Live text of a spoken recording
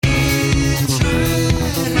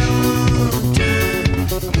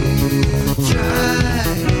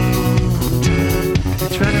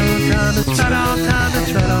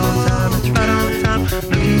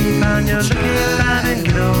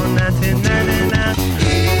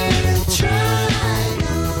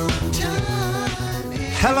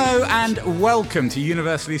And welcome to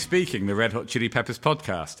Universally Speaking, the Red Hot Chili Peppers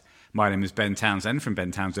podcast. My name is Ben Townsend from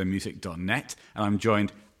bentownsendmusic.net, and I'm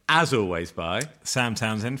joined, as always, by... Sam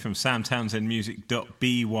Townsend from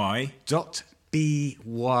samtownsendmusic.by.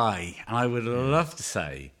 .by. And I would love to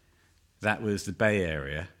say that was the Bay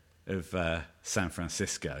Area of San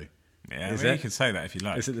Francisco. Yeah, you can say that if you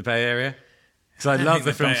like. Is it the Bay Area? Because I love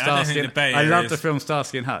the film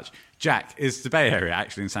Starsky and Hutch. Jack, is the Bay Area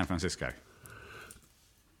actually in San Francisco?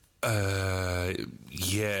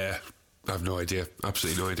 Yeah, I have no idea.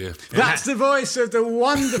 Absolutely no idea. That's the voice of the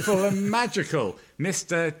wonderful and magical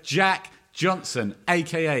Mr. Jack Johnson,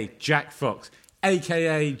 a.k.a. Jack Fox,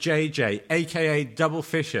 a.k.a. JJ, a.k.a. Double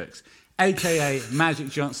Fishhooks, a.k.a. Magic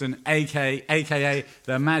Johnson, a.k.a.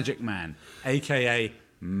 The Magic Man, a.k.a.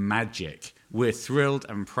 Magic. We're thrilled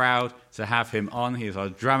and proud to have him on. He is our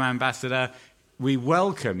drum ambassador. We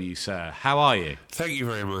welcome you, sir. How are you? Thank you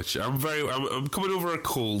very much. I'm coming over a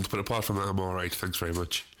cold, but apart from that, I'm all right. Thanks very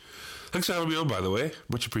much. Thanks for having me on, by the way.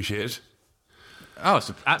 Much appreciated. Oh, it's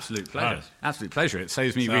an absolute pleasure. Oh. Absolute pleasure. It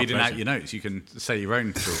saves me reading out your notes. You can say your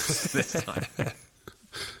own thoughts this time.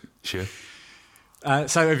 Sure.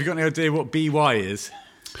 So have you got any idea what BY is?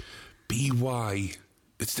 BY.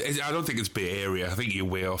 I don't think it's Bay Area. I think you're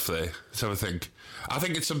way off there. Let's have a think. I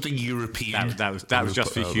think it's something European. That was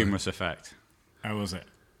just for humorous effect. How was it?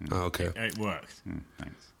 Oh, okay. It worked.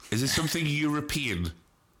 Thanks. Is it something European?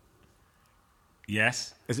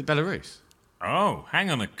 Yes. Is it Belarus? Oh, hang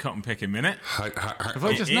on a cotton picking minute. Have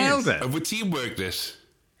I just nailed it? Have we teamworked this?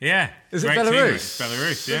 Yeah. Is it Great Belarus? teamwork.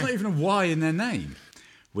 Belarus, yeah. There's not even a Y in their name.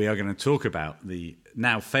 We are going to talk about the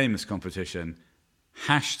now famous competition,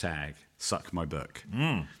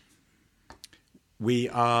 #SuckMyBook. We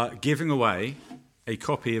are giving away a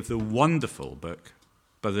copy of the wonderful book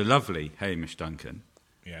by the lovely Hamish Duncan,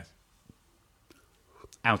 Yes.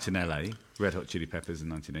 out in LA, Red Hot Chili Peppers in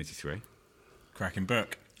 1983. Cracking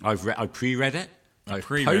book. I pre-read it. I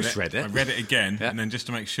Pre-read post-read it. I read it again, Yeah. and then just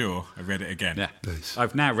to make sure, I read it again. Yeah. Nice.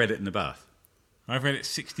 I've now read it in the bath. I've read it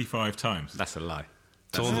 65 times. That's a lie.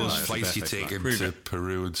 It's all those That's a flights you birthday take flight. into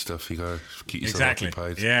Peru and stuff. You got to keep yourself Exactly.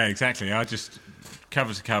 occupied. Yeah, exactly. I just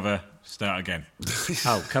cover to cover, start again.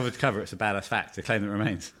 Oh, cover to cover, it's a badass fact. A claim that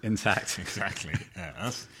remains intact. Exactly.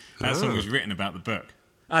 Yeah, that song was written about the book.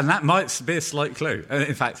 And that might be a slight clue.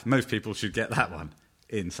 In fact, most people should get that one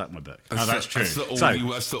in Suck My Book. That's true. That's the only, So,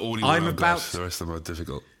 that's the only I'm one I've about- got. The rest of them are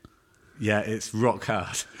difficult. Yeah, it's rock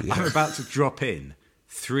hard. Yeah. I'm about to drop in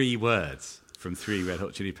 3 words from 3 Red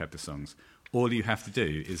Hot Chili Pepper songs. All you have to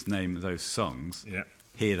do is name those songs. Yeah.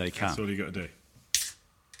 Here they come. That's all you got to do.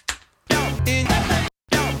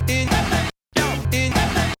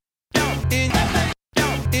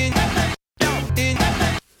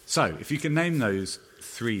 So, if you can name those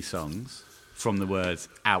 3 songs from the words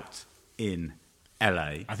out in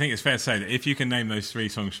LA, I think it's fair to say that if you can name those 3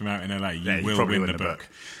 songs from out in LA, you you will probably win win the the book.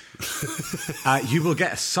 you will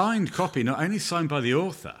get a signed copy, not only signed by the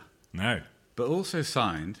author, No. but also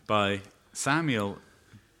signed by Samuel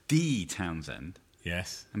D. Townsend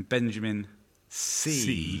Yes. and Benjamin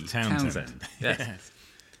C. Townsend. Yes.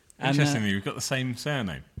 And, Interestingly, we've got the same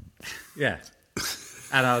surname. yeah.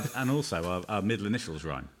 And also our middle initials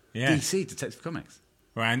rhyme. Yeah. DC, Detective Comics.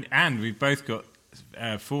 Well, and we've both got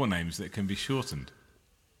 4 names that can be shortened.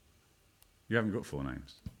 You haven't got 4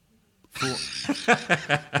 names. No,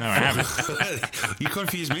 I haven't. You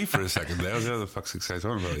confused me for a second there. I was like, the fuck's excited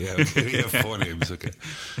on about? Yeah, okay. You have 4 names, okay.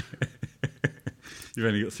 You've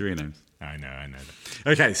only got 3 names. I know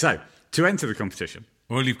that. Okay, so to enter the competition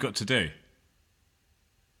All you've got to do.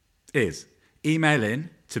 is email in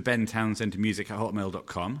to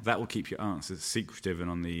bentownsendmusic@hotmail.com. That will keep your answers secretive and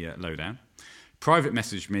on the lowdown. Private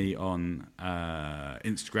message me on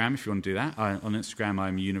Instagram if you want to do that. On Instagram,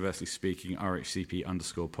 I'm universally speaking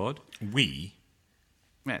RHCP_pod. We.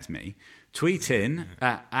 That's me. Tweet in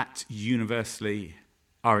at universally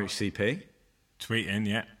RHCP. Tweet in,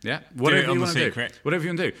 yeah. Yeah, Do it on the secret. Whatever you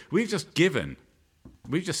want to do. We've just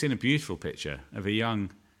seen a beautiful picture of a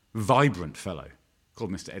young, vibrant fellow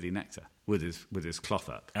called Mr. Eddie Nectar with his cloth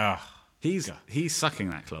up. Oh, He's sucking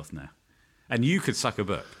that cloth now, and you could suck a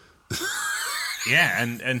book. yeah,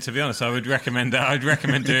 and to be honest, I'd recommend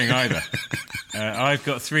doing either. I've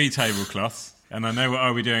got 3 tablecloths, and I know what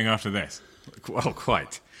I'll be doing after this. Well,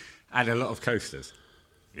 quite, and a lot of coasters.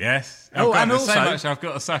 Yes. Oh, God, and there's also- so much I've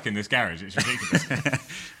got to suck in this garage. It's ridiculous.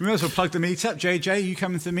 We may as well plug the meetup. JJ, you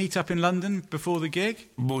coming to the meetup in London before the gig?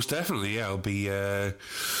 Most definitely, yeah. I'll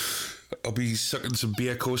be sucking some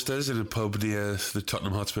beer coasters in a pub near the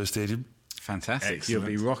Tottenham Hotspur Stadium. Fantastic. Excellent. You'll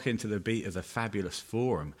be rocking to the beat of the Fabulous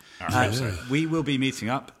Forum. I hope so. We will be meeting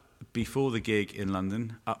up before the gig in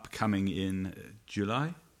London, upcoming in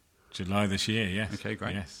July. July this year, yes. Okay,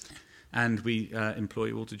 great. Yes. And we implore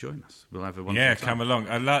you all to join us. We'll have a wonderful Yeah, time. come along.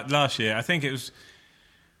 Last year, I think it was...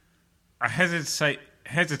 I hesitate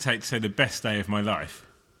to say the best day of my life.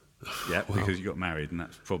 Yeah, because you got married, and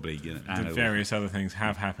that's probably... The various other things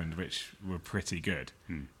have happened which were pretty good.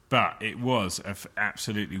 But it was an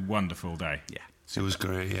absolutely wonderful day. Yeah. It was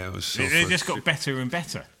great. Yeah, it was so It fun. just got better and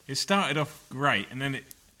better. It started off great, and then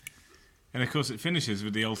and of course it finishes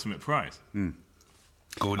with the ultimate prize. Going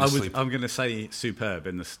to sleep. I'm going to say superb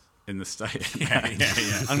in the state. Yeah. I'm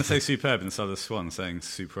going to say superb instead of the swan saying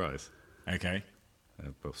surprise. Okay.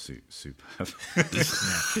 Well, superb.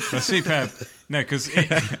 Well, superb. No, because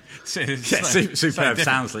Superb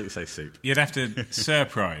sounds like you say soup. You'd have to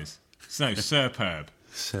surprise. No, superb.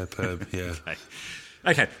 Superb. Yeah.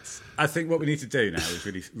 Okay, I think what we need to do now is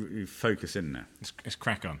really focus in now. Let's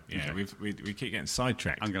crack on. Yeah, we keep getting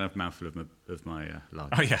sidetracked. I'm going to have a mouthful of my lager.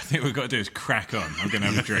 Oh yeah, I think what we've got to do is crack on. I'm going to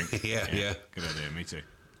have a drink. Yeah. Good idea. Me too.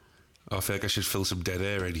 I feel like I should fill some dead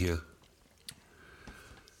air in here.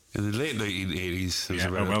 In the late 1980s, there was Yeah,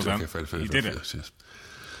 a well done. You did it. Yes.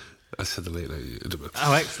 I said the late 1980s.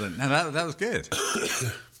 Oh, excellent! No, that was good.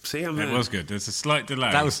 See, I'm It was good. There's a slight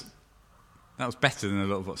delay. That was better than a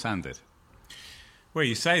lot of what Sam did. Well,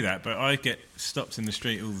 you say that, but I get stopped in the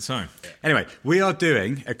street all the time. Anyway, we are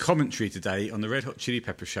doing a commentary today on the Red Hot Chili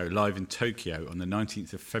Pepper Show live in Tokyo on the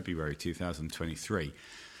 19th of February 2023.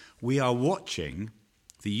 We are watching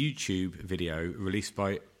the YouTube video released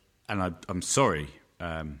by, and I'm sorry,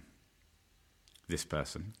 this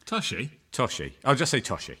person. Toshi. I'll just say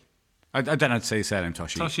Toshi. I don't know how to say his surname,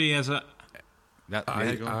 Toshi. Toshi has a...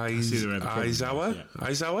 Aizawa?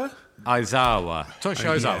 Aizawa? Aizawa. Toshi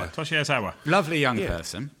Aizawa. Toshi Aizawa. Lovely young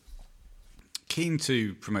person. Keen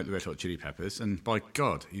to promote the Red Hot Chili Peppers, and by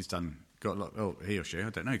God, got a lot. Oh, he or she, I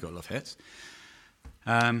don't know, got a lot of hits.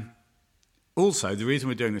 Also, the reason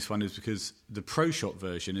we're doing this one is because the Pro Shot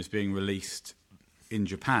version is being released in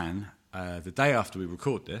Japan the day after we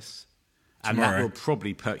record this, and Tomorrow. that will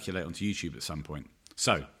probably percolate onto YouTube at some point.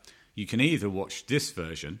 So you can either watch this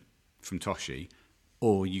version from Toshi,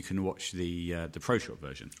 or you can watch the Pro Shot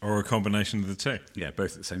version. Or a combination of the two. Yeah,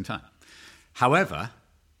 both at the same time. However,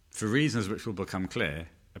 for reasons which will become clear,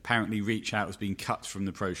 apparently Reach Out has been cut from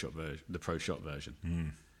the Pro Shot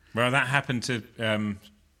version. Well, that happened to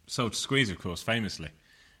Soul to Squeeze, of course, famously,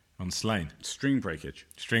 on Slane. String breakage.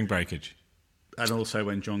 String breakage. And also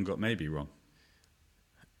when John got maybe wrong.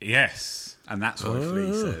 Yes. And that's why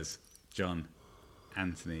Flea says John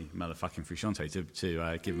Anthony motherfucking Frusciante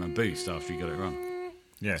to give him a boost after he got it wrong.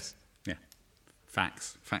 Yes. Yeah.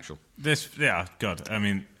 Factual. God, I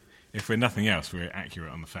mean, if we're nothing else, we're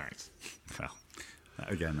accurate on the facts. Well,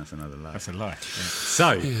 again, that's another lie. That's a lie. Yeah.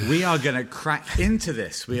 So, we are going to crack into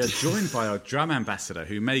this. We are joined by our drum ambassador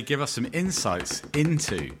who may give us some insights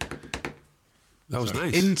into... That was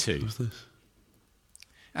nice. Into... That was nice.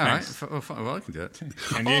 All right, Thanks. well, I can do that too.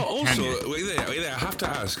 Can you? Also, Can you? wait there. I have to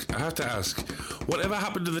ask. Whatever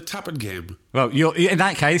happened to the tapping game? Well, in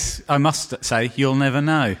that case, I must say, you'll never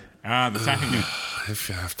know. The tapping game. If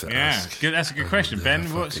you have to Yeah, ask. good, that's a good question. Yeah, Ben,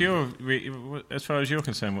 what's your... as far as you're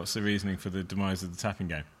concerned, what's the reasoning for the demise of the tapping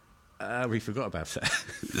game? We forgot about it.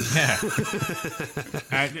 Yeah.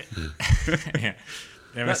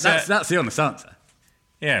 Yeah. That's the honest answer.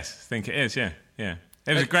 Yes, I think it is, yeah.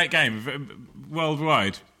 It was a great game,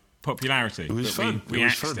 worldwide popularity. It was but fun. We It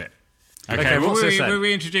was axed fun. it. Okay, will what's this then? we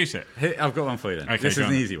reintroduce it? Here, I've got one for you then. Okay, this is go an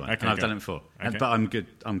on. easy one, Okay, and I've go done on. it before. Okay. But I'm good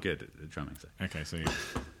at the drumming. So. Okay, so...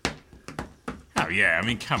 Oh, yeah, I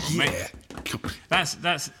mean, come on, mate.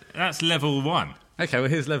 That's level 1. Okay, well,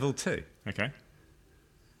 here's level 2. Okay.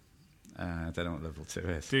 I don't know what level 2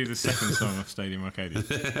 is. Do the second song off Stadium Arcadia.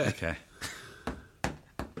 Okay.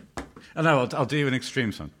 Oh, no, I'll do an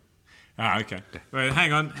extreme song. Okay. Well,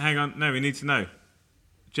 hang on. No, we need to know.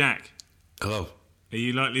 Jack, Hello. are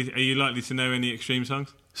you likely to know any extreme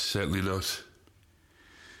songs? Certainly not.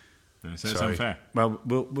 No, so that's Sorry. unfair. Well,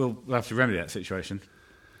 we'll have to remedy that situation.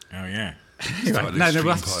 Oh, yeah. Start an No, extreme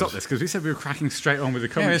we'll have to pod. stop this because we said we were cracking straight on with the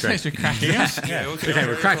Yeah, we're commentary. supposed to be cracking up. Yeah, Okay,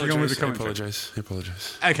 we're cracking on with the I commentary.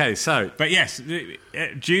 apologise. Okay, so But yes,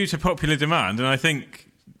 due to popular demand, and I think,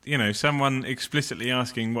 someone explicitly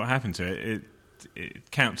asking what happened to it, it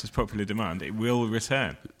counts as popular demand. It will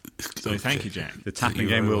return. So thank you, Jack. the tapping You're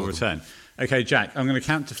game very will welcome. return. Okay, Jack, I'm going to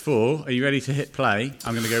count to 4. Are you ready to hit play?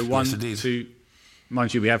 I'm going to go 1, indeed. 2...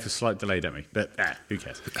 Mind you, we have a slight delay, don't we? But who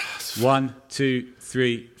cares? 1, 2,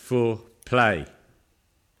 3, 4, play.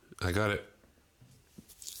 I got it.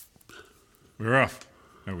 We're off.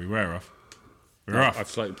 No, we were off. We're off. I've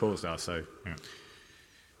slightly paused now, so... Yeah.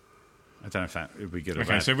 I don't know if that would be good or Okay,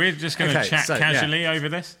 bad. so we're just going to Okay, chat so, casually over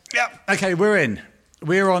this? Yep. Okay, we're in.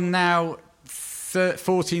 we're on now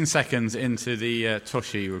 14 seconds into the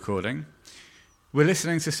Toshi recording. We're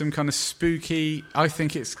listening to some kind of spooky, I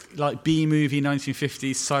think it's like B-movie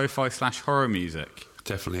 1950s sci-fi / horror music.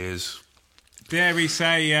 Definitely is. Dare we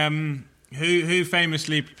say, who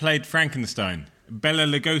famously played Frankenstein? Bela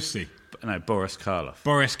Lugosi. No, Boris Karloff.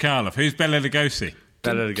 Boris Karloff. Who's Bela Lugosi?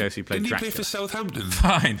 Bela Lugosi played Didn't he Dracula. play for Southampton?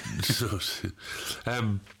 Fine.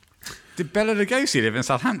 Did Bela Lugosi live in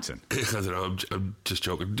Southampton? I don't know. I'm just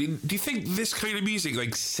joking. Do you think this kind of music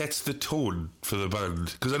like sets the tone for the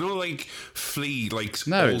band? Because I know like Flea likes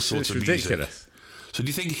No, all it's sorts of ridiculous. music. So do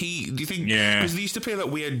you think? Yeah. Because they used to play that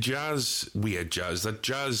weird jazz,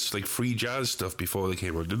 like free jazz stuff before they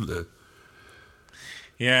came on, didn't they?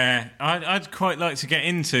 Yeah, I'd quite like to get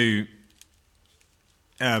into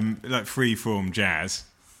like free-form jazz.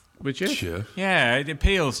 Would you? Sure. Yeah, it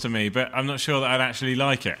appeals to me, but I'm not sure that I'd actually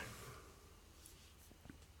like it.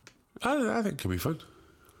 I think it could be fun.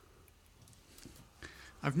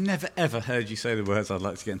 I've never ever heard you say the words "I'd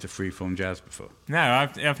like to get into freeform jazz" before. No,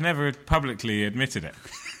 I've never publicly admitted it.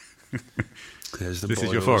 There's the This is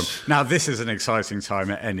boils. your forum. Now, this is an exciting time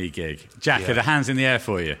at any gig. Jack, Yeah. are the hands in the air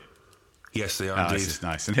for you? Yes, they are Oh, indeed. this is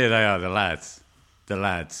nice. And here they are, the lads. The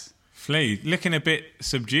lads. Flea, looking a bit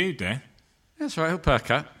subdued there. That's right, he'll perk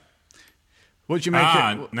up. What do you make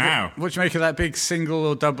of now. What do you make of that big single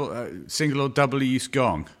or double use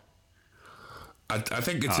gong? I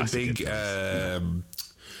think it's that's a a big good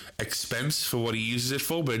expense for what he uses it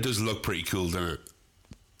for, but it does look pretty cool, doesn't it?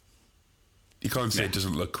 You can't say it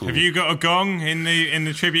doesn't look cool. Have you got a gong in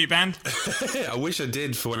the tribute band? I wish I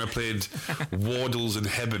did for when I played Wardles and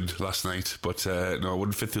Hebben last night, but no, it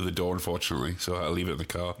wouldn't fit through the door, unfortunately, so I'll leave it in the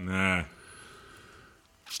car. No.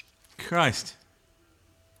 Christ.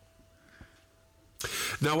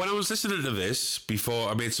 Now, when I was listening to this, before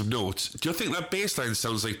I made some notes, do you think that bass line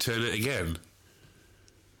sounds like Turn It Again?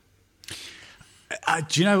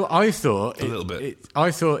 Do you know what I thought? A little bit.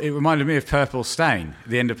 I thought it reminded me of Purple Stain,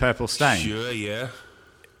 the end of Purple Stain. Sure, yeah.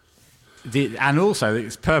 And also,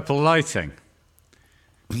 it's Purple Lighting.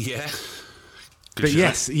 Yeah. Good But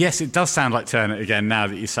shout. yes, it does sound like Turn It Again now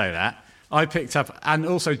that you say that. I picked up, and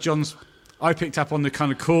also I picked up on the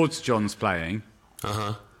kind of chords John's playing.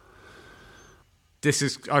 Uh-huh.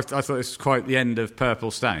 I thought this was quite the end of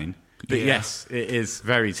Purple Stain. But Yeah. yes, it is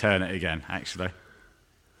very Turn It Again, actually.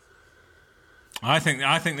 I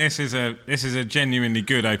think this is a genuinely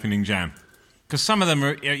good opening jam, because some of them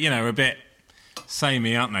are a bit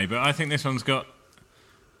samey, aren't they? But I think this one's got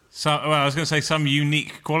I was going to say some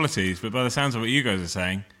unique qualities, but by the sounds of what you guys are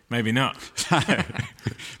saying, maybe not.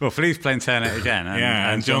 Well, Flea's playing Turn It Again.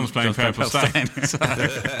 And John's playing Purple Stain.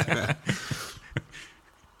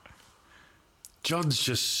 John's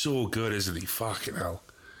just so good, isn't he? Fucking hell.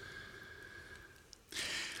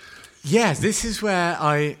 Yeah, this is where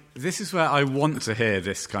I want to hear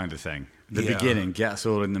this kind of thing. The Yeah. beginning gets us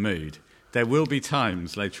all in the mood. There will be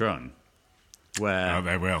times later on where Oh,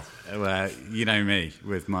 they will. where you know me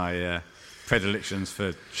with my predilections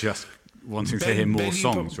for just wanting to Ben- hear more Ben, you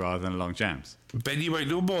songs prob- rather than long jams. Ben, you might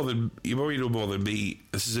know more than me.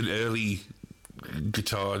 This is an early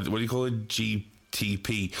guitar. What do you call it?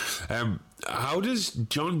 GTP. How does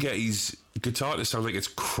John get his guitar to sound like it's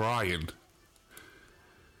crying?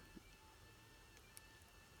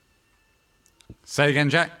 Say again,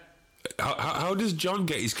 Jack. How does John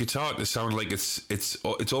get his guitar to sound like it's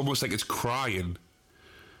almost like it's crying?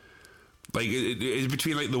 Like it's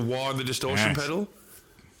between like the wah and the distortion Yes. pedal.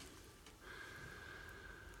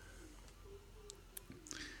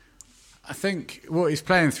 I think what he's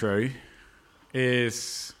playing through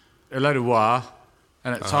is a load of wah,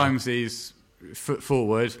 and at times he's foot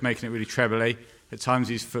forward, making it really trebly. At times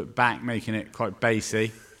he's foot back, making it quite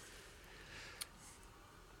bassy.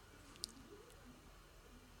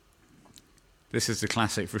 This is the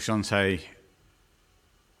classic Frusciante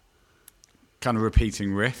kind of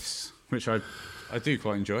repeating riffs, which I do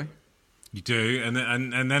quite enjoy. You do, and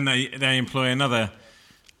then they employ another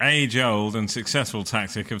age-old and successful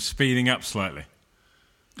tactic of speeding up slightly.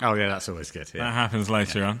 Oh yeah, that's always good. That Yeah. happens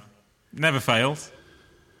later on. Never fails.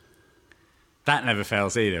 That never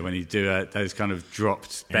fails either when you do those kind of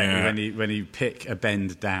dropped bend, Yeah. when you pick a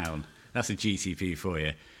bend down. That's a GTP for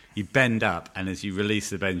you. You bend up, and as you release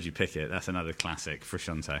the bend, you pick it. That's another classic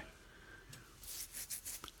Frusciante.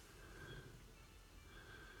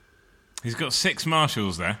 He's got 6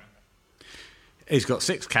 Marshalls there. He's got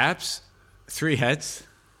 6 cabs, 3 heads.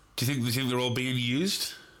 Do you think they're all being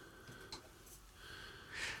used?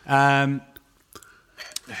 Well,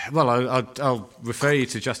 I'll refer you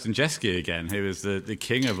to Justin Jeske again, who is the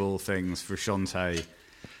king of all things Frusciante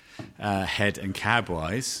head and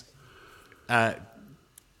cab-wise.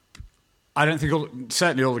 I don't think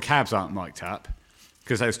certainly all the cabs aren't mic'd up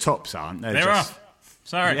because those tops aren't. They're off.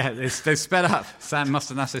 Sorry. Yeah, they've sped up. Sam must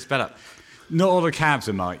have naturally sped up. Not all the cabs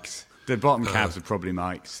are mic'd. The bottom cabs are probably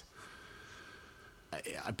mic'd.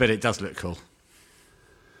 But it does look cool.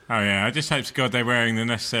 Oh, yeah. I just hope to God they're wearing the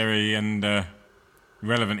necessary and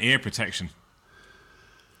relevant ear protection.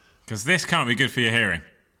 Because this can't be good for your hearing.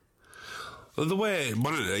 Well, the way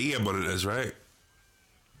ear monitors, right?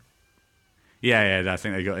 Yeah, I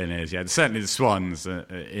think they got in-ears. Yeah, certainly the Swan's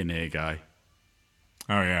in-ear guy.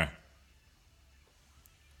 Oh, yeah.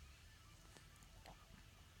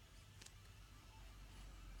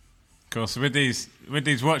 Of course, with these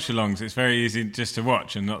watch-alongs, it's very easy just to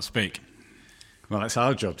watch and not speak. Well, it's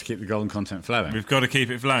our job to keep the golden content flowing. We've got to keep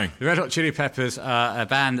it flowing. The Red Hot Chili Peppers are a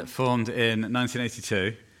band that formed in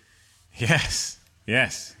 1982. Yes.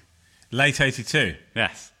 Late 82.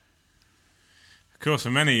 Yes. Of course,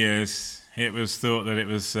 for many years, it was thought that it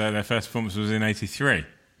was their first performance was in 83.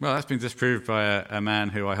 Well, that's been disproved by a man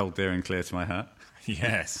who I hold dear and clear to my heart.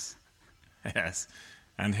 Yes.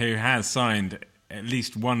 And who has signed at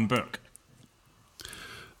least one book.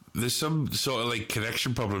 There's some sort of like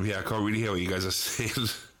connection problem here. I can't really hear what you guys are saying.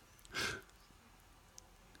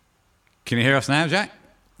 Can you hear us now, Jack?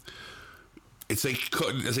 It's like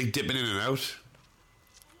cutting, it's like dipping in and out.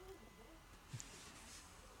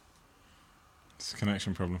 It's a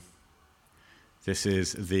connection problem. This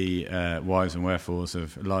is the whys and wherefores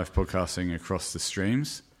of live podcasting across the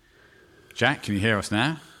streams. Jack, can you hear us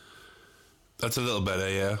now? That's a little better,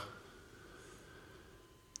 yeah.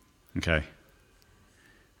 Okay.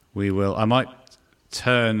 I might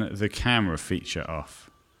turn the camera feature off.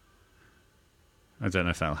 I don't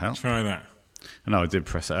know if that'll help. Try that. No, I did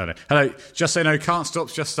press it earlier. Hello, just so you know, Can't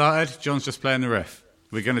Stop's just started. John's just playing the riff.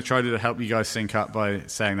 We're going to try to help you guys sync up by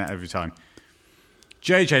saying that every time.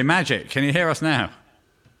 JJ Magic, can you hear us now?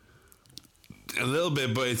 A little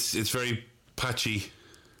bit, but it's very patchy.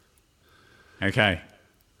 Okay.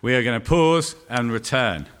 We are going to pause and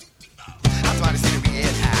return.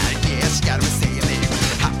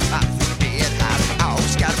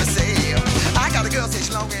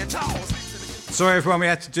 Sorry, everyone, we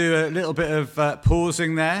had to do a little bit of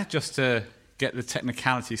pausing there just to get the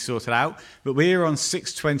technicality sorted out. But we are on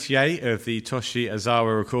 6:28 of the Toshi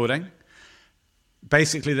Ozawa recording.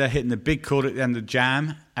 Basically, they're hitting the big chord at the end of the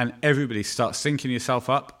jam, and everybody starts syncing yourself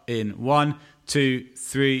up in 1, 2,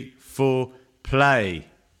 3, 4, play.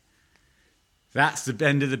 That's the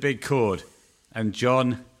end of the big chord. And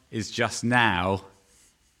John is just now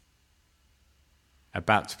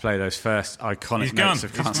about to play those first iconic notes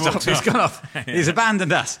of Can't Stop. He's gone off. Yeah. He's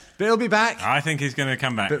abandoned us. But he'll be back. I think he's going to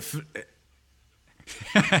come back. But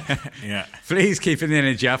yeah. Flea's keeping the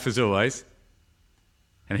energy up as always.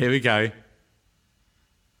 And here we go.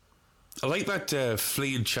 I like that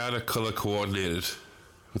Flea and China colour coordinated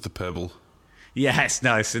with the purple. Yeah, it's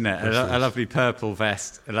nice, isn't it? A lovely purple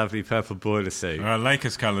vest, a lovely purple boiler suit. Well,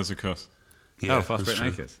 Lakers colours, of course. Yeah, Fast Break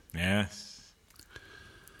Lakers. Yes.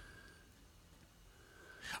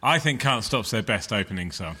 I think Can't Stop's their best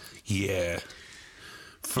opening song. Yeah.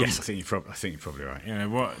 Yes, I think you're probably right. You know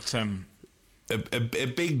what? A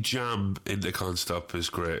big jam into Can't Stop is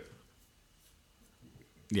great.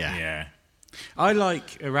 Yeah. I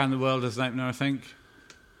like Around the World as an opener, I think,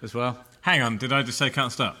 as well. Hang on, did I just say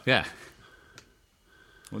Can't Stop? Yeah.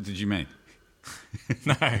 What did you mean?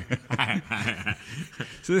 No.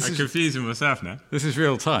 So I'm confusing myself now. This is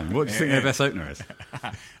real time. What do you think their best opener is?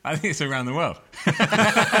 I think it's Around the World.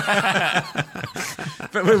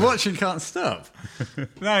 But we're watching Can't Stop.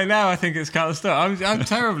 No, now I think it's Can't Stop. I'm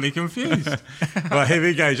terribly confused. Well, here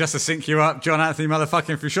we go. Just to sync you up, John Anthony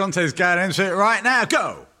motherfucking Frusciante's going into it right now.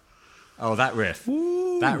 Go! Oh, that riff.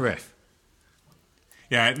 Woo. That riff.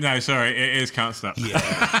 Yeah, no, sorry. It is Can't Stop. Yeah.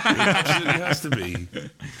 It absolutely has to be.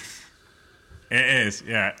 It is,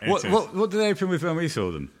 yeah. What did they open with when we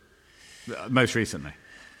saw them? Most recently.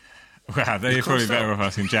 Wow, you're probably better off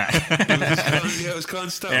asking Jack. It was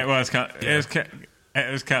Can't Stop. Yeah,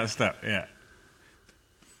 it was Can't Stop, yeah.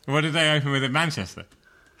 What did they open with at Manchester?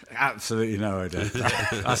 Absolutely no idea.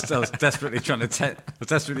 I was desperately trying to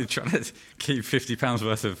keep £50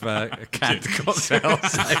 worth of canned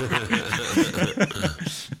cocktails.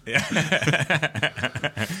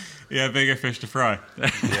 Yeah, bigger fish to fry.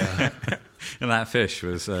 Yeah. And that fish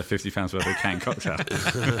was £50 worth of canned cocktail.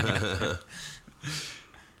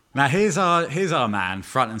 Now here's our man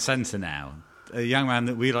front and centre now, a young man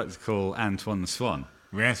that we like to call Antoine the Swan.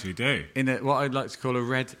 Yes, we do. In what I'd like to call a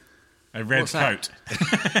red coat.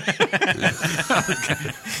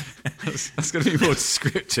 That's going to be more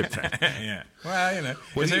descriptive then. Yeah. Well, you know.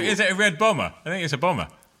 Is it a red bomber? I think it's a bomber.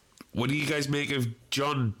 what do you guys make of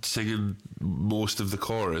John singing most of the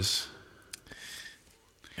chorus?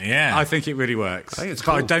 Yeah. I think it really works. I think it's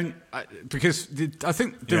but I cool. don't because I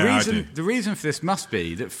think the Yeah, I reason do. the reason for this must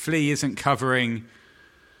be that Flea isn't covering.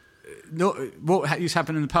 Not, what used to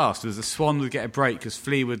happen in the past was the Swan would get a break because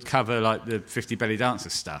Flea would cover like the 50 Belly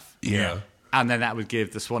Dancers stuff, Yeah. and then that would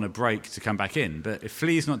give the Swan a break to come back in. But if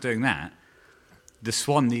Flea's not doing that, the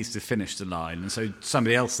Swan needs to finish the line, and so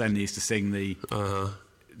somebody else then needs to sing the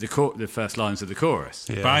first lines of the chorus.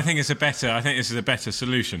 Yeah. But I think this is a better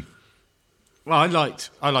solution. Well,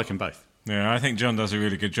 I like them both. Yeah, I think John does a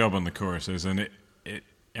really good job on the choruses, and it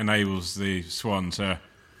enables the Swan to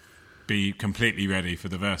be completely ready for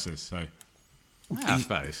the verses. So, I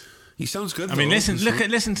suppose. He sounds good. I mean, though.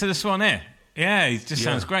 listen to the Swan here. Yeah, he just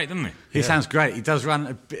sounds great, doesn't he? He sounds great. He does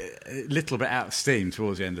run a little bit out of steam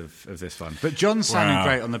towards the end of this one. But John's sounding Wow.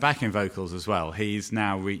 great on the backing vocals as well. He's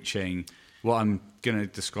now reaching what I'm going to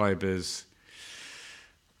describe as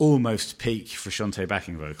almost peak Frusciante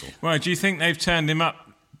backing vocal. Well, do you think they've turned him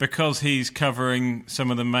up because he's covering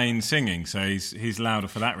some of the main singing, so he's louder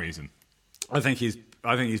for that reason? I think he's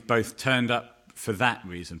both turned up for that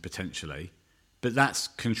reason potentially, but that's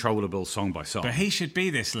controllable song by song. But he should be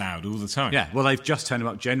this loud all the time. Yeah, well, they've just turned him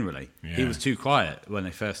up generally. He Yeah. was too quiet when they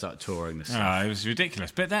first started touring this stuff. Oh, it was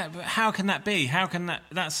ridiculous. But how can that be? How can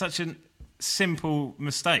that's such a simple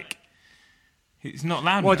mistake? It's not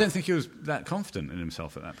loud Well, I enough. don't think he was that confident in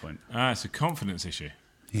himself at that point. It's a confidence issue.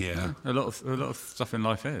 Yeah. A lot of stuff in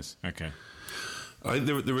life is. Okay. I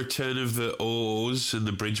think the return of the O's and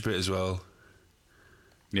the bridge bit as well.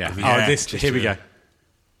 Yeah. Yeah, Here we go.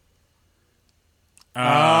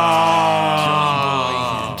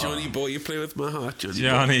 Johnny boy, you play with my heart, Johnny.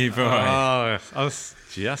 Johnny boy. Oh, I was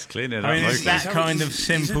just cleaning it up. I mean, it's vocally. that kind of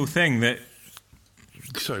simple thing that.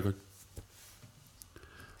 Sorry, go on.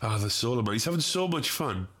 Ah, the solo man. He's having so much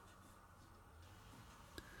fun.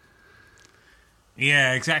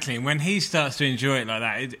 Yeah, exactly. And when he starts to enjoy it like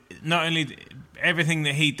that, not only everything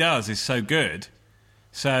that he does is so good,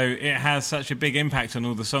 so it has such a big impact on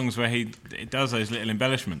all the songs where it does those little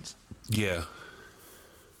embellishments. Yeah.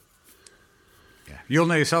 Yeah. You'll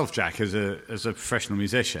know yourself, Jack, as a professional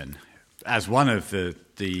musician, as one of the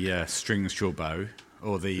strings to your bow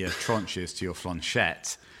or the tranches to your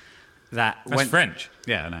flanchette. That's French.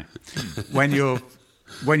 Yeah, I know.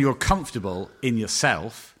 when you're comfortable in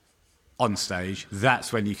yourself on stage,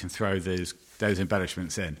 that's when you can throw those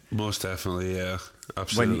embellishments in. Most definitely, yeah.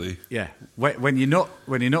 Absolutely. When you're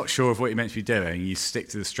not sure of what you're meant to be doing, you stick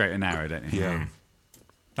to the straight and narrow, don't you? Yeah.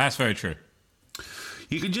 That's very true.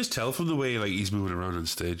 You can just tell from the way like he's moving around on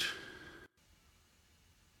stage.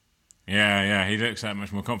 Yeah, he looks that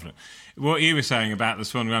much more confident. What you were saying about the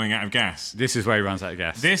Swan running out of gas, This is where he runs out of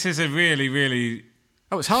gas. this is a really, really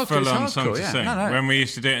It's hard full-on song to yeah. sing. No. When we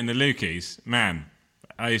used to do it in the Lukey's, man,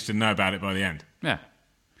 I used to know about it by the end. Yeah.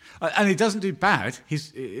 And he doesn't do bad.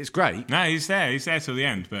 It's great. No, he's there till the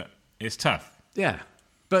end, but it's tough. Yeah.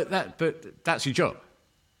 But that's your job.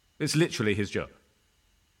 It's literally his job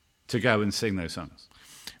to go and sing those songs.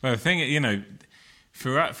 Well, the thing,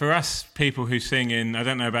 for us people who sing in, I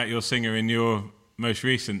don't know about your singer in your most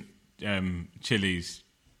recent Chili's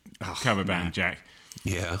cover band, Jack,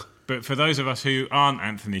 Yeah. but for those of us who aren't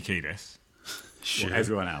Anthony Kiedis, Or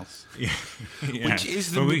everyone else. yeah, Which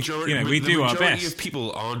is the but majority. we the do our majority best. of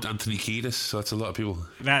people aren't Anthony Kiedis, so that's a lot of people.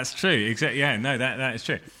 That's true. Exactly. Yeah. No, that is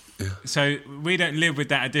true. Yeah. So we don't live with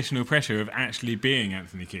that additional pressure of actually being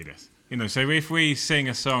Anthony Kiedis. So if we sing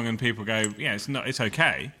a song and people go, yeah, it's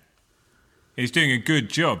okay. He's doing a good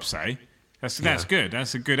job. Say that's good.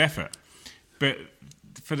 That's a good effort. But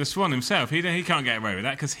for the Swan himself, he can't get away with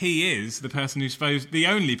that because he is the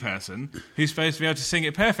only person who's supposed to be able to sing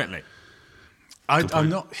it perfectly. I'm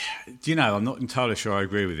not. Do you know? I'm not entirely sure I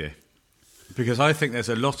agree with you, because I think there's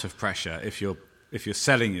a lot of pressure if you're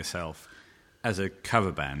selling yourself as a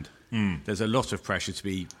cover band. There's a lot of pressure to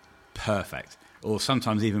be perfect, or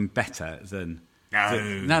sometimes even better than. No.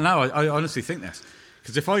 I honestly think this,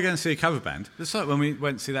 because if I go and see a cover band, it's like when we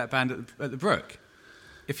went to see that band at the Brook.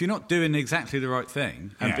 If you're not doing exactly the right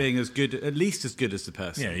thing and being at least as good as the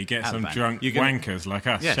person, Yeah, you get at the some band, drunk you're gonna- wankers like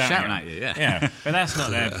us shouting at you, yeah. But that's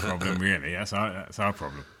not their problem, really. That's our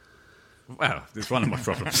problem. Well, it's one of my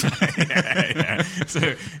problems. yeah.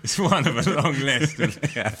 So it's one of a long list of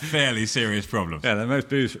fairly serious problems. Yeah,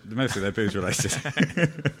 mostly they're booze related.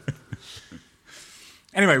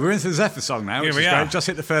 Anyway, we're into the Zephyr song now, which Here we is great. are. Just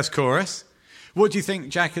hit the first chorus. What do you think,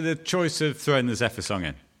 Jack, of the choice of throwing the Zephyr song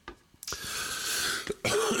in?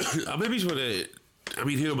 Maybe he's want to. I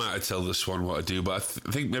mean, who am I to tell the Swan what to do? But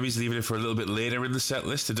I think maybe he's leaving it for a little bit later in the set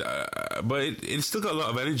list. But it's still got a lot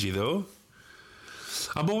of energy, though.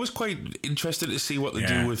 I'm always quite interested to see what they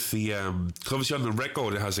do with the. 'Cause obviously, on the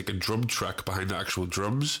record, it has like a drum track behind the actual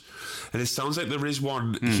drums, and it sounds like there is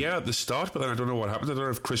one here at the start, but then I don't know what happens. I don't know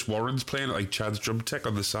if Chris Warren's playing like Chad's drum tech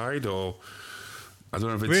on the side, or I don't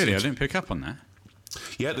know if it's Really, I didn't pick up on that.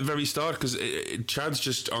 Yeah, at the very start, because Chad's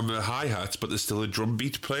just on the hi hats, but there's still a drum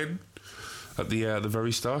beat playing at the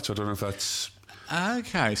very start. So I don't know if that's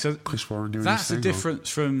Okay, so Chris Warren doing that's his a thing, or- difference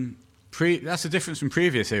from that's a difference from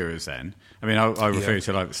previous eras. Then I mean, I refer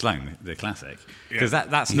to like Sloan, the classic, because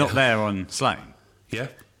that's not there on Sloan. Yeah.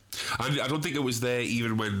 I don't think it was there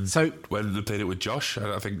even when they played it with Josh.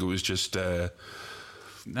 I think it was just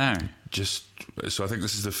No. So I think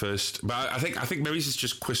this is the first. But I think maybe it's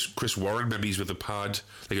just Chris Warren. Maybe he's with a pad,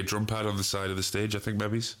 like a drum pad on the side of the stage. I think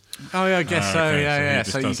maybe. Oh yeah, I guess so. okay, Yeah, so yeah. he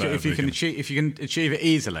So just does that if you every can weekend. achieve it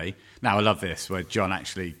easily. Now I love this where John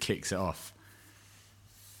actually kicks it off.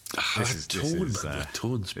 This is tone's this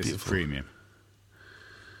is beautiful. premium.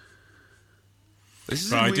 This is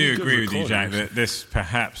But a I really do good agree with you, recording, Jack, that this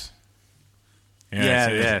perhaps...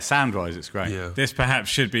 Yeah. Sound wise, it's great. Yeah. This perhaps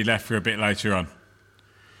should be left for a bit later on.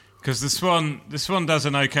 Because the Swan does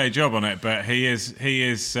an okay job on it, but he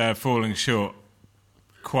is falling short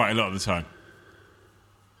quite a lot of the time.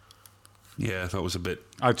 Yeah, that was a bit.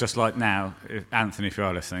 I'd just like now, Anthony, if you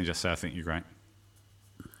are listening, just say I think you're great.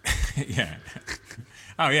 Yeah.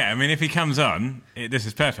 Oh, yeah. I mean, if he comes on, this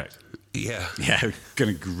is perfect. Yeah. Yeah,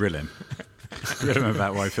 going to grill him. Grill him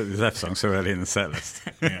about why he put the left song so early in the set list.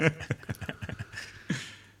 Yeah.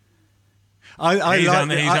 I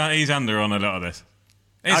he's under on a lot of this.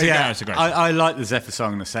 It's a great song. I like the Zephyr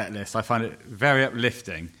song on the set list. I find it very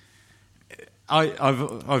uplifting.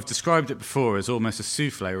 I've described it before as almost a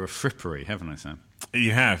souffle or a frippery, haven't I, Sam?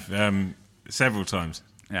 You have, several times.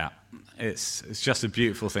 Yeah, it's just a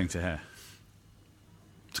beautiful thing to hear.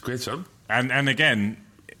 It's a great song. And again,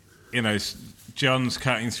 John's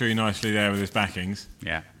cutting through nicely there with his backings.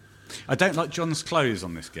 Yeah, I don't like John's clothes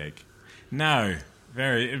on this gig. No,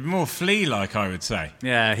 very more Flea-like, I would say.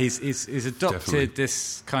 Yeah, he's adopted Definitely.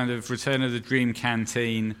 this kind of Return of the Dream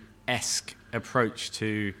Canteen-esque approach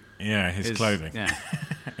to His clothing. Yeah.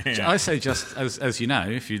 Yeah. I say just, as you know,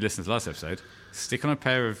 if you listen to the last episode, stick on a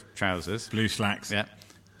pair of trousers. Blue slacks. Yeah.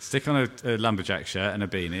 Stick on a lumberjack shirt and a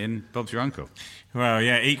beanie and Bob's your uncle. Well,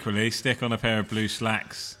 yeah, equally, stick on a pair of blue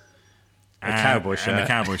slacks. A cowboy shirt. And a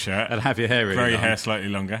cowboy shirt. And have your hair really Grow your long. hair slightly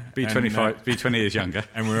longer. Be 25, be 20 years younger.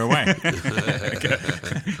 And we're away.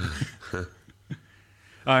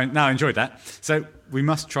 No, I enjoyed that. So we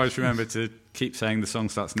must try to remember to keep saying the song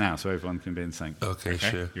starts now so everyone can be in sync. Okay, Okay,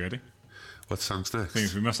 sure. you ready? What song's next?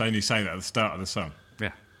 Things we must only say that at the start of the song.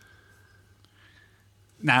 Yeah.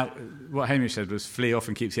 Now, what Hamish said was Flea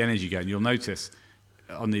often keeps the energy going. You'll notice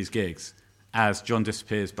on these gigs, as John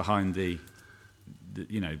disappears behind the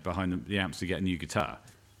amps to get a new guitar,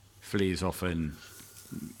 Flea is often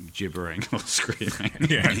gibbering or screaming.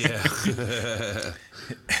 Yeah. Yeah.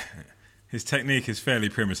 His technique is fairly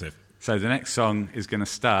primitive. So the next song is going to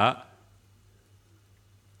start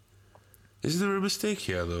Isn't there a mistake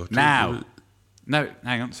here, though? now. No,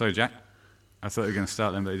 hang on. Sorry, Jack. I thought you were going to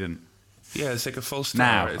start then, but you didn't. Yeah, it's like a false start.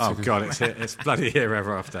 Now. Right? It's Oh, like a- God, it's bloody here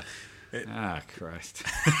ever after. Christ.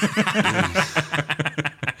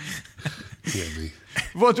 Yeah, me.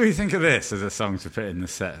 What do we think of this as a song to put in the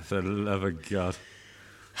set, for the love of God?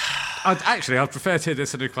 I'd prefer to hear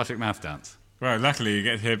this at Aquatic Mouth Dance. Well, luckily you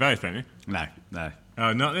get to hear both, don't you? No.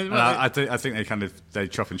 Oh, not. Well, I think they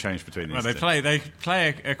chop and change between these they two.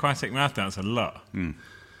 play Aquatic Mouth Dance a lot.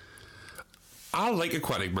 I like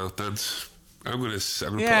Aquatic Mouth Dance. I'm gonna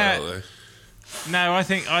put Yeah. it out there. No, I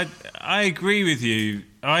think I agree with you.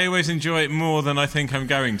 I always enjoy it more than I think I'm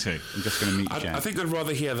going to. I'm just going to meet Jack. I think I'd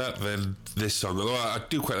rather hear that than this song. Although I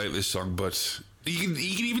do quite like this song, but you can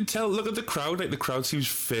even tell. Look at the crowd. Like the crowd seems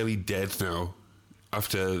fairly dead now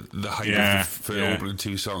after the hype Yeah, of the yeah. opening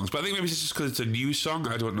two songs. But I think maybe it's just because it's a new song.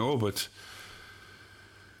 I don't know, but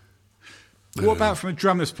What about from a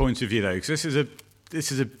drummer's point of view, though? Because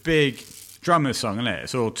this is a big drummer song, isn't it?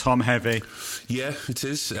 It's all tom heavy. yeah, it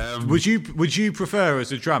is. Would you prefer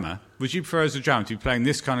as a drummer? Would you prefer as a drummer to be playing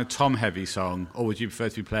this kind of tom heavy song, or would you prefer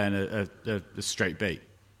to be playing a straight beat?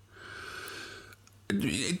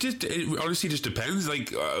 It honestly just depends.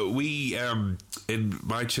 Like we in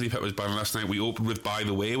my Chili Peppers band last night, we opened with "By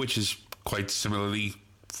the Way," which is quite similarly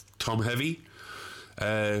tom heavy.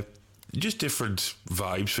 Just different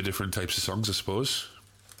vibes for different types of songs, I suppose.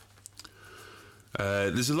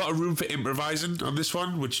 There's a lot of room for improvising on this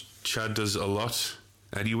one, which Chad does a lot,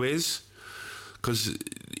 anyways. Because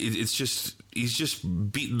he's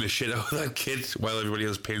just beating the shit out of that kid while everybody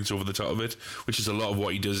else paints over the top of it, which is a lot of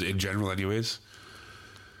what he does in general, anyways.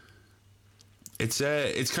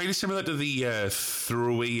 It's kind of similar to the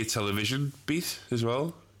throw away your television beat as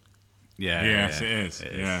well. Yeah. Yes, it is.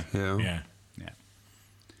 Yeah. Yeah. Yeah.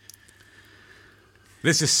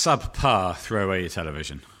 This is subpar throw away your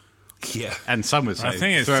television. Yeah. And some would say I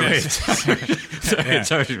think it's throw away just- your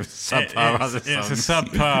television was subpar other It's a songs.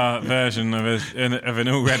 subpar version of an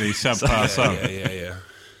already subpar song. Yeah.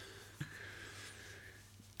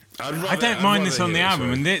 I don't mind this on the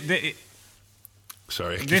album, and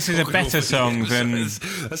Sorry. this is a better song than-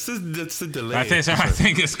 That's the delay. I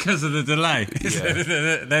think it's because of the delay.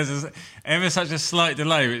 Yeah. There's ever such a slight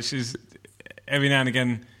delay, which is every now and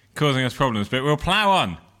again causing us problems. But we'll plough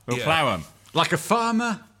on. We'll Yeah. plough on. Like a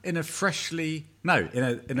farmer in an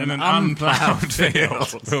In an unploughed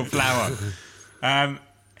field. We'll plough on.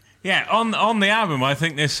 On the album, I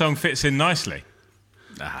think this song fits in nicely.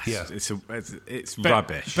 Yeah. It's But,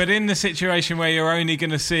 rubbish. But in the situation where you're only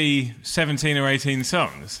going to see 17 or 18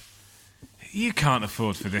 songs, you can't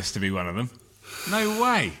afford for this to be one of them. No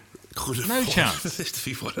way. No chance. This to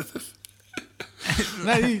be one of them.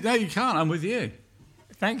 no, you can't. I'm with you.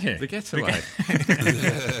 Thank you. The getaway.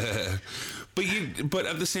 But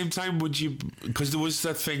at the same time, would you? Because there was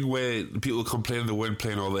that thing where people complained they weren't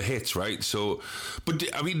playing all the hits, right? So, but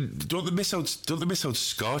I mean, don't they miss out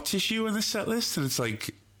Scar Tissue in the set list? And it's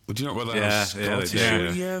like, would you not rather have Scar they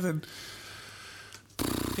Tissue? do. Yeah, then.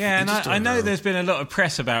 Yeah, and just I don't know know. there's been a lot of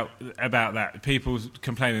press about that. People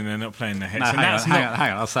complaining they're not playing the hits. No, and hang that's on, not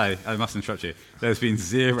hang on. I'll say, I must interrupt you. There's been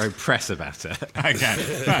zero press about it.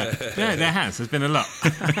 Okay, right. Yeah, there has. There's been a lot.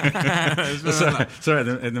 There's been a lot. Sorry,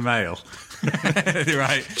 in the mail.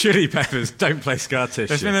 Right. Chili Peppers don't play Scar Tissue.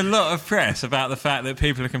 There's been a lot of press about the fact that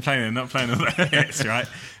people are complaining they're not playing all the hits, right?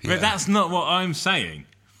 Yeah. But that's not what I'm saying,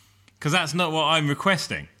 because that's not what I'm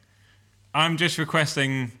requesting. I'm just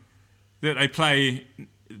requesting that they play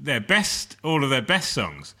all of their best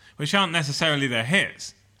songs, which aren't necessarily their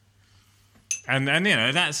hits. And you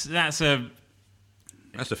know that's a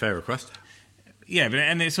fair request. yeah, but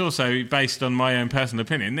and it's also based on my own personal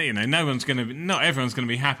opinion. You know, not everyone's going to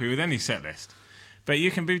be happy with any set list, but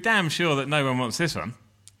you can be damn sure that no one wants this one.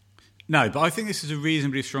 No, but I think this is a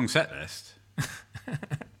reasonably strong set list.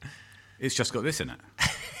 It's just got this in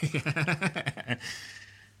it.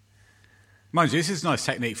 Mind you, this is a nice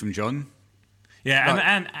technique from John. Yeah,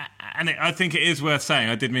 Right. and I think it is worth saying.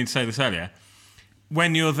 I did mean to say this earlier.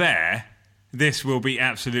 When you're there, this will be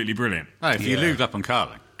absolutely brilliant. Oh, if you Yeah. lubed up on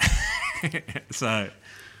Carling. So,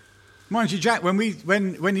 Mind you, Jack, when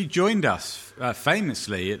you joined us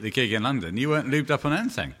famously at the gig in London, you weren't lubed up on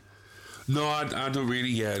anything. No, I don't really.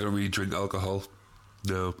 Yeah, I don't really drink alcohol.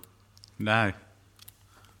 No. No,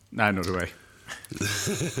 not do we.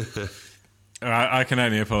 I can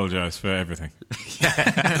only apologise for everything.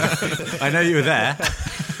 I know you were there.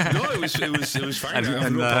 No, it was fine. I have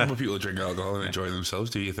And, no problem with people who drink alcohol and enjoy themselves.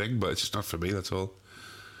 Do your thing, but it's just not for me. That's all.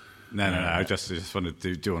 No. I just wanted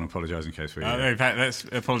to do want to apologise in case we. In fact, let's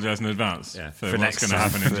apologise in advance For for what's next going to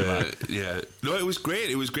happen in time. July. Yeah. No, it was great.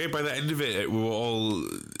 It was great. By the end of it, we were all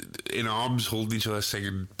in arms, holding each other,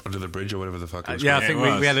 singing "Under the Bridge" or whatever the fuck. It was Yeah, I great. think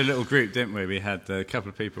it was. we had a little group, didn't we? We had a couple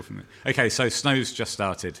of people from. Okay, so Snow's just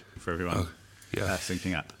started for everyone. yeah.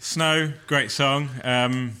 Syncing up. Snow, great song.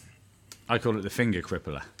 I call it the finger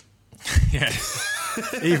crippler. Yeah.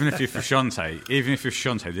 Even if you're Frusciante,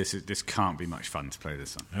 this can't be much fun to play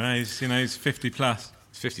this song. He's 50 plus.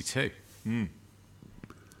 It's 52. I'm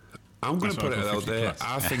going That's to what put I it call out there.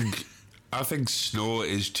 50+. I think Snow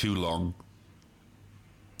is too long.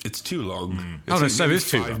 It's too long. It's Oh no, like so maybe it's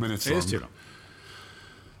too 5 long. minutes It long. is too long.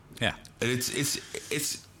 Yeah. And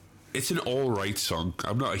it's an all right song.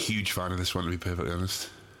 I'm not a huge fan of this one, to be perfectly honest.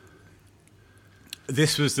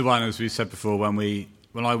 This was the one, as we said before,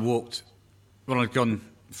 when I'd gone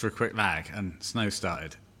for a quick lag and Snow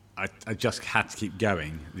started, I just had to keep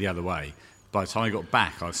going the other way. By the time I got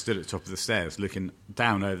back, I was stood at the top of the stairs looking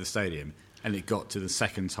down over the stadium, and it got to the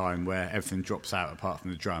second time where everything drops out apart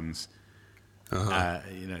from the drums.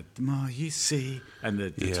 The more you see, and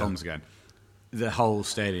the Yeah. toms going. The whole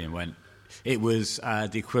stadium went. It was the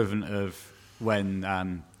equivalent of when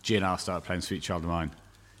GNR started playing Sweet Child of Mine.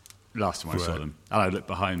 Last time I saw Right. them. And I looked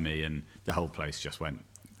behind me and the whole place just went,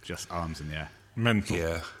 just arms in the air. Mental.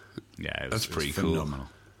 Yeah. Yeah, That's pretty was cool. phenomenal.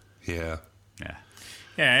 Yeah. Yeah.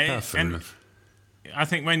 Yeah, Fair and enough. I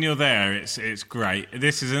think when you're there, it's great.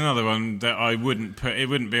 This is another one that I wouldn't put. It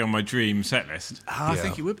wouldn't be on my dream set list. I Yeah.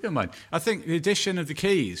 think it would be on mine. I think the addition of the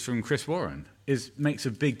keys from Chris Warren makes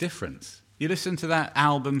a big difference. You listen to that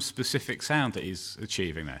album-specific sound that he's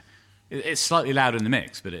achieving there. It's slightly louder in the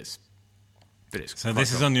mix, but it's So quite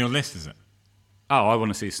this is cool. on your list, is it? Oh, I want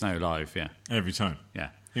to see Snow live, yeah. Every time. Yeah.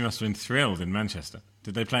 You must have been thrilled in Manchester.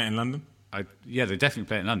 Did they play it in London? Yeah, they definitely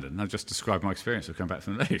play it in London. I've just described my experience of coming back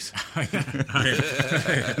from the Loose.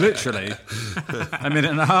 Literally a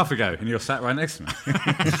minute and a half ago, and you're sat right next to me.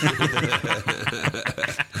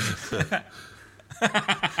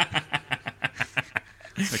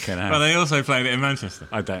 Okay, now. But they also played it in Manchester.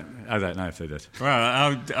 I don't know if they did.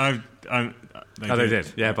 Well, They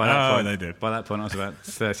did. Yeah, by that point, they did. By that point, I was about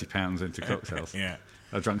 £30 into cocktails. Yeah.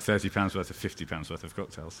 I drank £30 worth of £50 worth of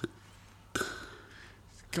cocktails.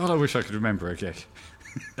 God, I wish I could remember a gig.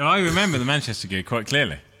 I remember the Manchester gig quite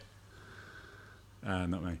clearly.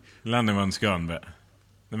 Not me. London one's gone, but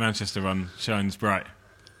the Manchester one shines bright.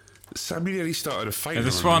 Somebody nearly started a fight.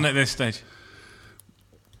 The Swan at this stage.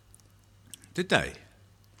 Did they?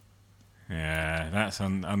 Yeah, that's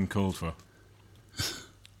uncalled for.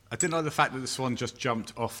 I didn't like the fact that the Swan just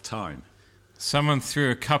jumped off time. Someone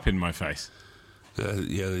threw a cup in my face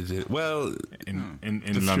Yeah, they did. Well, in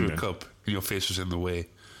they threw London. a cup, and your face was in the way.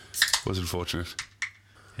 It was unfortunate.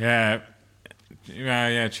 Yeah.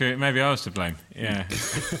 Yeah, true. Maybe I was to blame. Yeah.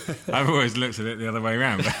 I've always looked at it the other way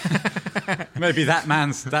around. Maybe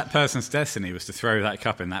that person's destiny was to throw that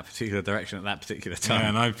cup in that particular direction at that particular time. Yeah,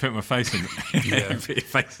 and I put my face in it. Yeah. Put your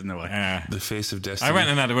face in the way. Yeah. The face of destiny. I went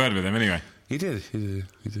and had a word with him anyway. He did.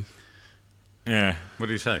 Yeah. What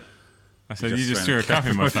did you say? I said, you just threw a cup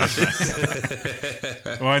in my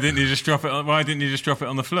face. Why didn't you just drop it on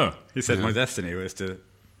the floor? He said my destiny was to...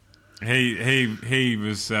 He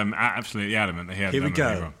was absolutely adamant that he had Here we done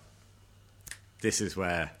anything go. wrong. This is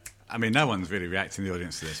where... I mean, no one's really reacting in the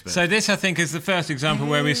audience to this. But So this, I think, is the first example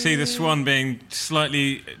where we see the Swan being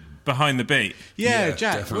slightly behind the beat. yeah, Yeah,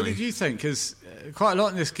 Jack, definitely. what did you think? Because quite a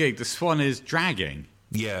lot in this gig, the Swan is dragging.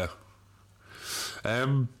 Yeah. I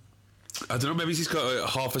don't know, maybe he's got a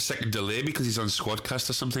half a second delay because he's on Squadcast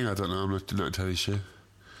or something. I don't know, I'm not entirely sure.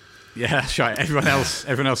 Yeah, that's right. Everyone else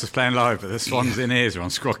is playing live, but the Swans in ears are on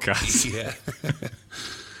Squadcast. Yeah.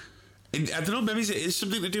 And I don't know, maybe it is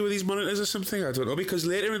something to do with these monitors or something. I don't know, because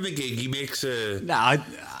later in the gig he makes a... No, I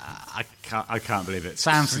can't believe it.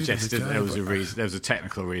 Sam suggested guy, there was a reason. There was a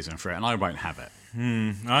technical reason for it, and I won't have it.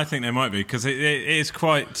 I think there might be, because it is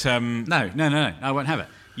quite... No, I won't have it.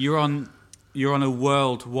 You're on a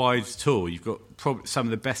worldwide tour. You've got probably some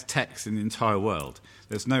of the best techs in the entire world.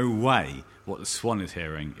 There's no way what the Swan is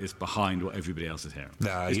hearing is behind what everybody else is hearing.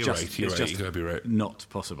 Nah, It's you're just- right, you're it's right, just you're gonna be right. Not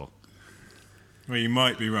possible. Well, you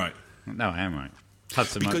might be right. No, I am right.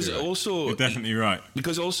 Hudson Because might be right. also... You're definitely right.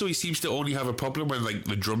 Because also he seems to only have a problem when like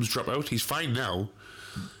the drums drop out. He's fine now,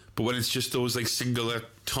 but when it's just those like singular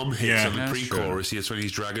tom hits Yeah, on the that's pre-chorus, that's when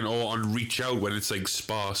he's dragging. Or on Reach Out when it's like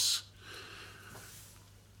sparse.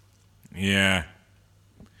 Yeah.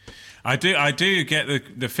 I do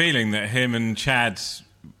get the feeling that him and Chad's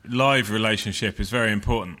live relationship is very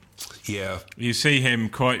important. Yeah, You see him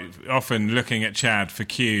quite often looking at Chad for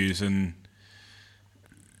cues and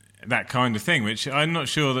that kind of thing, which I'm not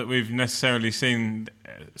sure that we've necessarily seen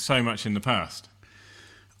so much in the past.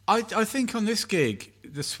 I think on this gig,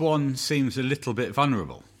 the Swan seems a little bit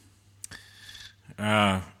vulnerable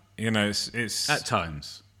It's at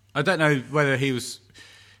times. I don't know whether he was.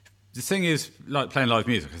 The thing is, like playing live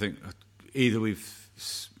music, I think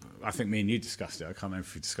I think me and you discussed it. I can't remember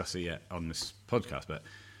if we discussed it yet on this podcast, but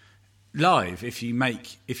live, if you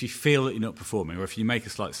feel that you're not performing, or if you make a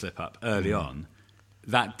slight slip up early on,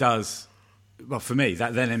 that does. Well, for me,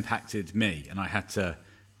 that then impacted me, and I had to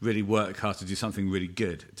really work hard to do something really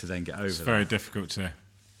good to then get over It's that. very difficult to...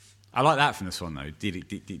 I like that from this one, though.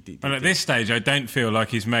 Well, at this stage, I don't feel like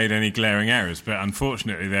he's made any glaring errors, but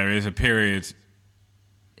unfortunately there is a period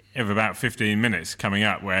of about 15 minutes coming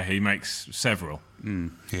up where he makes several.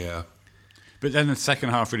 yeah. But then the second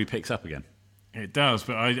half really picks up again. It does,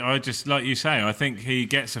 but I just, like you say, I think he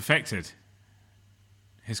gets affected.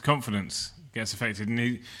 His confidence gets affected, and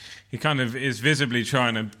he kind of is visibly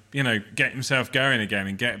trying to, get himself going again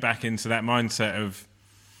and get back into that mindset of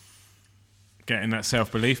getting that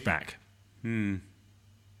self-belief back.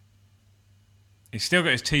 He's still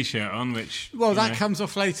got his T-shirt on, which... Well, that comes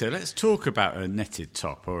off later. Let's talk about a netted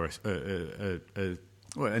top or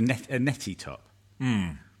a netty top.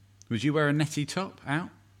 Would you wear a netty top out?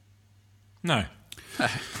 No.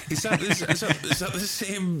 Is that the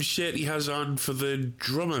same shirt he has on for the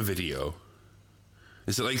drummer video?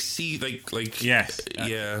 Is it like Yes.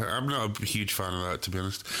 Yeah, I'm not a huge fan of that, to be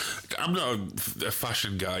honest. I'm not a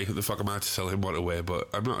fashion guy. Who the fuck am I to tell him what to wear? But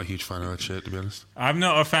I'm not a huge fan of that shirt, to be honest. I'm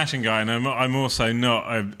not a fashion guy, and I'm also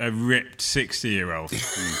not a ripped 60-year-old.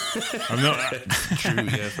 I'm not... True,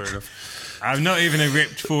 yeah, fair enough. I'm not even a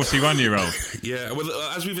ripped 41-year-old. Yeah, well,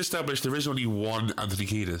 as we've established, there is only one Anthony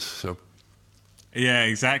Kiedis, so... Yeah,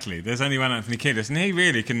 exactly. There's only one Anthony Kiedis, and he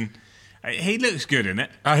really can... He looks good in it.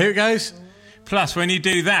 Oh, here it goes. Plus, when you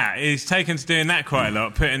do that, he's taken to doing that quite a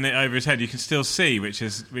lot, putting it over his head. You can still see, which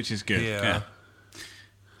is good. Yeah.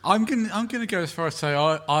 I'm gonna go as far as say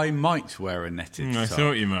I might wear a netted I top.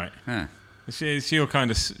 thought you might. Yeah. It's your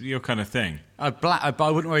kind of thing. But I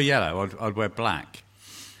wouldn't wear yellow. I'd wear black.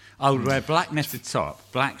 I would wear black netted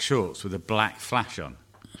top, black shorts with a black flash on.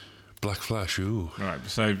 Black Flash, ooh. Right,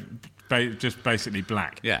 so just basically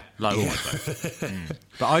black. Yeah, like all my clothes.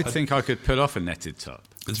 But I think I could pull off a netted top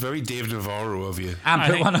It's very Dave Navarro of you, and I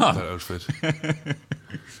put think one that on. outfit.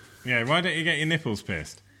 Yeah, why don't you get your nipples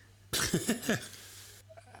pierced?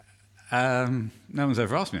 No one's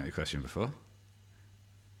ever asked me that question before.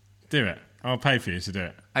 Do it. I'll pay for you to do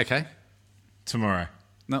it Okay, tomorrow.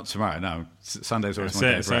 not tomorrow. No, Sunday's always That's my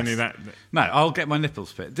it. day It's of only rest. that. No, I'll get my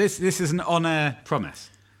nipples pierced. This is an on-air promise.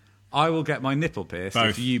 I will get my nipple pierced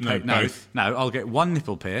Both. if you pay. No, both. No, I'll get one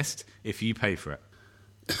nipple pierced if you pay for it.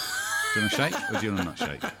 Do you want to shake or do you want to not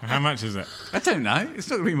shake? How much is it? I don't know. It's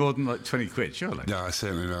not going to be more than like 20 quid, surely. No,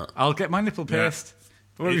 certainly not. I'll get my nipple Yeah. pierced.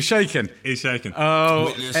 What are you shaking? He's shaking.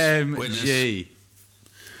 Witness. OMG.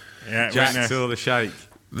 Yeah, Jack witness. saw the shake.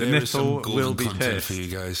 The There is some nipple golden will be content pierced. for you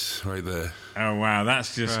guys, right there. Oh wow,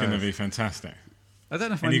 that's just Right. going to be fantastic. I don't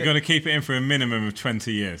know if my And you've nip- got to keep it in for a minimum of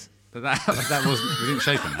 20 years. But that wasn't. We didn't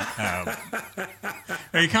shake on that.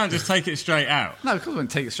 Well, you can't just take it straight out. No, of course I won't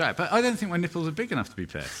take it straight. But I don't think my nipples are big enough to be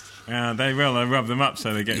pierced. They will. They rub them up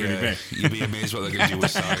so they get really Yeah, big. you'd be amazed what they're going to do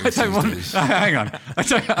with science I don't these want. days. Hang on.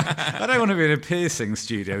 I don't want to be in a piercing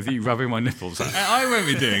studio with you rubbing my nipples. I won't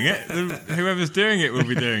be doing it. Whoever's doing it will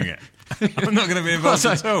be doing it. I'm not going to be involved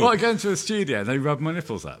What, at all. what, I go into a studio and they rub my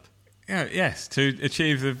nipples up? Yeah, yes, to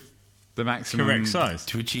achieve the The maximum. correct size.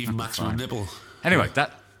 To achieve maximum nipple. Anyway,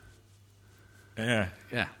 that. Yeah.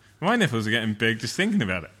 Yeah. My nipples are getting big just thinking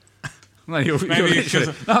about it. No, you're Maybe literally.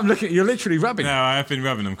 because No, I'm looking. You're literally rubbing. No, I have been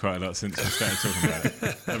rubbing them quite a lot since I started talking about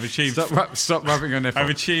it. I've achieved Stop rubbing your nipple. I've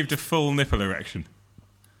achieved a full nipple erection.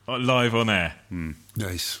 Live on air.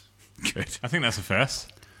 Nice. Good. I think that's a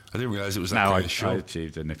first. I didn't realise it was that Now kind I of show.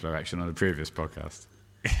 achieved a nipple erection on a previous podcast.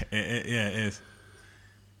 Yeah, it is.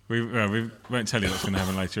 We won't tell you what's going to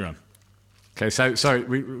happen later on. Okay, so sorry,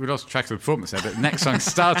 we lost track of the performance there, but next song's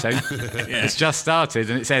starting. It's just started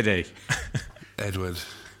and it's Eddie. Edward.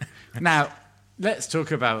 Now, let's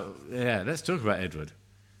talk about Edward.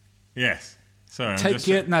 Yes. Sorry, I'm Take just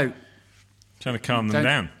your no. trying to calm them Don't-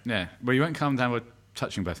 down. Yeah, well, you won't calm down by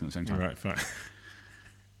touching both at the same time. All right, fine.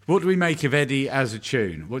 What do we make of Eddie as a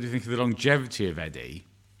tune? What do you think of the longevity of Eddie?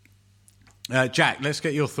 Jack, let's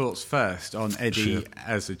get your thoughts first on Eddie Sure.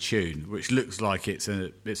 as a tune, which looks like it's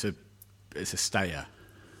a stayer.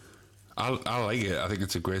 I like it. I think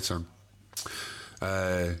it's a great song.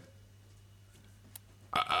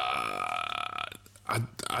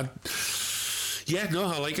 Yeah, no,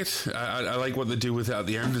 I like it. I like what they do with it at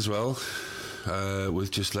the end as well,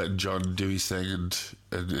 with just letting John do his thing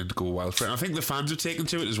and go wild for it. And I think the fans have taken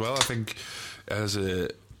to it as well. I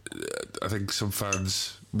think some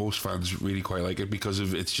fans, most fans, really quite like it because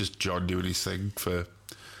of it's just John doing his thing for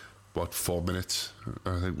 4 minutes.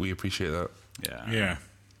 I think we appreciate that.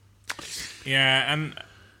 Yeah, and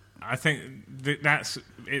I think that's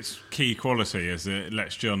its key quality is that it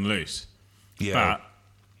lets John loose. Yeah.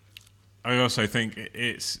 But I also think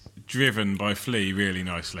it's driven by Flea really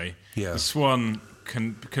nicely. Yeah. The Swan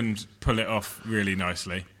can pull it off really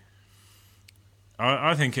nicely.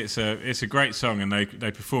 I think it's a great song and they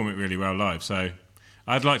perform it really well live. So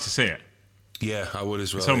I'd like to see it. Yeah, I would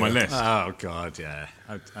as well. It's on my yeah. list. Oh God, yeah.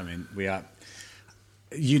 I mean, we are.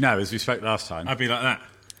 You know, as we spoke last time. I'd be like that.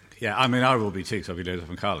 Yeah, I mean, I will be too because I'll be loaded up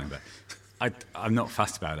on Carling, but I'm not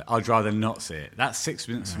fussed about it. I'd rather not see it. That's 6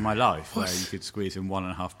 minutes of my life where you could squeeze in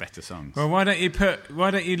 1.5 better songs. Well, why don't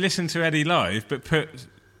you listen to Eddie live, but put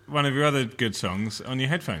one of your other good songs on your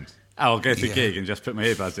headphones I'll go to the Yeah. gig and just put my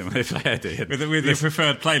earbuds in when they play Eddie. And with your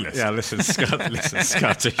preferred playlist. yeah, listen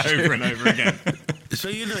Scottish. over and over again. So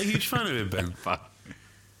you're not a huge fan of it, Ben?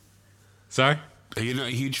 Sorry? Are you not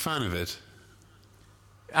a huge fan of it?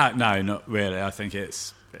 No, not really. I think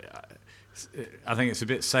it's a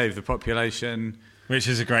bit Save the Population. Which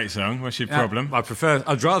is a great song. What's your problem?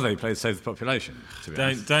 I'd rather they played Save the Population, to be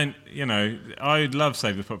honest. Don't I love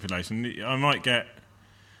Save the Population. I might get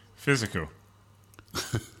physical.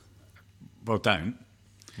 Well, don't.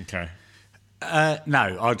 Okay.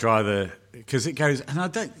 No, I'd rather because it goes, and I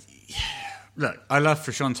don't. Look, I love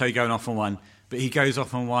Frusciante going off on one, but he goes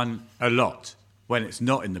off on one a lot when it's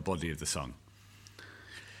not in the body of the song.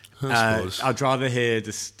 I suppose. I'd rather hear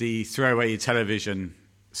the Throw Away Your Television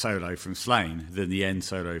solo from Slane than the end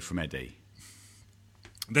solo from Eddie.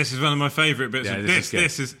 This is one of my favourite bits. Yeah, of this is good.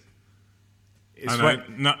 this is it's I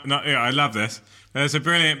know. I love this. There's a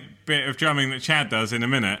brilliant bit of drumming that Chad does in a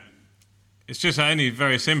minute. It's just only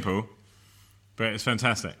very simple, but it's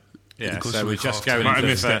fantastic. Yeah, It goes so to we're my just heart. going Might into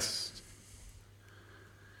have the missed first,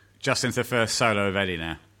 just into the first solo of Eddie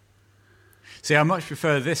now. See, I much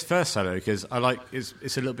prefer this first solo because I like it's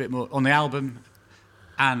a little bit more on the album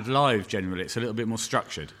and live. Generally, it's a little bit more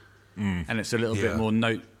structured, and it's a little bit more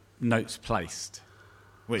notes placed,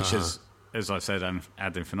 which is, as I said,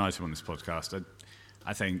 ad infinitum on this podcast.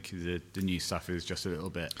 I think the new stuff is just a little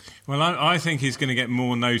bit. Well, I think he's going to get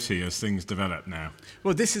more notey as things develop now.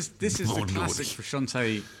 Well, this is the More classic naughty.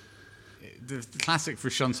 Frusciante, the classic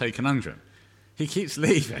Frusciante conundrum. He keeps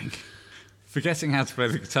leaving, forgetting how to play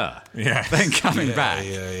the guitar, then coming back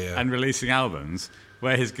and releasing albums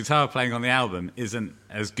where his guitar playing on the album isn't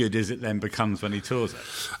as good as it then becomes when he tours it.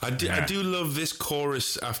 I do love this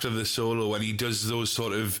chorus after the solo when he does those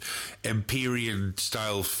sort of Empyrean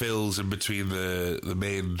style fills in between the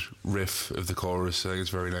main riff of the chorus. I think it's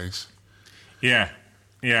very nice. Yeah.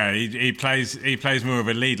 He plays more of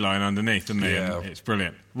a lead line underneath, doesn't he? Yeah. And it's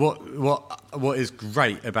brilliant. What is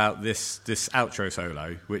great about this outro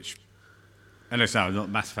solo, which, and listen, I'm not a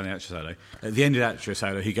massive fan of the outro solo. At the end of the outro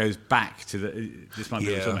solo, he goes back to this might be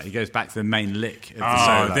what we're talking about. He goes back to the main lick of the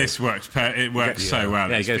solo. This works. It works so well.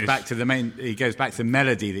 Yeah, he goes back to the main. He goes back to the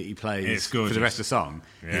melody that he plays It's for gorgeous. the rest of the song,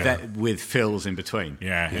 with fills in between.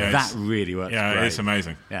 Yeah, that really works. Yeah, great. it's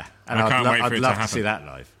amazing. Yeah, and I can't wait for I'd it to love to happen. see that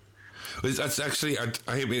live. That's actually I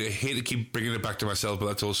hate to keep bringing it back to myself, but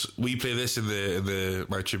that's also we play this in the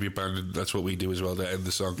my tribute band, and that's what we do as well to end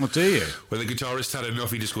the song. Well, do you? When the guitarist had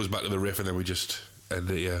enough, he just goes back to the riff, and then we just end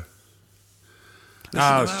it. Yeah.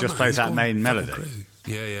 Oh, it just plays that main melody. Crazy.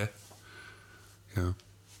 Yeah. Oh,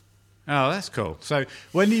 that's cool. So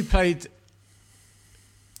when you play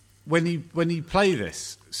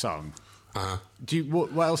this song, do you,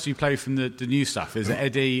 what else do you play from the new stuff? Is it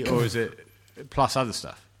Eddie or is it plus other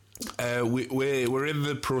stuff? We're in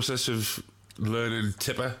the process of learning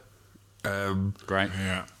Tipper. Great.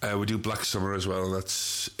 Yeah. We do Black Summer as well.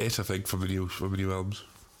 That's it, I think, from the new albums.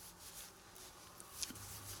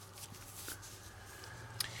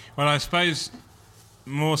 Well, I suppose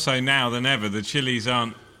more so now than ever, the Chili's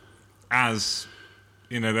aren't as,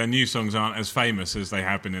 their new songs aren't as famous as they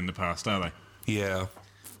have been in the past, are they? Yeah.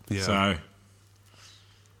 So,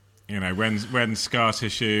 when Scar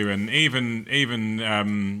Tissue and even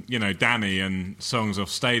Danny and songs off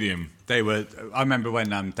Stadium. They were. I remember when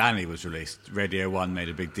Danny was released, Radio 1 made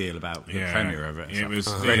a big deal about the premiere of it. It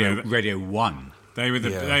was Radio 1.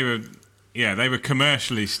 They were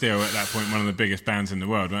commercially still at that point one of the biggest bands in the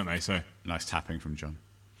world, weren't they? So nice tapping from John.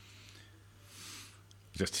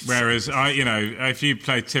 Whereas if you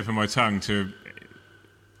play "Tip of My Tongue" to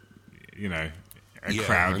a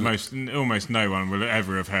crowd, almost no one will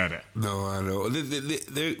ever have heard it. No, I know.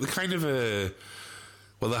 They're kind of a.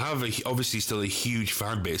 Well, they have obviously still a huge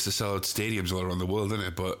fan base. They sell out stadiums all around the world, isn't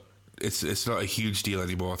it? But it's not a huge deal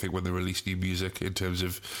anymore, I think, when they release new music in terms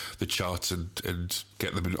of the charts and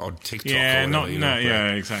getting them on TikTok. Yeah, or whatever,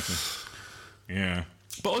 yeah, exactly. Yeah.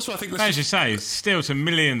 But also, I think as you say, still to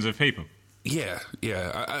millions of people. Yeah.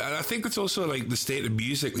 I think it's also like the state of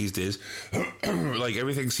music these days. Like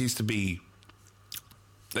everything seems to be.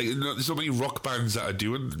 Like, there's not many rock bands that are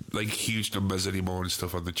doing like huge numbers anymore and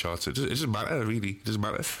stuff on the charts. It doesn't matter, really. It doesn't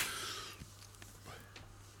matter.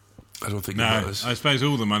 I don't think it matters. I suppose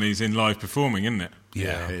all the money's in live performing, isn't it?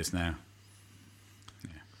 Yeah, it is now.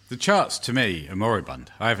 Yeah. The charts, to me, are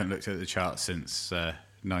moribund. I haven't looked at the charts since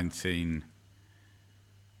 19...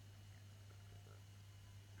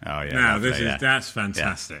 Oh, yeah. Now, lovely, that's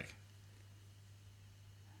fantastic. Yeah.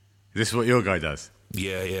 This is what your guy does?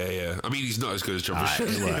 Yeah. I mean, he's not as good as John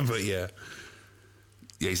Frusciante, but yeah.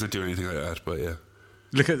 Yeah, he's not doing anything like that, but yeah.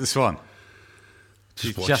 Look at the Swan.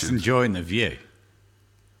 Just enjoying the view.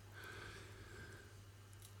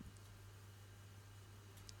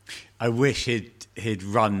 I wish he'd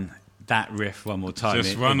run that riff one more time.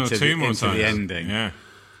 Just one or two more times. The ending. Yeah.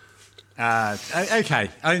 Okay,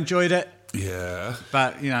 I enjoyed it. Yeah.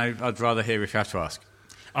 But, I'd rather hear if you have to ask.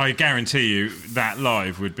 I guarantee you that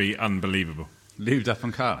live would be unbelievable. Lubed up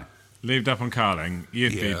on Carling. Lubed up on Carling,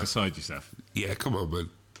 you'd be beside yourself. Yeah, come on, man.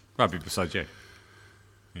 I'd be beside you.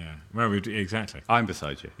 Yeah, well, exactly. I'm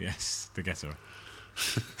beside you. Yes, the getaway.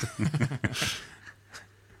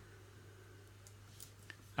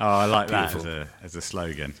 Oh, I like Beautiful. that as a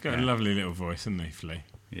slogan. He's got a lovely little voice, hasn't he, Flea?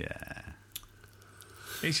 Yeah.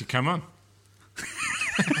 He should come on.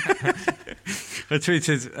 I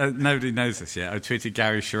tweeted, nobody knows this yet, I tweeted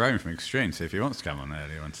Gary Sharon from Extreme, see if he wants to come on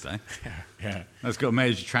earlier on today. Yeah. That's got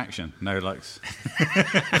major traction. No likes. No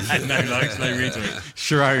likes, no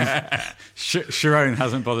retweets. Sharon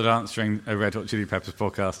hasn't bothered answering a Red Hot Chili Peppers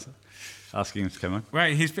podcast asking him to come on.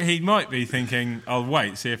 Right, he might be thinking, I'll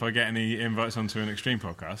wait, see if I get any invites onto an Extreme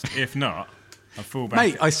podcast. If not, I'll fall back.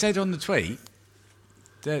 Mate, I said on the tweet,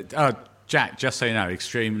 that, Jack, just so you know,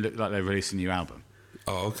 Extreme look like they're releasing a new album.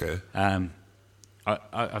 Oh, okay.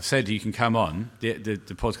 I've said you can come on. The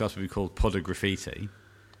podcast will be called Pod of Graffiti.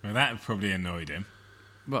 Well, that probably annoyed him.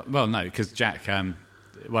 Well, no, because Jack,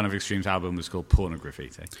 one of Extreme's album was called Porno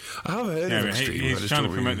Graffiti. I haven't heard of But Extreme. he's trying to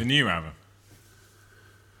promote the new album.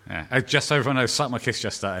 Yeah. Just so everyone knows, Suck My Kiss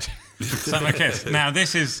just started. Suck My Kiss. Now,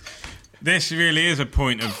 this really is a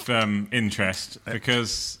point of interest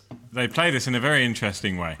because they play this in a very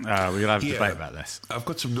interesting way. We'll have a debate about this. I've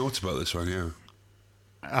got some notes about this one, yeah.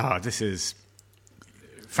 This is...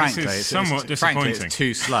 Frankly, This is somewhat disappointing. It's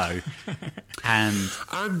too slow.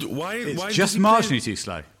 And why? it's Why just does he marginally play, too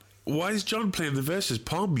slow. Why is John playing the verses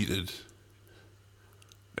palm muted?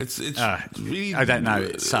 It's really. I don't know.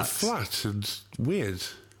 It sucks. Flat and weird.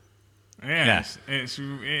 Yeah,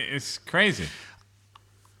 it's crazy.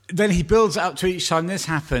 Then he builds it up to each time this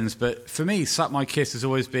happens, but for me, Suck My Kiss has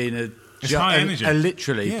always been It's high energy. a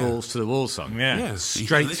literally Yeah. balls to the wall song. Yeah. Yeah,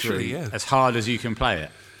 Straight literally, through, yeah. as hard as you can play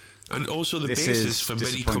it. And also the This basis is for many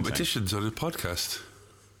disappointing. competitions on a podcast.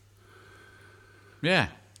 Yeah.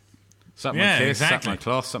 Suck Yeah, My Kiss, exactly. Suck My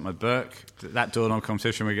Cloth, Suck My Burke. That doorknob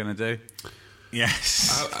competition we're going to do.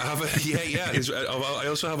 Yes. I have I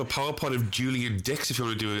also have a power pod of Julian Dix if you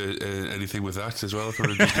want to do anything with that as well. If you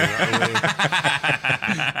want to do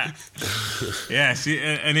that away. Yes,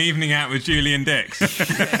 an evening out with Julian Dix.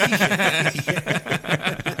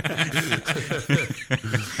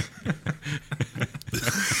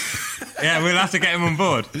 Yeah, we'll have to get him on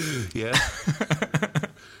board. Yeah.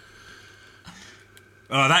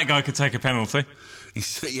 Oh, that guy could take a penalty.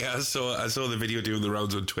 Yeah, I saw the video doing the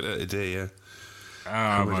rounds on Twitter today, yeah.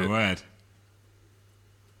 Oh, my word.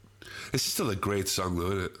 It's still a great song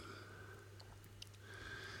though, isn't it?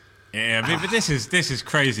 Yeah, but this is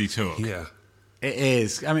crazy talk. Yeah. It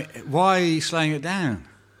is. I mean, why are you slowing it down?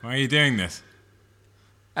 Why are you doing this?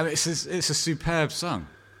 I mean, it's a superb song.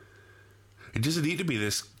 It doesn't need to be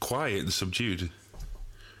this quiet and subdued.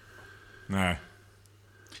 No.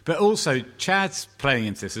 But also, Chad's playing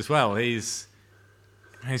into this as well. He's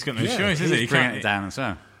He's got no choice, is he's he? bringing it down as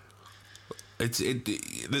well.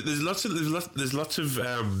 There's lots of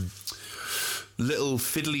little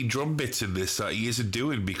fiddly drum bits in this that he isn't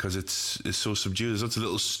doing because it's so subdued. There's lots of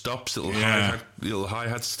little stops, little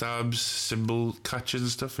hi-hat stabs, cymbal catches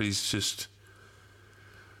and stuff. And he's just,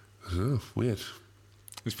 I don't know, weird.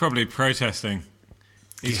 He's probably protesting.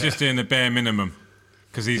 He's just doing the bare minimum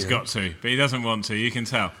because he's got to, but he doesn't want to. You can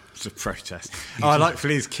tell. It's a protest. I like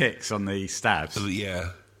Flea's kicks on the stabs.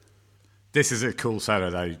 Yeah. This is a cool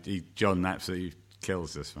solo, though. John absolutely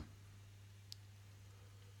kills this one.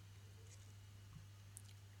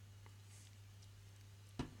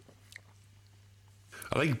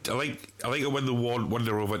 I like it when they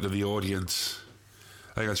wander over to the audience.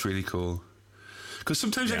 I think that's really cool. Because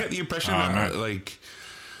sometimes I get the impression that, like,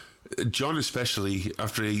 John especially,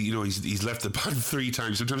 after he's left the band 3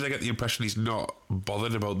 times, sometimes I get the impression he's not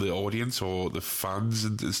bothered about the audience or the fans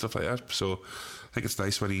and stuff like that. So I think it's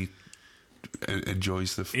nice when he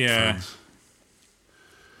enjoys the fans.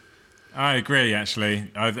 I agree. Actually,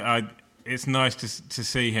 it's nice to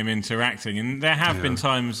see him interacting, and there have been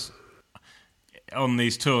times on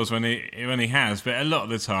these tours when he has, but a lot of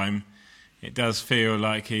the time it does feel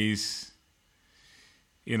like he's,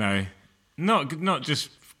 not just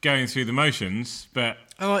going through the motions, but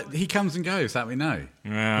he comes and goes, that we know.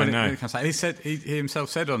 Yeah, when I know. it comes out. He himself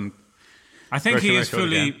said on. I think he is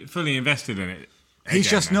Record fully invested in it. He's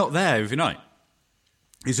again, just man. not there every night.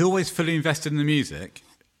 He's always fully invested in the music.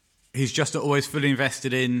 He's just not always fully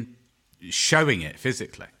invested in showing it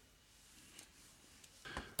physically.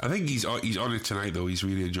 I think he's on it tonight, though. He's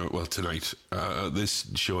really enjoying. Well, tonight, this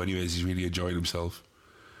show, anyways, he's really enjoying himself.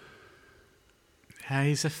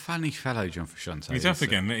 He's a funny fellow, John Frusciante. He's off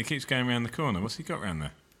again. He keeps going around the corner. What's he got around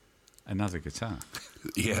there? Another guitar.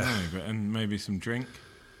 Yeah, and maybe some drink,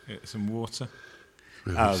 some water.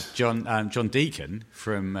 John Deacon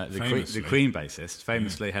from the Queen bassist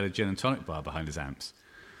famously had a gin and tonic bar behind his amps.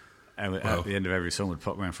 And at the end of every song would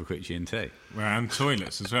pop around for a quick G&T. Well, and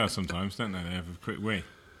toilets as well sometimes, don't they? They have a quick wee.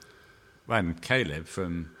 Well, and Caleb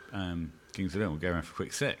from Kings of Leon would go around for a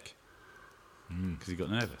quick sick because he got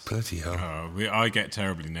nervous. bloody hell. I get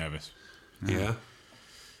terribly nervous. Yeah.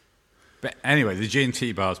 But anyway, the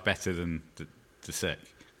G&T bar is better than the sick.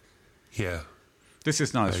 Yeah. This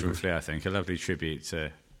is nice from Flea, I think. A lovely tribute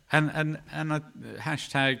to... And a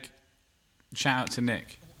hashtag shout out to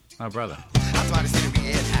Nick, my brother.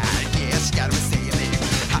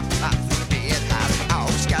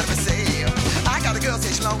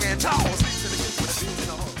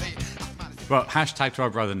 Well, hashtag to our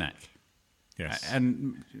brother Nick. Yes.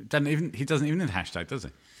 And he doesn't even need a hashtag, does he?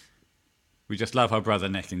 We just love our brother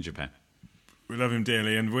Nick in Japan. We love him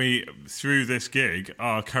dearly, and we, through this gig,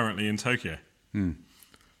 are currently in Tokyo.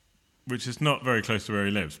 Which is not very close to where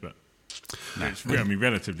he lives, but... No. I mean,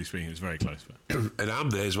 relatively speaking, it's very close. But. And I'm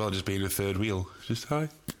there as well, just being a third wheel. Just hi.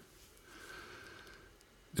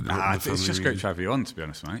 It's just great to have you on, to be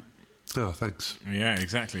honest, mate. Oh, thanks. Yeah,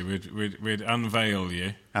 exactly. We'd unveil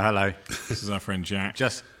you. Oh, hello. This is our friend Jack.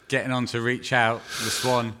 Just getting on to Reach Out. The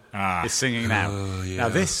Swan is singing now. Oh, yeah. Now,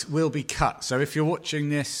 this will be cut. So if you're watching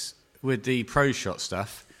this with the pro shot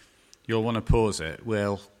stuff, you'll want to pause it.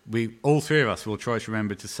 We all three of us will try to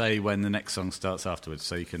remember to say when the next song starts afterwards,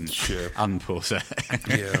 so you can unpause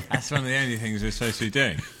it. Yeah. That's one of the only things we're supposed to be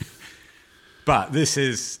doing. But this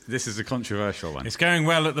is a controversial one. It's going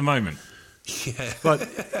well at the moment. Yeah. But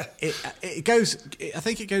it goes. I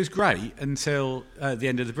think it goes great until the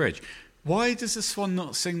end of the bridge. Why does the Swan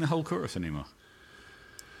not sing the whole chorus anymore?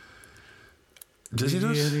 Does he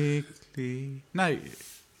not? No.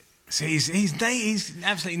 See, he's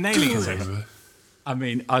absolutely nailing it. I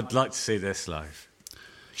mean, I'd like to see this live.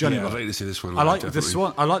 Johnny, I'd like to see this one. I like definitely. the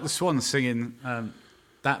Swan. I like the Swan singing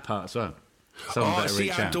that part as well. Someone better see,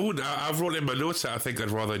 reach I out. don't. I've wrote in my notes that I think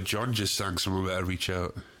I'd rather John just sang Someone Better Reach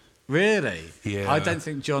Out. Really? Yeah. I don't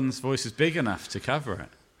think John's voice is big enough to cover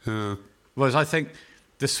it. Whereas I think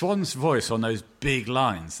the Swan's voice on those big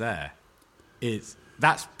lines there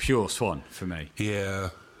that's pure Swan for me. Yeah.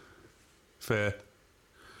 Fair.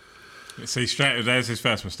 See, there's his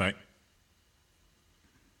first mistake.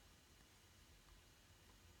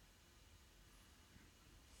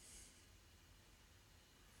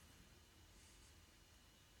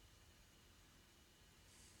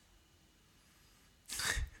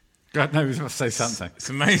 God knows I must say something. It's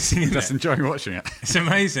amazing. Isn't Just it? enjoying watching it. It's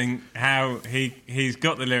amazing how he's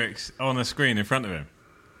got the lyrics on a screen in front of him,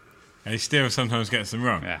 and he still sometimes gets them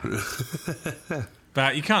wrong. Yeah.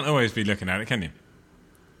 But you can't always be looking at it, can you?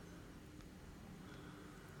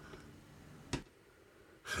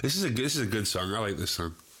 This is a good song. I like this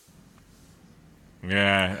song.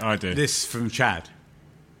 Yeah, I do. This from Chad.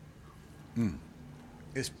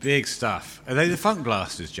 It's big stuff. Are they the Funk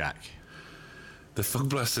Blasters, Jack? The Funk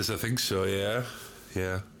Blasters, I think so. Yeah.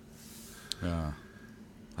 Yeah.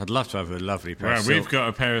 I'd love to have a lovely pair Well, of we've got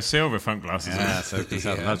a pair of silver funk glasses. Yeah, so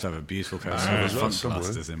I'd love to have a beautiful pair of as well, Funk somewhere.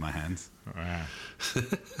 Blasters in my hands. Wow. my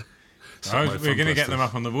We're Funk going to get Blasters. them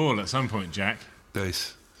up on the wall at some point, Jack.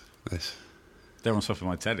 Nice. Nice. They're on top of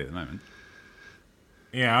my telly at the moment.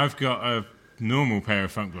 Yeah, I've got a normal pair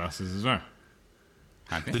of funk glasses as well.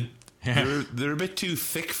 Happy? They're a bit too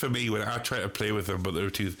thick for me when I try to play with them, but they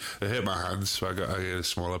hurt my hands, so I get a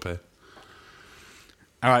smaller pair.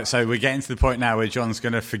 All right, so we're getting to the point now where John's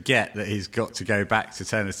going to forget that he's got to go back to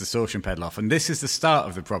turn his distortion pedal off. And this is the start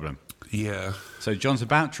of the problem. Yeah. So John's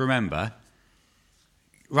about to remember.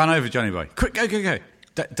 Run over, Johnny boy. Quick, go.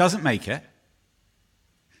 Doesn't make it.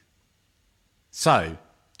 So,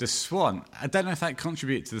 the Swan, I don't know if that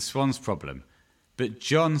contributes to the Swan's problem, but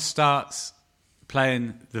John starts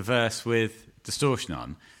playing the verse with distortion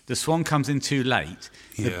on. The Swan comes in too late.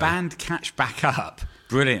 The Yeah. band catch back up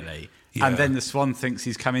brilliantly, Yeah. and then the Swan thinks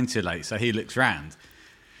he's come in too late, so he looks round.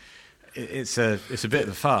 It's a bit of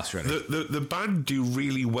a farce, really. The band do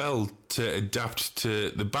really well to adapt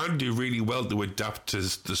to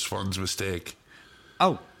the Swan's mistake.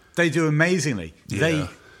 Oh, they do amazingly. Yeah. They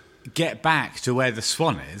get back to where the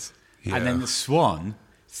Swan is, Yeah. and then the Swan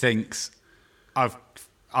thinks, I've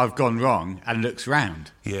gone wrong, and looks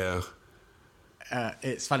round. Yeah.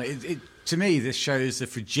 It's funny. To me, this shows the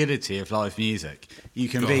fragility of live music. You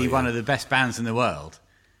can be yeah. one of the best bands in the world,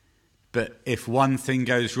 but if one thing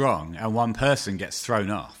goes wrong and one person gets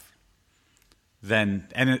thrown off, then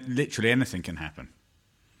literally anything can happen.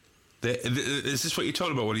 Is this what you're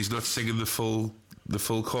talking about when he's not singing the full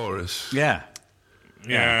chorus? Yeah.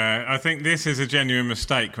 Yeah, I think this is a genuine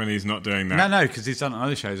mistake when he's not doing that. No, because he's done it on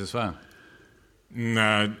other shows as well.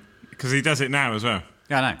 No, because he does it now as well.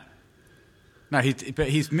 Yeah, I know. No, but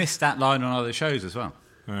he's missed that line on other shows as well.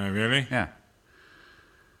 Really? Yeah.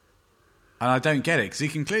 And I don't get it, because he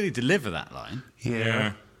can clearly deliver that line.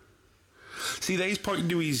 Yeah. See, that he's pointing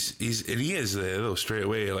to his ears there, though, straight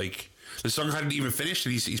away. Like, the song hadn't even finished,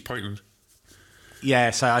 and he's pointing.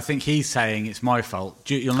 Yeah, so I think he's saying it's my fault.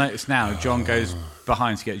 You'll notice now John goes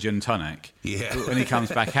behind to get gin and tonic. Yeah. When he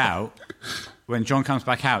comes back out, when John comes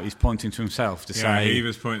back out, he's pointing to himself to say... he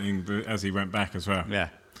was pointing as he went back as well. Yeah.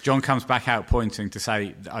 John comes back out pointing to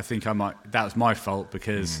say, I think that was my fault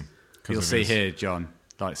because you'll see here, John,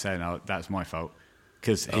 like saying, oh, that's my fault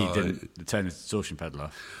because he didn't turn his distortion pedal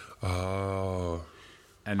off. Oh.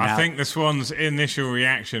 And now, I think the Swans' initial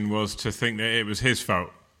reaction was to think that it was his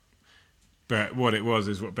fault. But what it was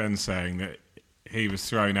is what Ben's saying, that he was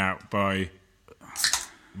thrown out by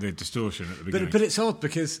the distortion at the beginning. But it's odd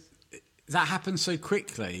because that happens so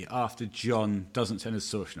quickly after John doesn't turn his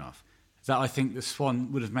distortion off that I think the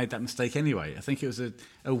Swan would have made that mistake anyway. I think it was a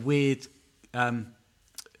weird... a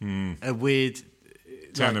weird...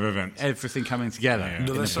 turn of events. Everything coming together. Yeah.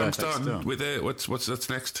 Another in a song perfect starting storm. with what's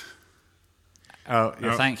next? Oh,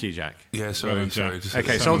 yeah, thank you, Jack. Yeah, sorry. Well done, sorry. Jack. Just-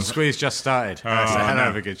 Okay, Salt Squeeze just started. So hell no.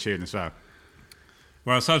 of a good tune as well.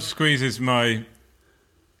 Well, Soldier Squeeze is my...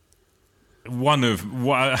 one of...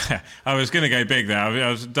 I was going to go big there. I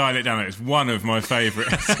was dial it down. It's one of my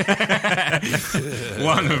favourites.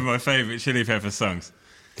 One of my favourite Chili Pepper songs.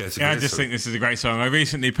 Yeah, it's a Yeah, I great just song. think this is a great song. I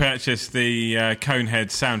recently purchased the Conehead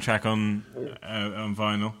soundtrack on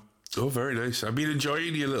vinyl. Oh, very nice. I've been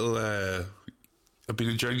enjoying your little... I've been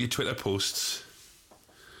enjoying your Twitter posts.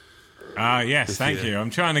 Yes, thank you. I'm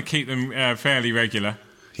trying to keep them fairly regular.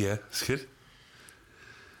 Yeah, it's good.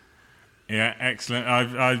 Yeah, excellent.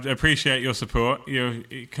 I appreciate your support. You're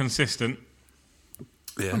consistent.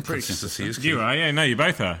 Yeah, I'm pretty consistency is You key. are, yeah. No, you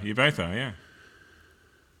both are. You both are, yeah.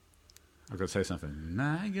 I've got to say something.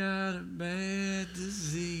 I got a bad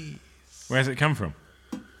disease. Where's it come from?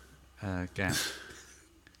 Gout.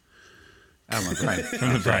 Oh, my brain.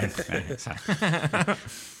 From the brain.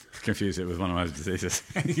 Confuse it with one of my diseases.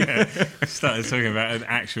 Yeah, I started talking about an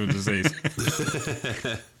actual disease.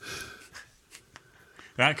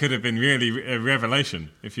 That could have been really a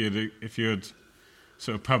revelation if you'd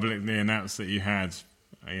sort of publicly announced that you had,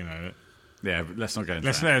 you know. Yeah, but let's not go into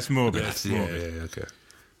Let's that. let us morbid. Yeah, morbid. yeah, okay.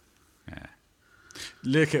 Yeah.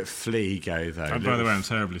 Look at Flea go, though. Oh, by the way, I'm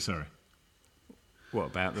terribly sorry. What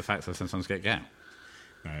about the fact that sometimes get gout?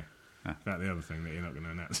 No, about the other thing that you're not going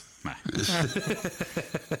to announce. No.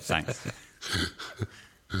 Thanks.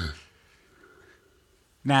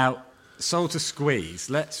 Now, Soul to Squeeze,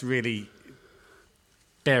 let's really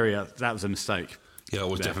bury us. That was a mistake. Yeah, it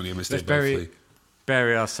was there. definitely a mistake. Let's bury, Flea.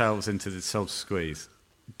 bury ourselves into the Soul to Squeeze.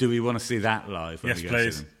 Do we want to see that live? When Yes, we go to see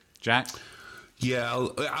please. them? Jack? Yeah,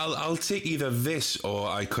 I'll take either this or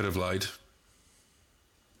I Could Have Lied.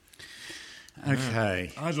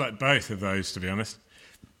 Okay. I'd like both of those, to be honest.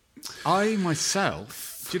 I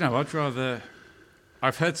myself, do you know, I'd rather...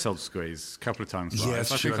 I've heard Soul to Squeeze a couple of times live. Yeah,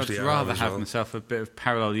 it's I true, think I'd actually, I rather have as have well. myself a bit of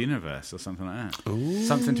Parallel Universe or something like that.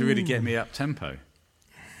 Something to really get me up tempo.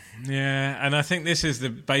 Yeah, and I think this is the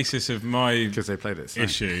basis of my Because they played it so.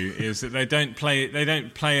 issue is that they don't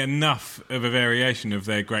play enough of a variation of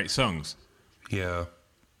their great songs. Yeah.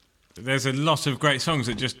 There's a lot of great songs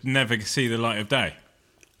that just never see the light of day.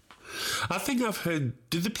 I think I've heard...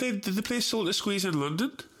 Did they play Soul to Squeeze in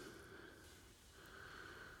London?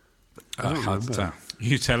 I don't hard to remember. tell.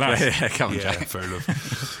 You tell us. Yeah, come on, Yeah, Jack. fair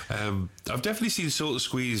enough. I've definitely seen Soul to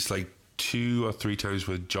Squeeze like 2 or 3 times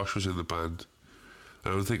when Josh was in the band. I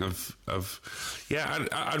don't think I'd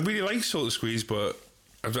really like Soul to Squeeze, but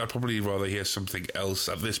I'd probably rather hear something else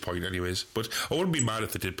at this point, anyways. But I wouldn't be mad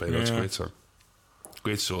if they did play. That's a Yeah. great song,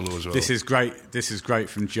 great solo as well. This is great. This is great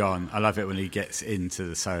from John. I love it when he gets into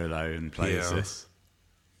the solo and plays Yeah. this.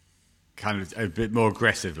 Kind of a bit more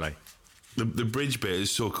aggressively. the bridge bit is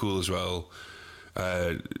so cool as well.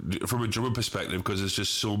 From a drummer perspective, because there's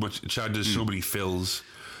just so much. Chad does so many fills.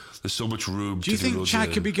 There's so much room. Do you to think loads Chad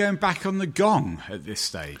of- could be going back on the gong at this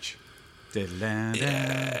stage? Maybe,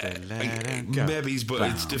 but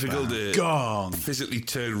it's difficult to Gong. physically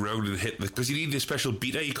turn around and hit because you need a special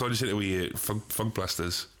beater. You can't just hit it with your funk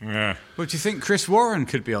blasters. Yeah. Well, do you think Chris Warren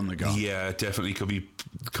could be on the gong? Yeah, definitely could be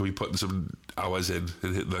putting some hours in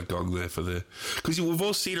and hitting that gong there for the because we've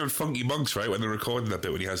all seen on Funky Monks, right, when they're recording that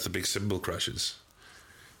bit when he has the big cymbal crashes.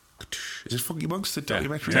 Is it Funky Monks the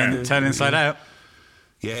documentary? Turn inside out.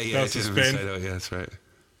 Yeah, That's it's a Turn spin. Inside Out, yeah, that's right.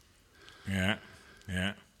 Yeah,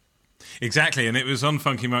 yeah, exactly. And it was on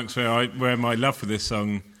Funky Monks where my love for this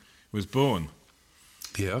song was born,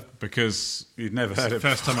 Yeah, because You'd never it's heard the it.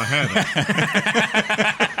 first time I heard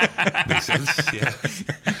it. makes sense.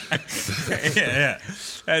 Yeah,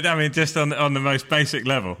 yeah. I mean, just on the most basic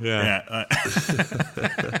level. Yeah.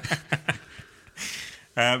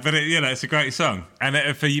 But it's a great song,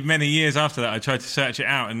 and for many years after that, I tried to search it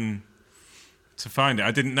out and to find it.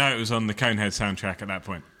 I didn't know it was on the Conehead soundtrack at that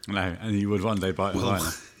point. No, and you would one day bite a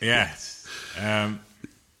vinyl. Yes. I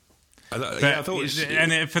thought it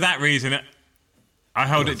was, For that reason, I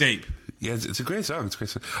hold it deep. yeah, it's a great song. It's a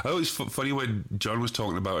great song. I thought it was funny when John was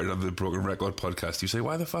talking about it on the Broken Record podcast. You say,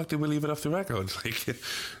 "Why the fuck did we leave it off the record?" Like,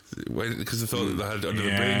 because they thought that they had it under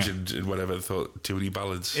the bridge and whatever. They thought too many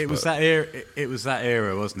ballads. It was that era. It was that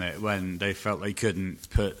era, wasn't it, when they felt they couldn't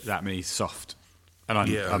put that many soft, and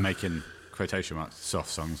I'm making quotation marks, soft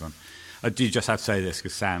songs on. I do just have to say this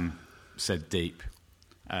because Sam said deep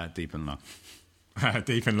and long.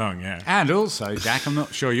 Deep and long, yeah. And also, Jack, I'm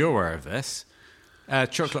not sure you're aware of this.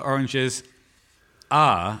 Chocolate oranges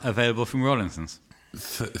are available from Rollinsons.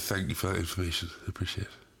 Thank you for that information. I appreciate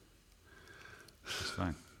it. It's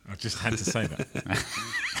fine. I just had to say that.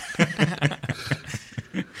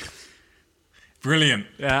 Brilliant.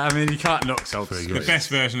 Yeah, I mean, you can't knock Salt. The best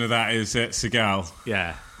version of that is Seagal.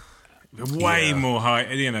 Yeah. Way more high,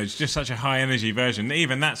 it's just such a high energy version.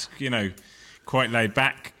 Even that's, quite laid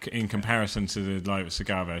back in comparison to the live at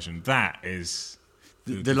Seagal version. That is...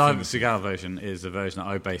 The live at Seagal version is the version that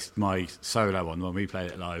I based my solo on when we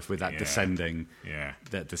played it live with that descending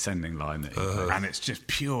line. And it's just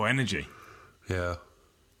pure energy. Yeah.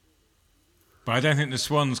 But I don't think the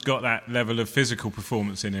Swan's got that level of physical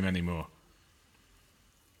performance in him anymore.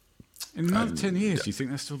 In another 10 years, do you think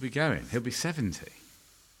they'll still be going? He'll be 70.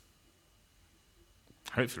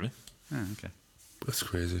 Hopefully. Oh, okay. That's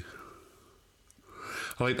crazy.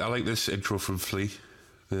 I like this intro from Flea,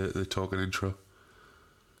 the talking intro.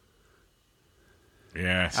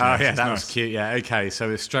 Yeah. That was cute. Yeah, okay.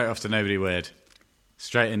 So it's straight off to Nobody Weird.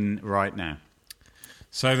 Straight in right now.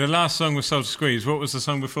 So the last song was Soul to Squeeze. What was the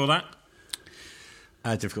song before that?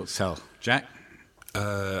 Difficult to tell. Jack?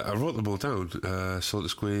 I wrote them all down. Soul to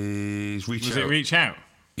Squeeze, Reach Out. Was it Reach Out?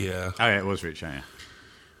 Yeah. Oh, yeah, it was Reach Out, yeah.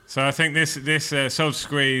 So I think this Soul to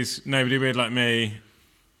Squeeze, Nobody Weird Like Me,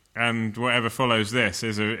 and whatever follows this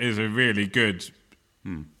is a really good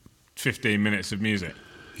 15 minutes of music.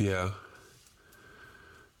 Yeah.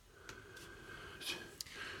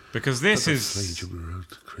 Because this is,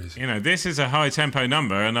 crazy. This is a high tempo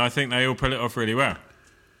number, and I think they all pull it off really well.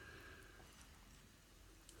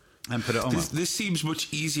 And put it on. This seems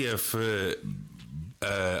much easier for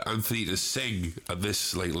Anthony to sing at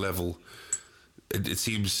this level. It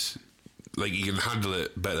seems like he can handle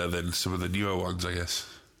it better than some of the newer ones, I guess.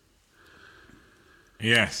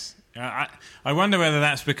 Yes, I wonder whether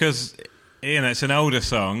that's because it's an older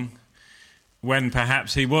song, when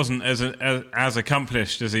perhaps he wasn't as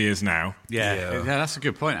accomplished as he is now. Yeah, that's a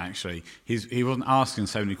good point. Actually, he wasn't asking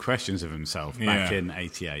so many questions of himself back in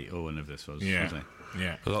 '88 or whenever this was. Yeah, wasn't he?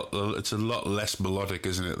 yeah. It's a lot less melodic,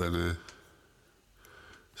 isn't it, than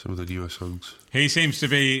some of the newer songs. He seems to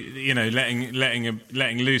be,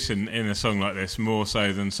 letting loose in a song like this more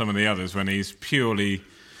so than some of the others when he's purely,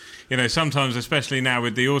 sometimes, especially now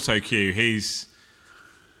with the auto cue, he's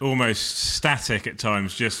almost static at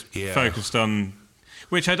times, just focused on,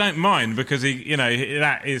 which I don't mind because he,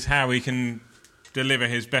 that is how he can deliver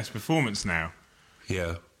his best performance now.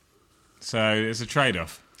 Yeah. So it's a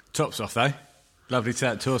trade-off. Tops off though, lovely to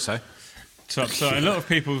that torso. So a lot of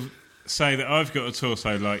people say that I've got a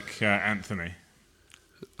torso like Anthony.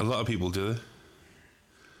 A lot of people do.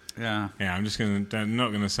 Yeah. Yeah, I'm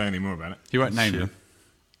not going to say any more about it. You won't name them.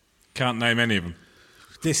 Can't name any of them.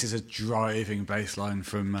 This is a driving bass line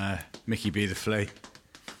from Mickey B. the Flea.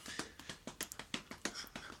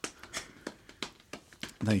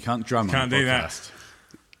 No, you can't drum Can't on a do podcast.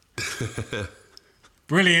 that.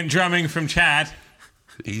 Brilliant drumming from Chad.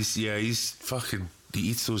 He's fucking... He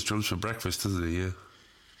eats those drums for breakfast, doesn't he? Yeah.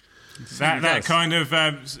 That kind of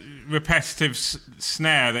repetitive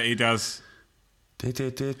snare that he does.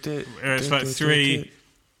 It's like three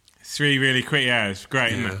really quick hours.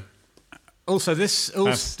 Great, isn't it? Also, this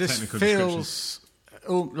feels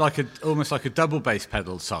almost like a double bass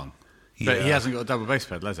pedal song, but he hasn't got a double bass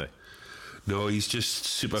pedal, has he? No, he's just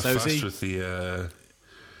super fast with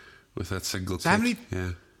that single so take.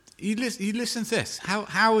 You listen to this.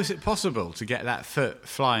 How is it possible to get that foot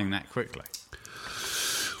flying that quickly?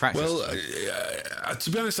 Practice. Well, to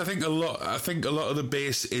be honest, I think a lot of the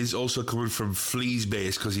bass is also coming from Flea's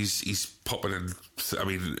bass because he's popping in. I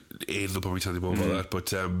mean, Aid will probably tell you more about that,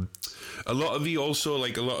 but a lot of a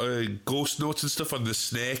lot of ghost notes and stuff on the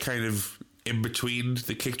snare, kind of in between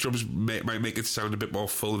the kick drums, might make it sound a bit more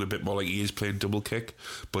full and a bit more like he is playing double kick.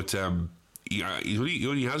 But he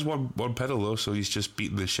only has one pedal though, so he's just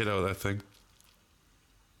beating the shit out of that thing.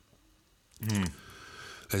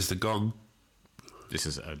 There's the gong. This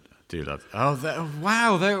is a dude.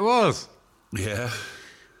 Wow, there it was. Yeah.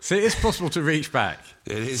 See, it's possible to reach back.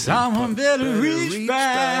 It is. Someone better reach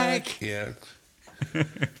back. Yeah.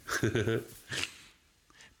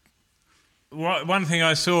 One thing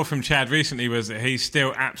I saw from Chad recently was that he's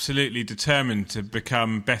still absolutely determined to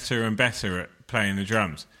become better and better at playing the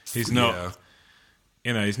drums. He's not,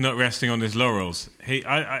 he's not resting on his laurels.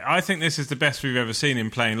 I think this is the best we've ever seen him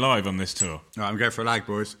playing live on this tour. All right, I'm going for a lag,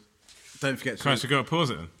 boys. Don't forget to... Christ, we've got to pause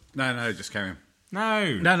it then. No, just carry on.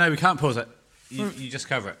 No, we can't pause it. You just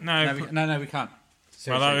cover it. No. No, we can't.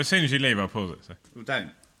 Seriously. Well, as soon as you leave, I'll pause it. So. Well, don't.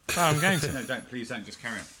 Oh, I'm going to. No, don't. Please don't. Just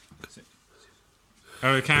carry on.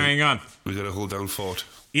 Oh, we're carrying on. We've got to hold down fort.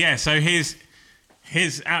 Yeah, so his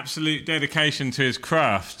absolute dedication to his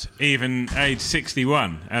craft, even age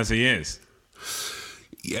 61, as he is.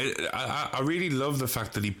 Yeah, I really love the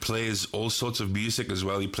fact that he plays all sorts of music as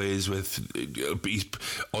well. He plays with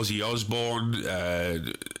Ozzy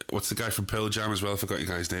Osbourne. What's the guy from Pearl Jam as well? I forgot your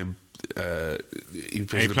guy's name. He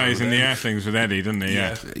plays in the Earthlings with Eddie, doesn't he?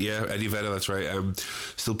 Yeah, Eddie Vedder, that's right.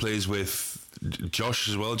 Still plays with Josh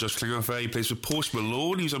as well, Josh Klinghoffer. He plays with Post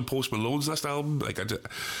Malone. He was on Post Malone's last album. I think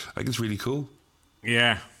it's really cool.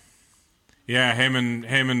 Yeah, him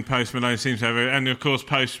and Post Malone seem to have it. And of course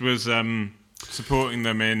Post was supporting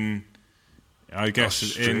them in, I guess,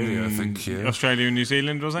 Australia, in I think, yeah. Australia and New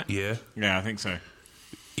Zealand, was it? Yeah, I think so.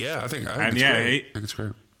 Yeah, I think it's great. I think it's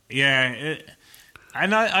great. Yeah,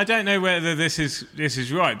 and I don't know whether this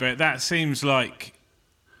is right, but that seems like,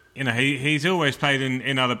 he's always played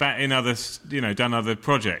in other done other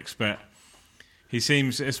projects, but he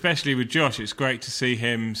seems, especially with Josh, it's great to see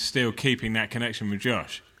him still keeping that connection with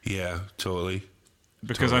Josh. Yeah, totally.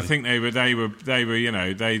 Because I think they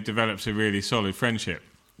developed a really solid friendship.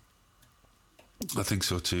 I think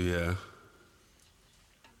so too. Yeah.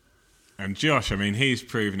 And Josh, I mean, he's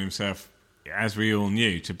proven himself, as we all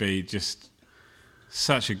knew, to be just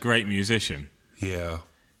such a great musician. Yeah.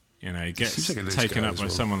 He gets taken up by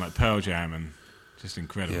someone like Pearl Jam, and just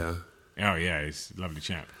incredible. Yeah. Oh yeah, he's a lovely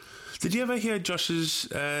chap. Did you ever hear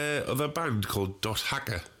Josh's other band called Dot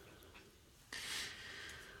Hacker?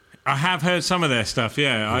 I have heard some of their stuff,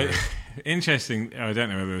 yeah. Interesting. I don't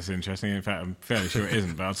know whether it's interesting. In fact, I'm fairly sure it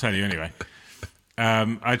isn't, but I'll tell you anyway.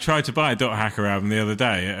 I tried to buy a Dot Hacker album the other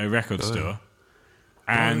day at a record store,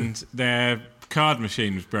 and their card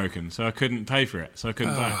machine was broken, so I couldn't pay for it, so I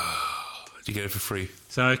couldn't buy it. Did you get it for free?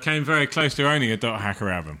 So I came very close to owning a Dot Hacker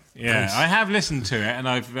album. Yeah, nice. I have listened to it, and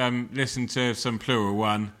I've listened to some Plural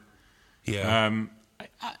One. Yeah.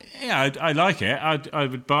 I like it. I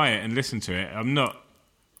would buy it and listen to it. I'm not,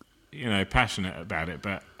 passionate about it,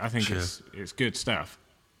 but I think it's good stuff.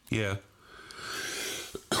 Yeah.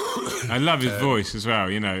 I love his voice as well.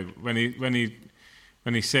 When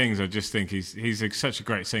he sings, I just think he's such a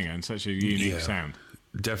great singer and such a unique sound.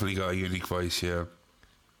 Definitely got a unique voice. Yeah.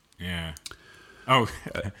 Yeah. Oh,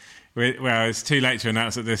 well, it's too late to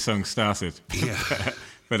announce that this song started. Yeah.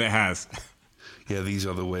 But it has. Yeah, These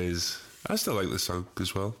Are the Ways. I still like this song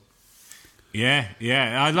as well. Yeah.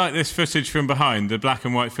 I like this footage from behind, the black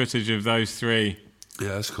and white footage of those three. Yeah,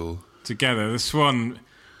 that's cool. Together. The Swan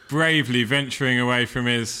bravely venturing away from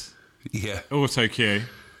his auto cue.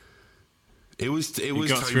 It was time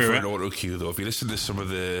for an auto cue, though. If you listen to some of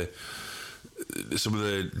the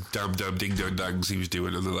damn ding dong dangs he was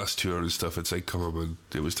doing on the last tour and stuff, it's like, come on, man,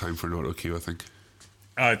 it was time for an auto cue.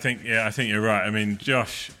 I think you're right. I mean,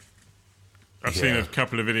 Josh, I've seen a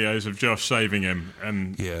couple of videos of Josh saving him,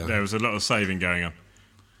 and there was a lot of saving going on.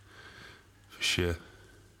 For sure.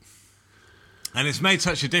 And it's made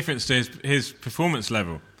such a difference to his performance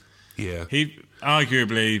level. Yeah. He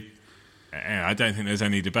arguably, I don't think there's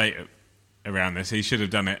any debate around this. He should have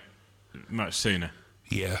done it much sooner.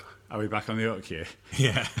 Yeah. Are we back on the auto cue?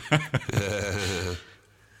 Yeah.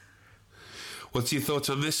 What's your thoughts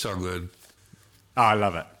on this song, then? Oh, I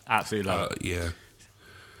love it. Absolutely love it. Yeah.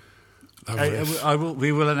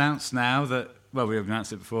 We will announce now that, well, we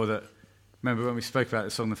announced it before that, remember when we spoke about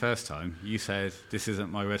the song the first time, you said, this isn't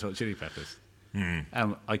my Red Hot Chili Peppers.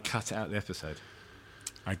 And I cut it out of the episode.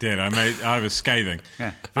 I did. I was scathing.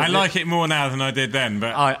 Yeah. I like it more now than I did then,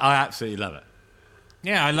 but I absolutely love it.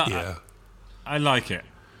 Yeah, I like it.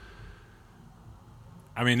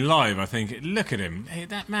 I mean, live, I think, look at him. Hey,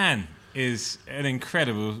 that man is an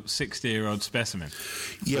incredible 60-year-old specimen.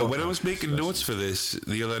 Yeah, when I was making notes for this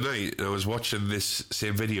the other night, and I was watching this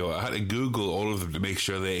same video, I had to Google all of them to make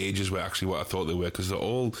sure their ages were actually what I thought they were, because they're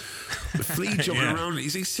all Flea jumping around.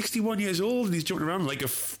 He's like 61 years old, and he's jumping around like a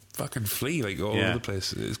fucking flea, like all over the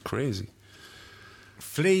place. It's crazy.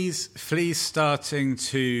 Flea's starting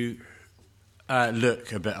to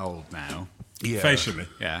look a bit old now. Yeah. Facially.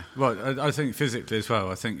 Yeah. Well, I think physically as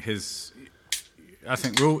well. I think his I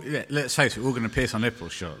think we're all. Let's face it, we're all going to piss on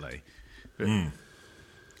nipples shortly. But,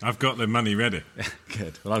 I've got the money ready.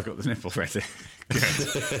 Good. Well, I've got the nipple ready.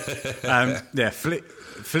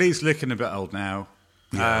 Flea's looking a bit old now.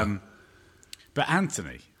 Yeah. But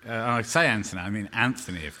Anthony, I say Anthony, I mean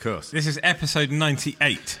Anthony, of course. This is episode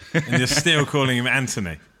 98, and you're still calling him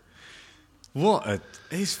Anthony.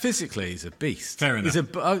 He's a beast. Fair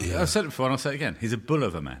enough. I've said it before and I'll say it again. He's a bull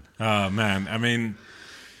of a man. Oh, man. I mean,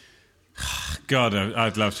 God,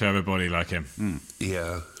 I'd love to have a body like him.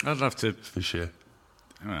 Yeah, I'd love to. for sure.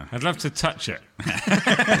 I'd love to touch it.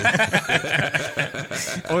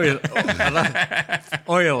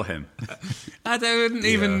 Oil him. I wouldn't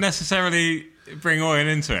even necessarily bring oil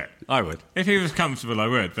into it. I would. If he was comfortable, I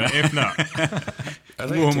would, but if not...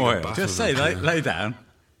 Warm oil. Just say, lay down.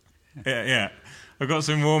 Yeah. I've got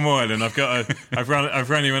some warm oil and I've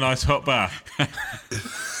run you a nice hot bath.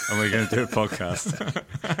 And we're going to do a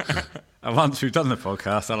podcast. And once we've done the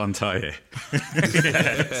podcast, I'll untie you.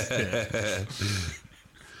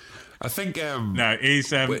 I think. No, he's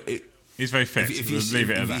very fit. If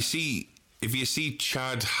you see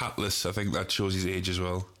Chad hatless, I think that shows his age as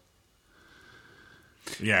well.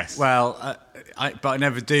 Yes. Well, but I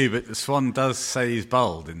never do. But the Swan does say he's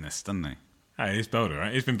bald in this, doesn't he? Hey, he's bald,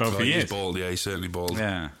 right? He's been bald for years. He's bald, yeah. He's certainly bald.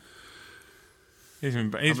 Yeah. He's been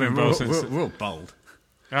bald since... We're all bald.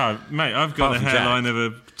 Oh, mate, I've got Apart the from hairline of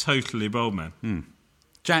a totally bald man.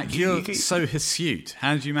 Jack, you're so hirsute.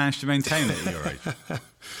 How did you manage to maintain it at your age?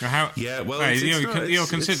 Yeah, well, Hey, it's you're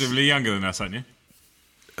considerably younger than us, aren't you?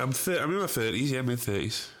 I'm in my 30s, yeah,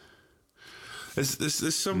 mid-30s.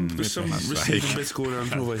 There's some receding bits going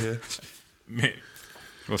on over here.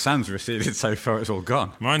 Well, Sam's receded so far it's all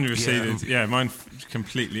gone. Mine receded. Yeah, mine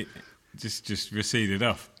completely just receded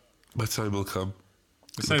off. My time will come.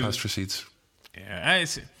 So- The past recedes. Yeah,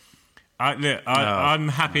 I'm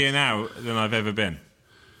happier now than I've ever been.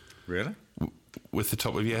 Really? With the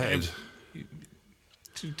top of your head.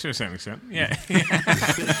 To a certain extent, yeah.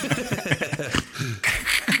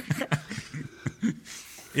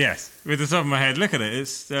 Yes, with the top of my head. Look at it.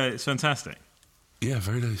 It's fantastic. Yeah,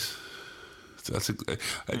 very nice. That's as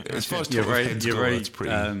far as You're top of very, heads you're go, very, that's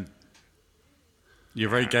pretty. you're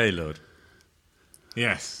very gay, Lord.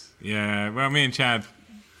 Yes. Yeah. Well, me and Chad,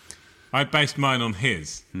 I based mine on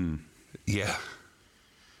his. Yeah.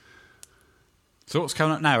 So what's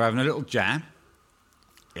coming up now? We're having a little jam.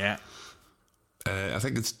 Yeah. I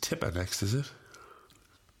think it's Tipper next, is it?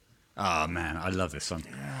 Oh, man, I love this song.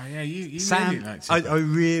 Yeah. You Sam, really like Tipper. I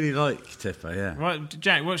really like Tipper, yeah. Right,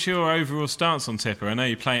 Jack, what's your overall stance on Tipper? I know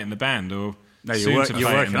you play it in the band, or No, soon you're to play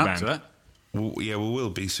working it in the up band. to it. Well, yeah, we will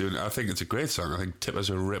be soon. I think it's a great song. I think Tipper's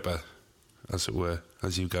a ripper, as it were,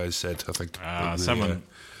 as you guys said. I think.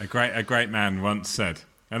 A great man once said,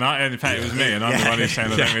 and in fact it was me, and I'm the one who's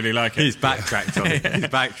saying I don't really like it. He's backtracked on it. He's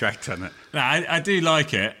backtracked on it. No, I do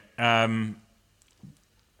like it, but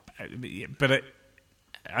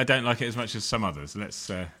I don't like it as much as some others. Let's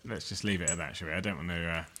just leave it at that, shall we? I don't want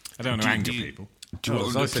to anger people. Do you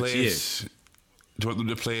want them as I to said play to you. it? Do you want them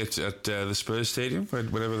to play it at the Spurs Stadium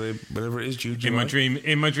whenever it is? June, In my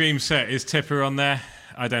July? dream set, is Tipper on there?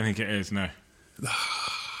 I don't think it is. No.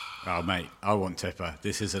 Oh, mate, I want Tipper.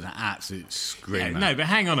 This is an absolute screamer. No, but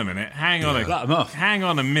hang on a minute. Let 'em off. Hang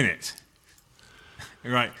on a minute.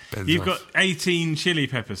 Right, Ben's you've off. got 18 Chili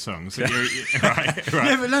Pepper songs. That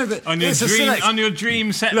right. No, but on your it's a dream selection. on your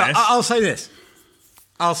dream set Look, list. I'll say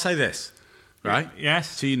this. Right?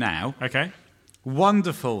 Yes. To you now. Okay.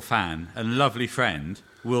 Wonderful fan and lovely friend,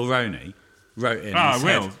 Will Roney, wrote in and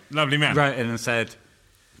Will, said, lovely man. wrote in and said,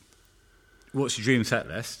 what's your dream set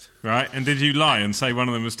list? Right, and did you lie and say one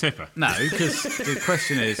of them was Tipper? No, because the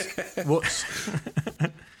question is, what's...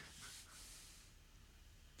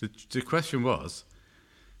 The question was,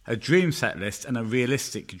 a dream set list and a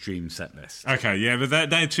realistic dream set list. Okay, yeah, but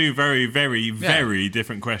they're two very, very, very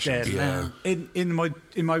different questions. Yeah. In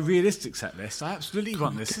my realistic set list, I absolutely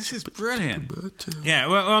want this. This is brilliant. Yeah,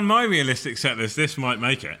 well, on my realistic set list, this might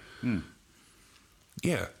make it.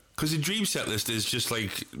 Yeah, because the dream set list is just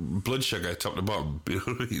like blood sugar top to bottom. You know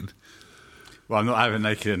what I mean? Well, I'm not having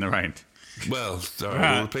Naked in the Rain. Well, all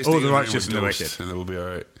right, we'll replace All Naked the in Rain Righteous with and the Ghost, Wicked. and then we'll be all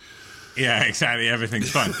right. Yeah, exactly. Everything's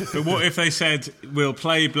fine. But what if they said we'll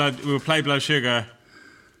play blood sugar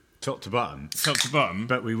Top to bottom. top to bottom?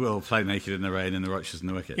 But we will play Naked in the Rain and The Righteous and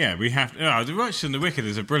the Wicked. Yeah, we have. Oh, the Righteous and the Wicked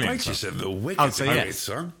is a brilliant Righteous song. and the Wicked. I'd say a yes. great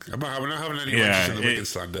song. I'm not having any Yeah, Righteous and the it- Wicked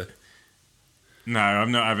slander. No,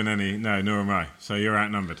 I'm not having any. No, nor am I. So you're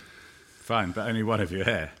outnumbered. Fine, but only one of you are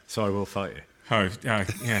here, so I will fight you. Oh,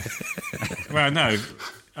 yeah. Well, no.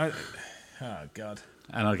 Oh God.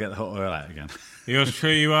 and I'll get the hot oil out again. You're true.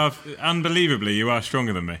 You are unbelievably. You are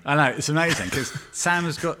stronger than me. I know, it's amazing because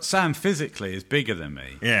Sam physically is bigger than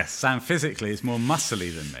me. Yes. Sam physically is more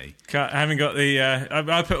muscly than me. Having got the,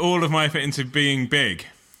 I put all of my effort into being big,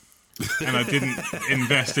 and I didn't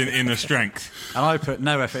invest in inner strength. And I put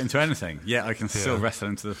no effort into anything, yet I can still wrestle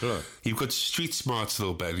into the floor. You've got street smarts,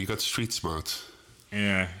 though, Ben. You've got street smarts.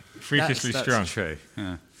 Yeah, freakishly strong. That's true.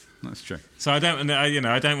 Yeah, that's true. So I don't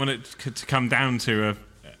want it to come down to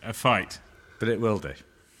a fight. But it will do.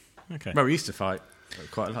 Okay. Well, we used to fight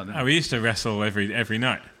quite a lot, didn't we? We used to wrestle every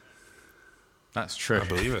night. That's true. I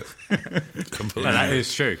believe it. No, that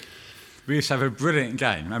is true. We used to have a brilliant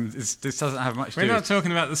game. This doesn't have much to We're do not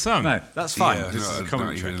talking about the song. No, that's fine. Yeah, this is a not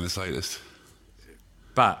commentary. even in the slightest.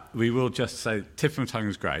 But we will just say Tip of my tongue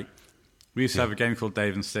is great. We used to have a game called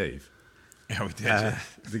Dave and Steve. Yeah, we did.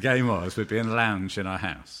 The game was we'd be in a lounge in our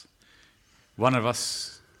house. One of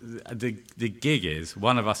us, the gig is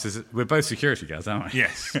one of us is we're both security guards, aren't we?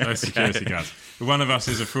 Yes, both security guards. One of us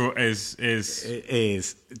is a fraud.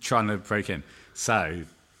 Is trying to break in. So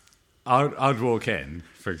I'd walk in,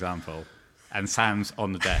 for example, and Sam's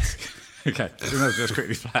on the desk. Okay, let's just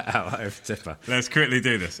quickly play it out over Tipper. Let's quickly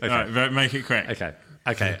do this. Okay. All right, but make it quick. Okay.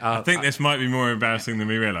 I think this might be more embarrassing than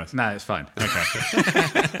we realise. No, it's fine.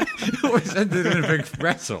 Okay. Always ended in a big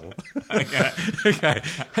wrestle. Okay. Okay.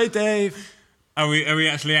 Hey, Dave. Are we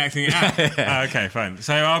actually acting it out? Oh, okay, fine.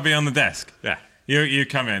 So I'll be on the desk. Yeah. You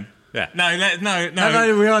come in. Yeah. No,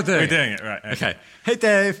 No, we are doing We're it. doing it, right. Okay. Hey,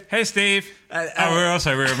 Dave. Hey, Steve.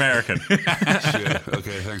 We're American. Sure.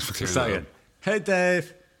 Okay, thanks for clearing Start that again. up. Hey,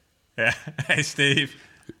 Dave. Yeah. Hey, Steve.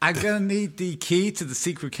 I'm going to need the key to the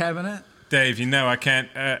secret cabinet. Dave, you know I can't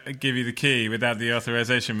give you the key without the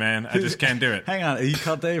authorization, man. I just can't do it. Hang on. Are you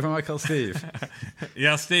called Dave or am I called Steve?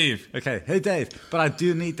 Yeah, Steve. Okay. Hey, Dave. But I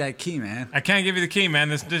do need that key, man. I can't give you the key, man.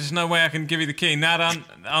 There's no way I can give you the key. Not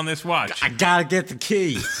on this watch. I got to get the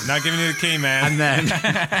key. Not giving you the key, man. And then,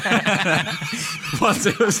 once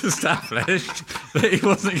it was established that he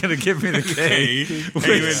wasn't going to give me the key, He would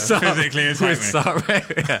physically attack me.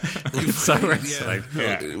 We'd start wrestling.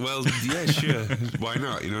 Yeah. Well, yeah, sure. Why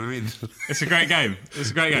not? You know what I mean? It's a great game.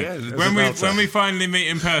 It's a great game. Yeah, it's when we finally meet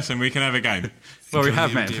in person, we can have a game. Well, we have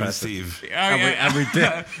You, met in Dave and person. Steve. Oh, And we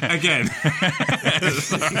did. Again.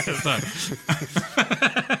 Sorry.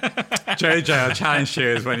 JJ, I challenge you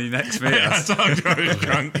is when you next meet I us. told you I was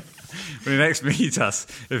drunk. When you next meet us,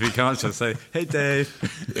 if you can't just say, hey, Dave.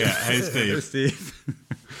 Yeah, hey, Steve. Hey, Steve.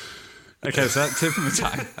 Okay, so that tip of the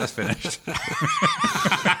tongue, that's finished.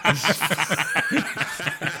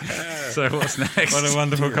 So what's next? What a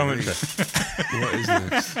wonderful commentary. What is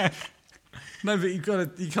this? No, but you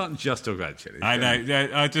can't just talk about chili. I know.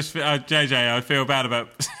 Yeah, JJ, I feel bad about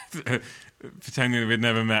pretending that we'd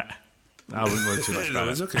never met. I wouldn't worry too much No, about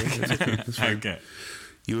it's it. okay. It's okay. It's fine. Okay.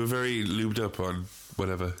 You were very lubed up on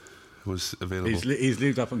whatever was available. He's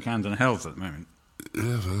lubed up on Camden Hells at the moment. Yeah,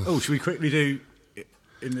 well. Oh, should we quickly do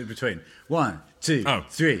in the between? 1, 2, Oh.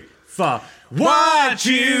 3, 4. What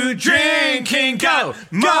you drinking? Go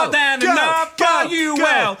more than enough for you.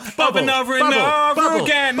 Well, over and over and over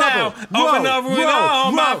again now. Over and over and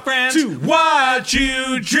over, my friends. What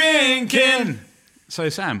you drinking? So,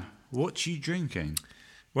 Sam, what you drinking?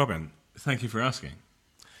 Well, Ben, thank you for asking.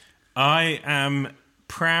 I am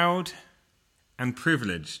proud and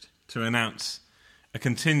privileged to announce a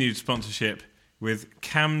continued sponsorship with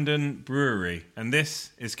Camden Brewery, and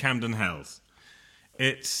this is Camden Hells.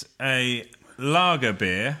 It's a lager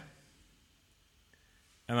beer,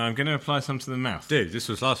 and I'm going to apply some to the mouth. Dude, this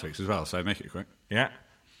was last week's as well, so make it quick. Yeah.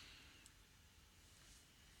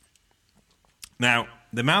 Now,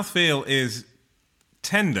 the mouthfeel is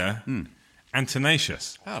tender and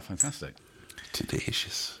tenacious. Oh, fantastic.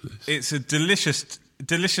 Tenacious. It's a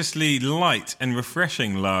deliciously light and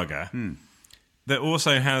refreshing lager that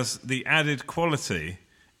also has the added quality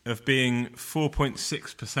of being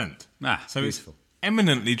 4.6%. Ah, so beautiful. it's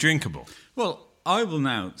eminently drinkable. Well, I will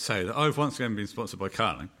now say that I've once again been sponsored by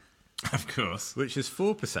Carling, Of course. which is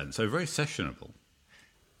 4%, so very sessionable.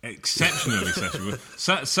 Exceptionally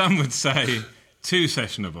sessionable. Some would say too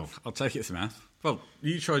sessionable. I'll take it to mouth. Well,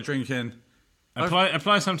 you try drinking.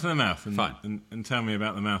 Apply some to the mouth and, Fine. and tell me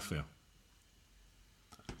about the mouthfeel.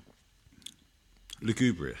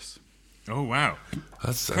 Lugubrious. Oh, wow.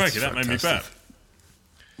 That's Crikey, that made me burp. fantastic.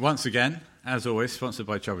 Once again, as always, sponsored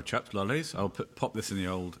by Chubba Chaps Lollies. I'll pop this in the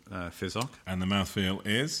old fizzock. And the mouthfeel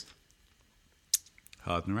is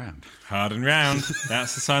Hard and round. hard and round.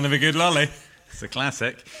 That's the sign of a good lolly. It's a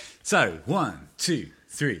classic. So, 1, 2,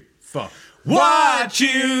 3, 4. What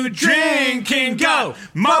you drinking? Go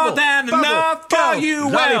more than enough for you.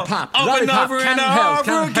 Lollipop, Well, over and lollipop, over and can't help, over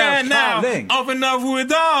can't again help, now. calling. Over and over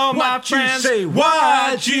with all my What you friends. say,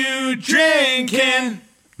 What you drinking?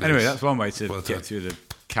 Anyway, that's one way to Well get done. through the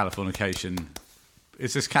Californication.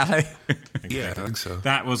 Is this Calais? Yeah, I think so.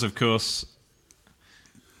 That was, of course.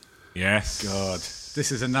 Yes. God,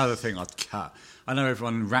 this is another thing I'd cut. I know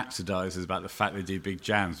everyone rhapsodises about the fact they do big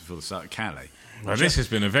jams before the start of Calais. Well, this has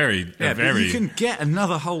been a very But you can get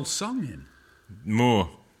another whole song in. more.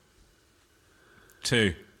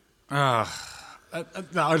 2. I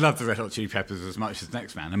love the Red Hot Chili Peppers as much as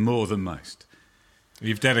Next Man, and more than most.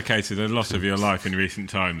 You've dedicated a lot of your life in recent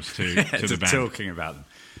times to the band. Talking about them.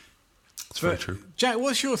 It's very true. Jack,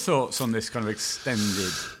 what's your thoughts on this kind of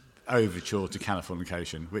extended overture to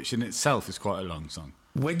Californication, which in itself is quite a long song?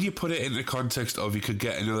 When you put it in the context of you could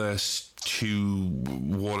get another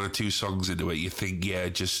 1 or 2 songs into it, you think, yeah,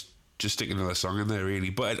 just stick another song in there, really.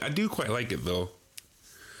 But I do quite like it, though.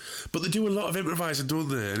 But they do a lot of improvising, don't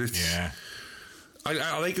they? And it's, Yeah.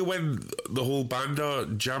 I like it when the whole band are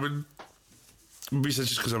jamming. Maybe it's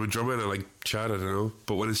just because I'm a drummer and I like Chad, I don't know.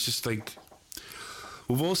 But when it's just like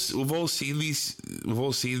we've all seen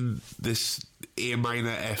this A minor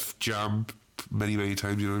F jam many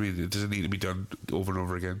times. You know what I mean? It doesn't need to be done over and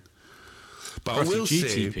over again. But Plus I will a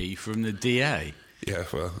say, GTP from the DA. yeah,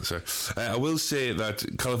 well, sorry. I will say that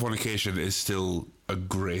Californication is still a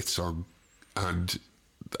great song, and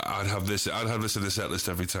I'd have this in the set list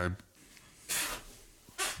every time.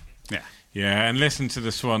 Yeah. Yeah, and listen to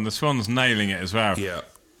the Swan. The Swan's nailing it as well. Yeah.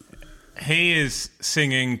 He is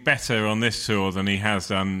singing better on this tour than he has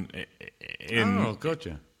done Oh,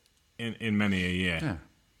 gotcha. in many a year. Yeah.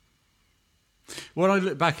 When I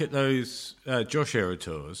look back at those Josh era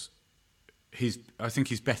tours, I think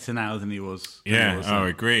he's better now than he was. Yeah,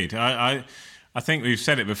 agreed. I think we've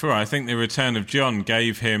said it before. I think the return of John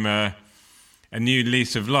gave him a new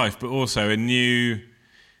lease of life, but also a new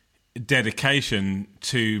dedication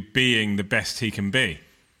to being the best he can be.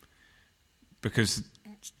 Because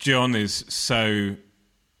John is so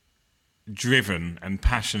driven and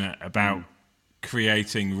passionate about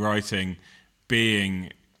creating, writing,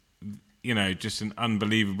 being, just an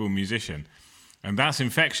unbelievable musician. And that's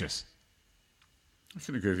infectious. I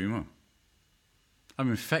couldn't agree with you more. I'm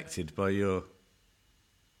infected by your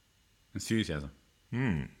enthusiasm.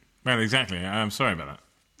 Well, exactly. I'm sorry about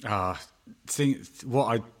that. What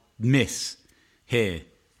I miss here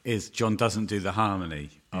is John doesn't do the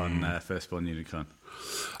harmony on Firstborn Unicorn.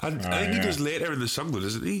 I think he does later in the song, though,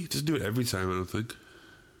 doesn't he? He doesn't do it every time, I don't think.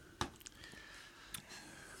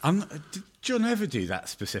 Did John ever do that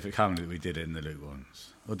specific harmony that we did in the Luke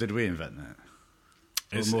ones? Or did we invent that?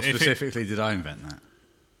 Or more specifically, did I invent that?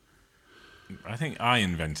 I think I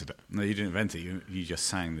invented it. No, you didn't invent it. You just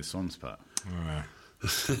sang the Swans part.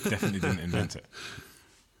 Definitely didn't invent it.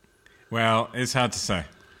 Well, it's hard to say.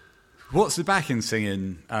 What's the backing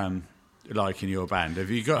singing like in your band? Have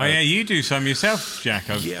you got? Oh, yeah, you do some yourself, Jack.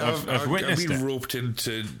 I've witnessed I've been it. roped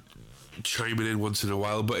into chiming in once in a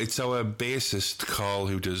while, but it's our bassist Carl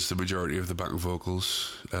who does the majority of the backing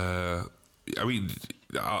vocals. I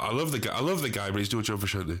love the guy. I love the guy, but he's doing John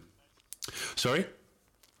Frusciante. Sorry.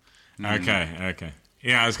 Okay.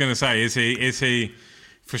 Yeah, I was going to say, is he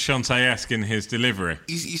Frusciante-esque in his delivery?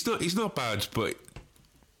 He's not bad, but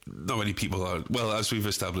not many people are. Well, as we've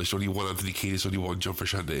established, only one Anthony Kiedis, only one John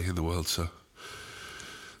Frusciante in the world. So.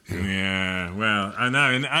 Yeah, well, I know,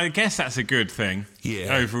 and I guess that's a good thing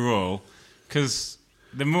overall, because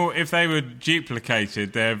if they were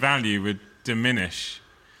duplicated, their value would diminish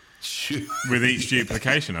with each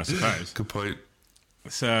duplication, I suppose. Good point.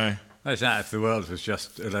 So That's that if the world was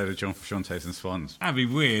just a load of John Frusciantes and Swans. that'd be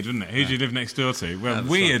weird, wouldn't it? Who do you live next door to? Well,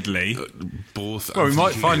 weirdly, Both. Well, we might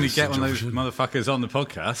Anthony finally Kiedis get and one of John those motherfuckers on the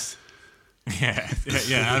podcast.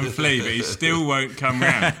 yeah, and Flea, but he still won't come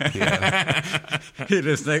round. He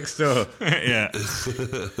lives next door. Yeah,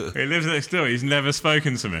 he lives next door. He's never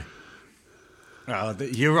spoken to me. Oh,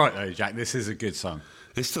 you're right, though, Jack. This is a good song.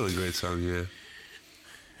 It's still a great song, yeah.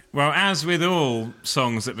 Well, as with all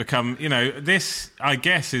songs that become, this, I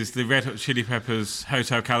guess, is the Red Hot Chili Peppers'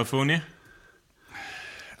 Hotel California.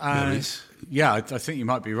 Yeah, I think you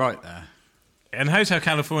might be right there. And Hotel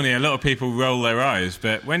California, a lot of people roll their eyes,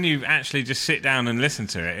 but when you actually just sit down and listen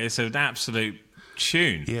to it, it's an absolute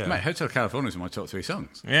tune. Yeah. Mate, Hotel California is my top 3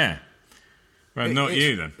 songs. Yeah. Well, not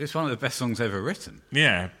you, then. It's one of the best songs ever written.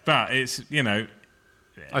 Yeah, but it's, there's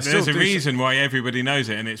still a do reason why everybody knows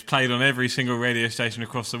it, and it's played on every single radio station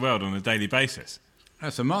across the world on a daily basis.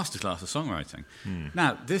 That's a masterclass of songwriting.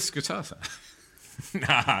 Now, this guitar sound.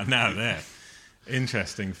 Now there.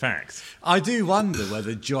 Interesting fact. I do wonder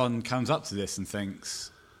whether John comes up to this and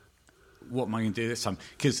thinks, what am I going to do this time?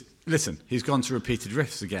 Because, listen, he's gone to repeated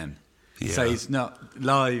riffs again. Yeah. So he's not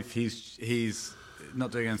live, he's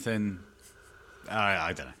not doing anything,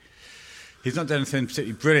 I don't know. He's not doing anything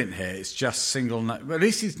particularly brilliant here. It's just single note. Well, at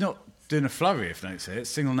least he's not doing a flurry of notes here. It's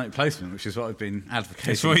single note placement, which is what I've been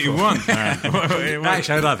advocating It's what you for. want, man.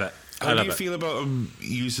 Actually, I love it. How do you feel about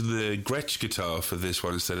using the Gretsch guitar for this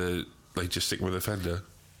one instead of like just sticking with a Fender?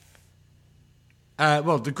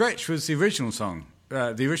 Well, the Gretsch was the original song,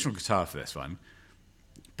 the original guitar for this one.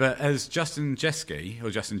 But as Justin Jeske, or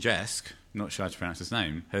Justin Jesk, not sure how to pronounce his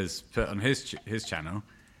name, has put on his channel,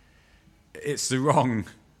 it's the wrong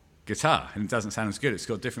guitar and it doesn't sound as good. It's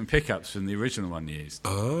got different pickups from the original one used.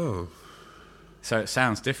 Oh. So it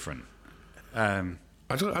sounds different. I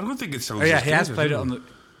don't think it sounds. Oh yeah, as he good, has played it does on the.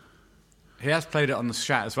 He has played it on the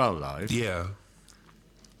Strat as well live. Yeah.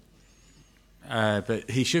 But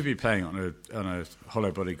he should be playing on a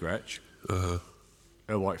hollow body Gretsch,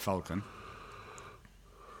 a White Falcon.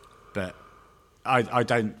 But I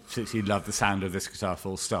don't particularly love the sound of this guitar.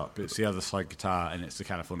 Full stop. It's the other side guitar and it's the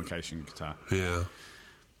Californication guitar. Yeah.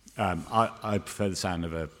 I prefer the sound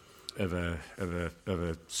of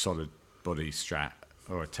a solid body Strat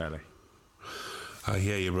or a Telly I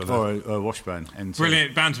hear you, brother. or a Washburn. NT.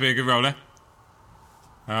 Brilliant. Bound to be a good roller.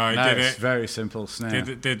 Oh, he No, did it's it. very simple snare.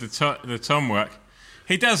 Did the tom work.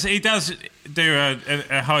 He does do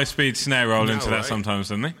a high speed snare roll No, into that right? sometimes,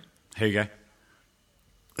 doesn't he? Here you go.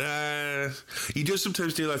 He does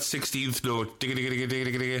sometimes do that 16th note, digga, digga, digga,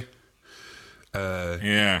 digga, digga, digga.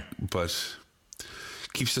 Yeah. But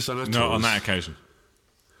keeps us on our toes. Not on that occasion.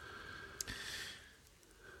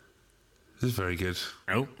 This is very good.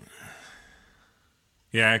 Oh.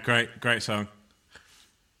 Yeah, great song.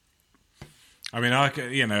 I mean,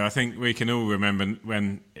 I think we can all remember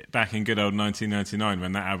when back in good old 1999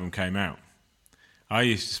 when that album came out. I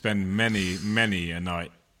used to spend many a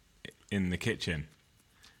night in the kitchen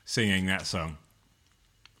singing that song.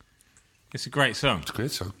 It's a great song. It's a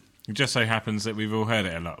great song. It just so happens that we've all heard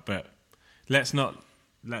it a lot, but let's not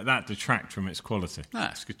let that detract from its quality.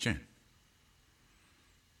 It's a good tune.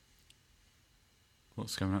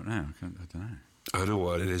 What's coming up now? I don't know. I know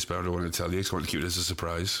what it is, but I don't want to tell you. I want to keep it as a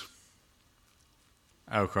surprise.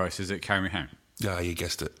 Oh, Christ, is it Carry Me Home? Yeah, you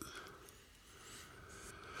guessed it.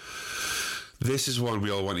 This is one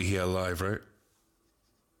we all want to hear live, right?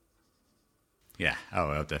 Yeah, oh,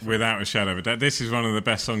 well, definitely. Without a shadow of a doubt. This is one of the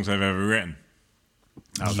best songs I've ever written.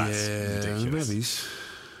 Oh, that's yeah, ridiculous. maybe.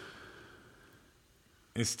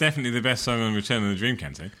 It's definitely the best song on Return of the Dream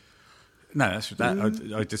Canteen. No,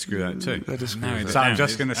 I disagree with that too. I disagree with that. So I'm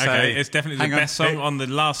just going to say... Okay, it's definitely the hang on, best song on the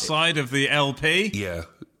last side of the LP. Yeah,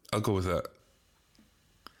 I'll go with that.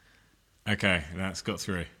 Okay, that's got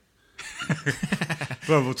through.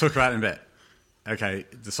 Well, we'll talk about it in a bit. Okay,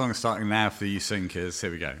 the song's starting now for you sinkers.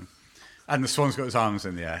 Here we go. And the swan's got his arms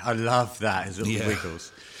in the air. I love that, his little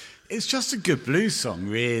wiggles. It's just a good blues song,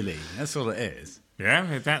 really. That's all it is.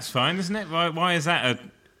 Yeah, that's fine, isn't it? Why is that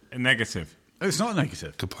a negative? Oh, it's not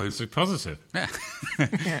negative. Good point. It's a positive. Yeah.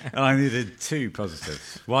 And I needed two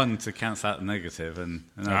positives. One to cancel out the negative and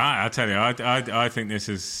another. I tell you, I think this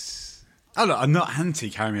is... Oh, look, I'm not anti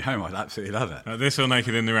Carry Me Home. I absolutely love it. This or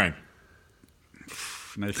Naked in the Rain.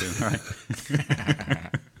 Nathan, right?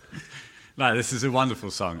 No, this is a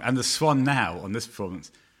wonderful song. And the Swan now on this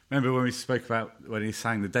performance. Remember when we spoke about when he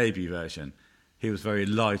sang the debut version? He was very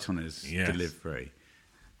light on his delivery.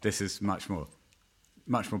 This is much more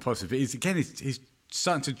positive. But he's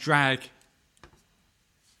starting to drag.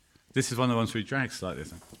 This is one of the ones where he drags slightly,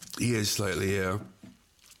 isn't it? He is slightly, yeah.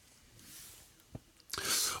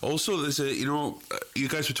 Also, there's you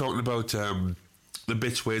guys were talking about the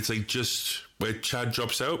bits where it's like just where Chad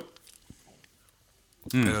drops out.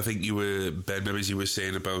 And I think Ben Memories, you were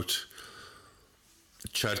saying about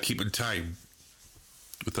Chad keeping time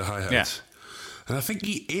with the hi-hats. Yeah. And I think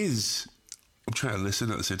he is. I'm trying to listen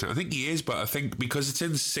at the same time. I think he is, but I think because it's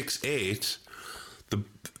in 6/8,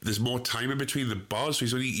 there's more time in between the bars,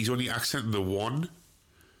 so he's only accenting the one.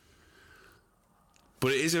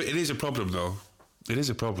 But it is a problem, though. It is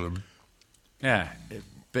a problem. Yeah,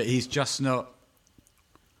 but he's just not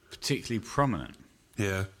particularly prominent.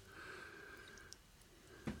 Yeah.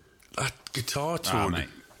 That guitar Oh, tone. mate.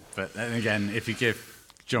 But then again, if you give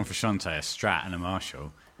John Frusciante a Strat and a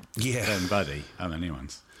Marshall, Yeah. then Buddy are the new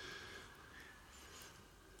ones.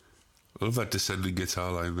 I love that descending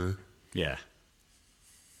guitar line there. Yeah.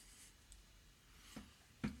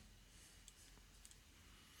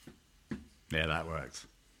 Yeah, that works.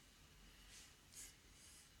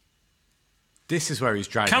 This is where he's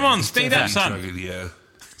dragging. Come on, speed up, son. Dragon, yeah.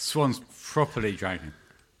 Swan's properly dragging.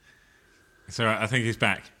 It's all right. I think he's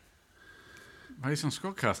back. Oh, he's on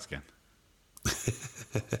Squadcast again.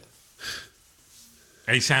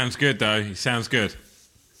 He sounds good, though. He sounds good.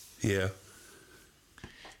 Yeah.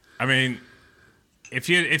 I mean, if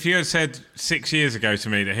you had said 6 years ago to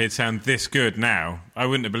me that he'd sound this good now, I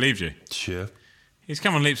wouldn't have believed you. Sure. He's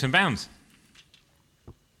come on leaps and bounds.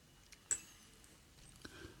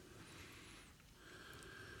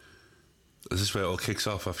 Is this where it all kicks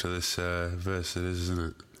off after this verse? It is,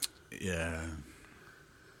 isn't it? Yeah.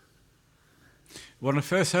 When I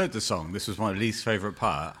first heard the song, this was my least favourite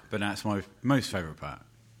part, but now it's my most favourite part.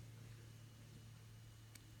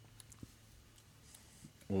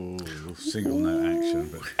 Oh, single note action.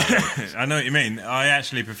 But I know what you mean. I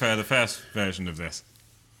actually prefer the first version of this.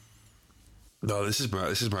 No, this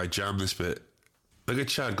is my jam. This bit. Look at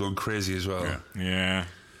Chad going crazy as well. Yeah.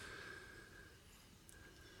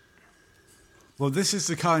 well, this is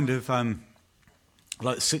the kind of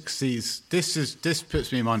like 60s. This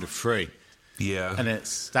puts me in mind of Free. Yeah. And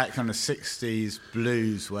it's that kind of 60s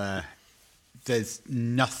blues where there's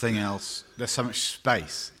nothing else. There's so much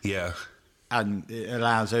space. Yeah. And it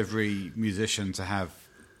allows every musician to have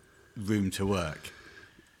room to work.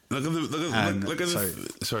 Look at the. Look at so-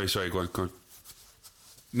 the. Sorry. Go on.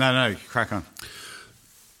 No, crack on.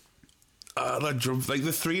 That drum, like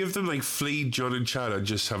the three of them, like Flea, John, and Chad, are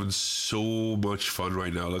just having so much fun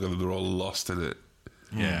right now. Look at them; they're all lost in it.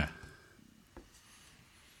 Yeah.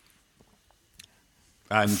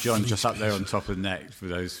 And John just up there on top of the neck with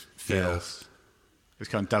those fills. It's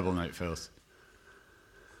kind of double note fills.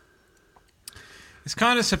 It's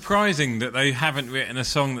kind of surprising that they haven't written a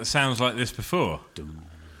song that sounds like this before.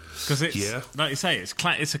 Because it's, like you say,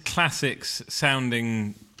 it's a classic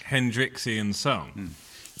sounding Hendrixian song.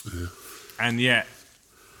 Yeah. And yet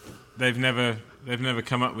they've never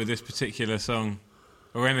come up with this particular song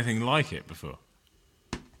or anything like it before.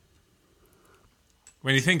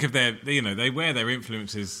 When you think of their, they wear their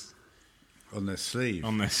influences On their sleeve.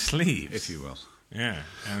 on their sleeves, if you will. Yeah,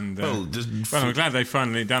 and Well, I'm glad they've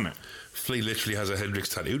finally done it. Flea literally has a Hendrix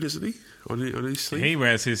tattoo, doesn't he? On his sleeve. He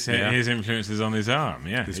wears his influences on his arm.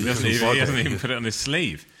 Yeah, he doesn't even put it on his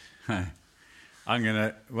sleeve. I'm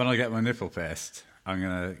gonna, when I get my nipple pierced, I'm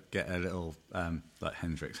gonna get a little like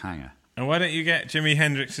Hendrix hanger. And why don't you get Jimi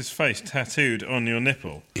Hendrix's face tattooed on your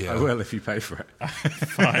nipple? Yeah. I will if you pay for it.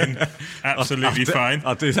 Fine, absolutely fine.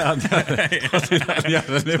 I'll do that. On the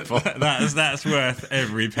other nipple. That's worth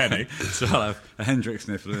every penny. So I'll have a Hendrix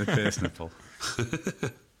nipple and a pierced nipple.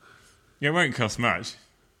 Yeah, it won't cost much.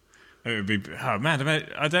 It would be. Oh man,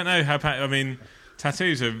 I don't know how. I mean,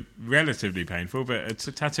 tattoos are relatively painful, but it's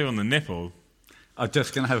a tattoo on the nipple. I'm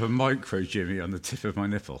just going to have a micro Jimmy on the tip of my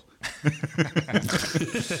nipple. Oh,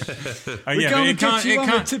 We're yeah, going but to get you on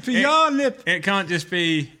the tip of your lip. It can't just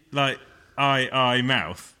be like eye,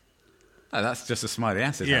 mouth. Oh, that's just a smiley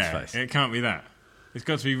acid face. It can't be that. It's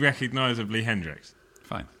got to be recognisably Hendrix.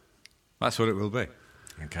 Fine. That's what it will be.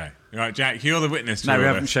 Okay. Right, Jack, you're the witness to No, all we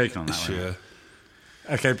this. haven't shaken on that one. Sure.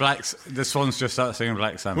 Okay, the Swans just start singing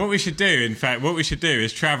Black Summer. What we should do, in fact,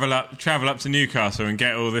 is travel up to Newcastle and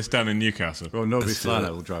get all this done in Newcastle. Well, Nobby Let's do it.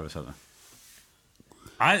 Solano will drive us up there.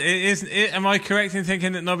 Am I correct in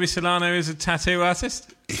thinking that Nobby Solano is a tattoo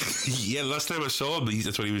artist? Yeah, last time I saw him,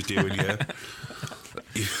 that's what he was doing. Yeah.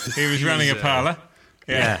 He was running a parlour.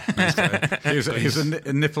 Yeah. He was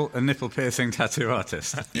a nipple piercing tattoo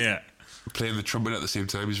artist. Yeah. Playing the trumpet at the same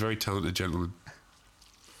time. He's a very talented gentleman.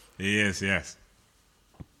 He is, yes.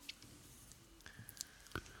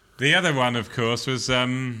 The other one, of course, was...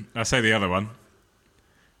 I say the other one.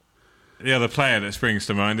 The other player that springs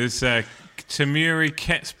to mind is Tamuri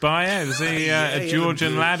Ketsbaia. Was he a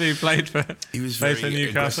Georgian lad who played for very Newcastle?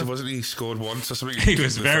 aggressive, wasn't he? He scored once or something. He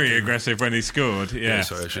was very aggressive when he scored, yeah.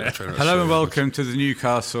 Sorry, I should have tried to Hello and welcome to the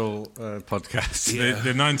Newcastle podcast.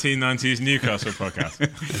 The 1990s Newcastle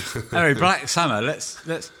podcast. Anyway, Black Summer. Let's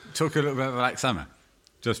talk a little bit about Black Summer.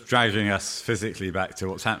 Just dragging us physically back to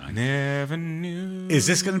what's happening. Never knew. Is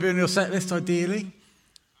this going to be on your set list, ideally?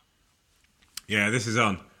 Yeah, this is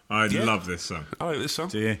on. I love this song. I like this song.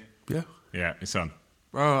 Do you? Yeah. Yeah, it's on.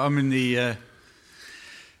 Well, I'm in the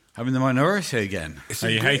minority again.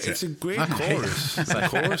 You hate it? It's a great chorus. The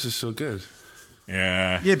chorus is so good.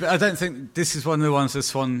 Yeah. Yeah, but I don't think this is one of the ones that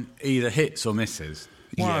Swan either hits or misses.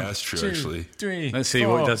 Yeah, that's true, actually. 3, Let's see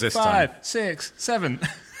what he does this 5, time. 6, 7.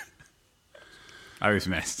 Oh, he's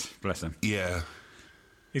missed. Bless him. Yeah.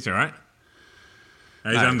 He's all right.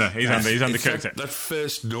 He's No, under. He's In undercooked fact, it. that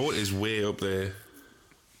first note is way up there.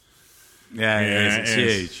 Yeah, it is. It's it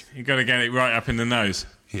is. huge. You've got to get it right up in the nose.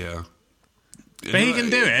 Yeah. But he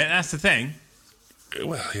can do it. That's the thing.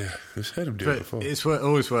 Well, yeah, I've heard him do it But before. it's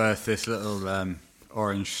always worth this little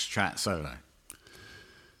Orange Strat solo.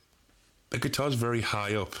 The guitar's very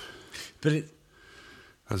high up, But it...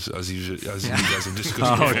 as you guys have discussed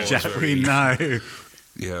before. Oh, it's Jack, very- we know.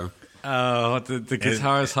 Yeah. Oh, the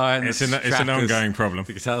guitar is high and It's the an strap ongoing problem.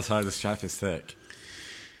 The guitar's high, the strap is thick.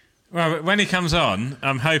 Well, but when he comes on,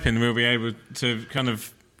 I'm hoping we'll be able to kind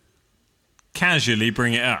of casually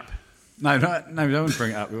bring it up. No, we don't want to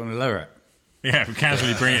bring it up. We want to lower it. Yeah,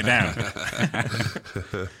 casually bring it down.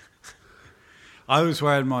 I was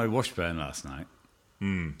wearing my Washburn last night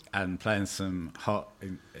and playing some hot,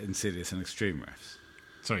 Insidious and Extreme riffs.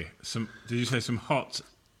 Sorry, did you say some hot?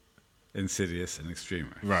 Insidious and Extreme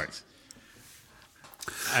riffs. Right.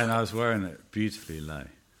 And I was wearing it beautifully low.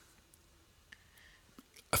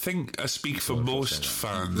 I think I speak for most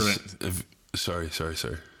fans. Brilliant. Sorry.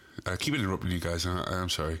 I keep interrupting you guys. I'm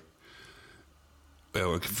sorry.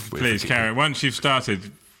 Well, Please, Karen, once you've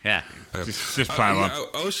started, Yeah. just plow on. I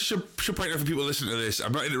also should point out for people listening to this,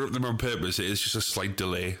 I'm not interrupting them on purpose. It is just a slight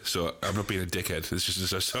delay, so I'm not being a dickhead. It's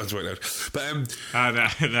just a sounds right out. But No.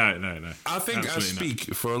 I think I Absolutely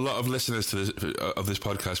speak for a lot of listeners to this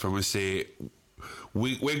podcast when we say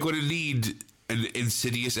we're going to need an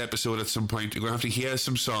Insidious episode at some point. You're going to have to hear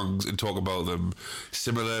some songs and talk about them,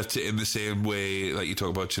 similar to in the same way like you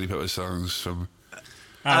talk about Chili Peppers songs from.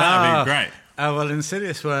 That would be great. Well,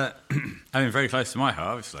 Insidious were, very close to my heart,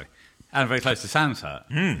 obviously, and very close to Sam's heart.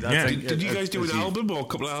 yeah. Did you guys do an album or a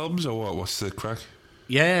couple of albums or what? What's the crack?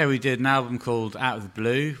 Yeah, we did an album called Out of the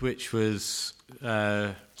Blue, which was,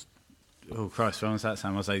 oh Christ, when was that,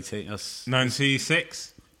 Sam? I was 18.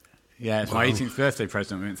 96. Yeah, it's my 18th birthday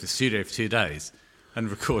present. We went to the studio for 2 days and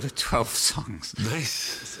recorded 12 songs.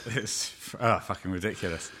 Nice. It's fucking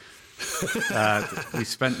ridiculous. We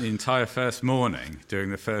spent the entire first morning doing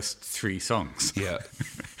the first 3 songs. Yeah.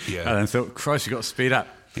 And Yeah. then thought, Christ, you've got to speed up.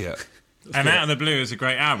 Yeah. And Out of the Blue is a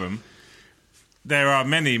great album. There are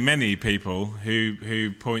many people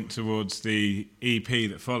who point towards the EP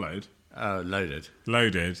that followed, Loaded.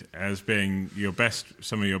 Loaded, as being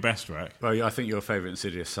some of your best work. Well, I think your favourite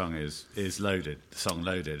Insidious song is Loaded, the song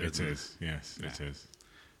Loaded. It is, yes, it is.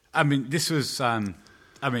 I mean, this was, we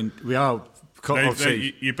are,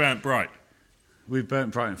 obviously, You burnt bright. we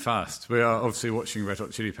burnt bright and fast. We are obviously watching Red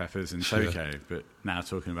Hot Chili Peppers in Tokyo, but now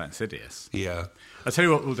talking about Insidious. Yeah. I'll tell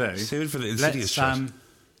you what we'll do. Save it for the Insidious chat.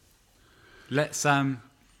 Let's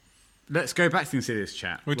go back to the Insidious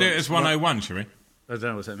chat. We'll do it as 101, shall we? I don't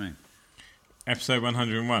know, what's that mean? Episode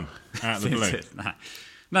 101, Out of the Blue.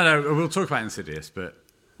 No, we'll talk about Insidious, but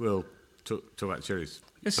we'll talk about Chili's.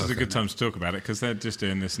 This is a good time to talk about it because they're just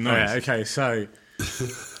doing this noise. Oh, yeah, okay, so...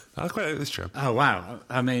 I quite like this chap. Oh, wow.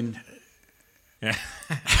 I mean... Yeah.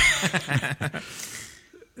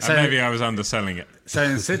 So- Maybe I was underselling it. So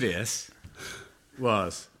Insidious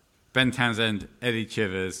was Ben Townsend, Eddie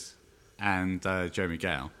Chivers, and Jeremy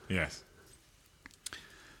Gale. Yes.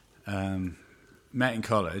 Met in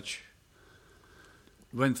college.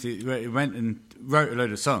 Went and wrote a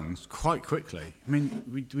load of songs quite quickly. I mean,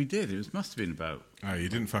 we did. It must have been about... Oh, you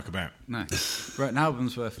didn't fuck about. No. Wrote an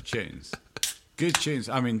album's worth of tunes. Good tunes.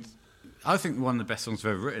 I mean, I think one of the best songs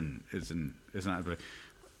I've ever written is Out of Blue.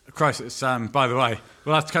 Christ, it's, by the way,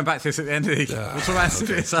 we'll have to come back to this at the end of the... we'll talk about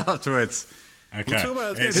Insidious afterwards. Okay. We'll talk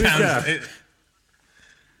about it this. sounds... Yeah.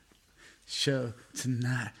 Show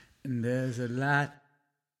tonight, and there's a light.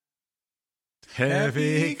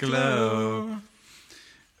 Heavy glow.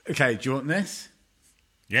 Okay, do you want this?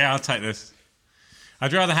 Yeah, I'll take this.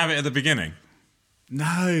 I'd rather have it at the beginning.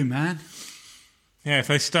 No, man. Yeah, if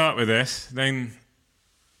they start with this, then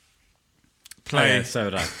Oh, yeah, play. so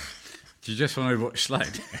would I. Do you just want to watch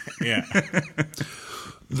Slade? Yeah.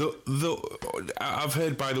 I've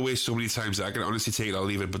heard, by the way, so many times that I can honestly take it or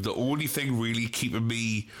leave it, but the only thing really keeping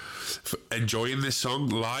me enjoying this song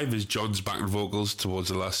live is John's backing vocals towards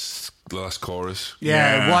the last chorus.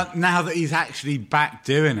 Yeah, Yeah. now that he's actually back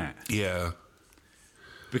doing it. Yeah.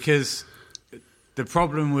 Because the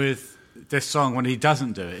problem with this song when he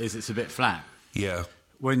doesn't do it is it's a bit flat. Yeah.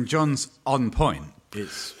 When John's on point,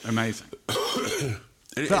 it's amazing.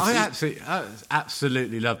 But I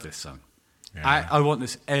absolutely love this song. Yeah. I want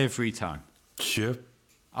this every time. Sure.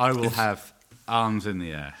 I will have arms in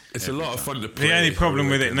the air. It's a lot of fun to play. The only problem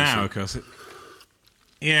with it now, Honestly. of course.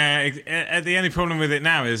 The only problem with it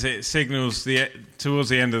now is it signals towards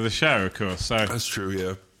the end of the show, of course. So That's true,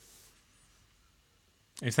 yeah.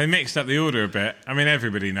 if they mixed up the order a bit, I mean,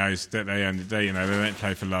 everybody knows that they don't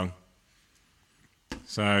play for long.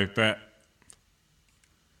 So, but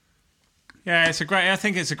yeah, I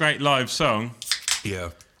think it's a great live song. Yeah.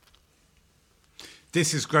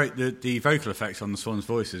 This is great. The vocal effects on the Swan's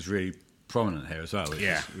voices really prominent here as well, which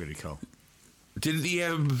Yeah. is really cool. Didn't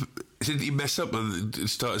he mess up and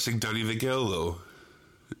start to sing Danny the Girl, though?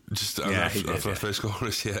 Just He did, after the first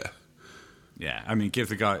chorus, yeah. Yeah, I mean, get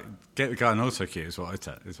the guy an auto cue is what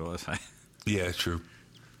I say. Yeah, true.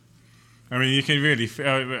 I mean, you can really.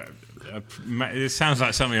 It sounds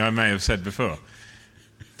like something I may have said before,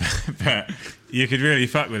 but you could really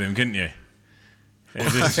fuck with him, couldn't you?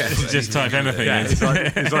 Just type anything. Yeah, in.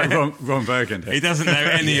 it's like Ron Burgundy. He doesn't know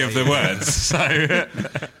any of the words, so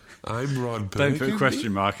I'm Ron Don't Burgundy. put a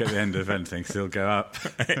question mark at the end of anything, because he'll go up.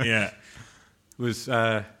 yeah.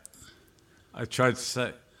 I tried to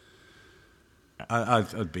say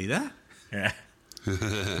I'd be there. Yeah.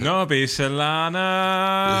 Nobby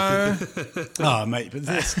Solano. Oh, mate, but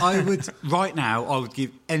this, I would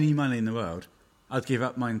give any money in the world. I'd give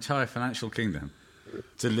up my entire financial kingdom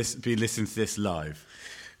to be listening to this live.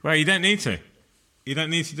 Well, you don't need to. You don't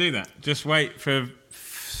need to do that. Just wait for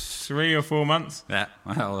 3 or 4 months. Yeah,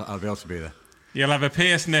 I'll be able to be there. You'll have a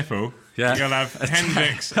pierced nipple. Yeah. You'll have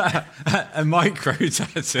Hendrix. A micro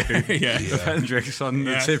tattoo Yeah. of Hendrix on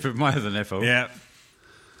the tip of my other nipple. Yeah.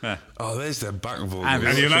 Oh, there's the back vocals.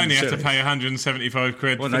 And you'll only have to Chili. pay 175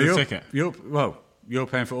 quid for the ticket. You're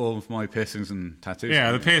paying for all of my piercings and tattoos. Yeah,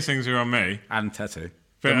 the aren't you? piercings are on me. And tattoo.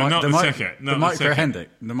 But not the ticket. The Not the micro ticket.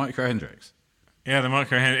 Hendrix. The micro Hendrix. Yeah, the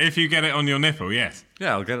micro hand. If you get it on your nipple, yes.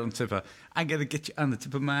 Yeah, I'll get it on the tip of. I'm gonna get you on the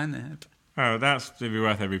tip of my nip. Oh, that's to be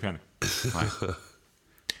worth every penny.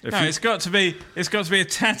 If No, you- it's got to be a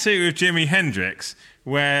tattoo of Jimi Hendrix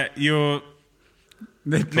where your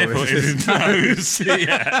nipple is his nose.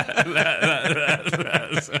 Yeah,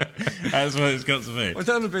 that's what it's got to be. Well,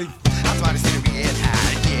 that'll be. Hot bodies in the red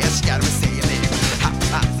hot, yeah, she gotta be sailing. Hot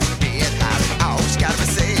bodies in the red hot, oh, she gotta be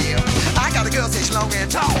sailing. I got a girl, say she's long and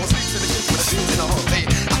tall, sleeps in the kitchen with a suit and all day.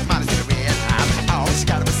 Hot bodies in the red hot, oh, she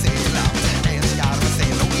gotta be sailing. And she gotta be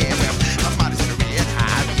sailing, oh yeah, well, hot bodies in the red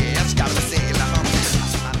hot, yeah, she gotta be sailing. Hot bodies in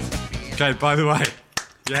the red. Okay, by the way.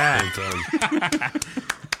 Yeah. Well done.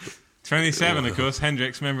 27, of course.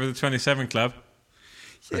 Hendrix, member of the 27 Club.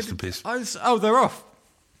 Rest in peace. They're off.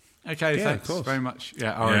 Okay, Yeah, thanks of course. very much.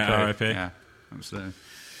 Yeah, Yeah, RIP. RIP. Yeah, absolutely.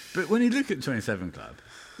 But when you look at 27 Club,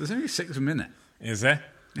 there's only 6 a minute. Is there?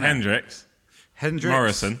 Yeah. Hendrix.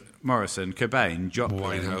 Hendrix, Morrison, Cobain, Joplin,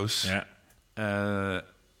 Winehouse. Yeah.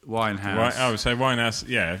 Winehouse, Right, oh, so Winehouse,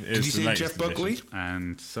 yeah. Did Is you the say latest Jeff Buckley? edition.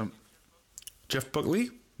 and some. Jeff Buckley?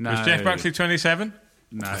 No, Was Jeff Buckley 27?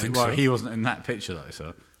 No, think well, so. he wasn't in that picture that I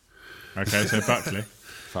saw. Okay, so Buckley.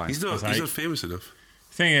 Fine. He's not That's eight. famous enough.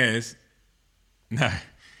 Thing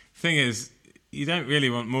is, you don't really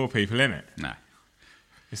want more people in it. No,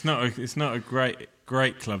 It's not a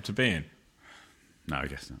great club to be in. no, I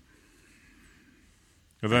guess not.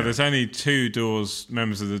 Although there's only 2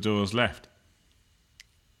 members of the Doors left.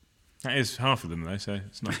 That is half of them though, so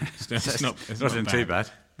it's not. It's not. It's Wasn't not too bad.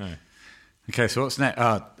 No. Okay, so what's next?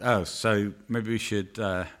 So maybe we should.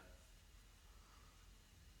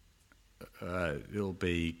 It'll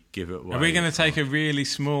be give it away. Are we going to take a really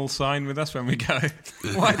small sign with us when we go?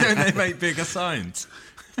 Why don't they make bigger signs?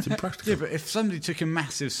 It's impractical. Yeah, but if somebody took a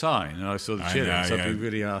massive sign and I saw the I Chili's, know, I'd yeah. be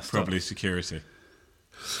really asked. Probably security.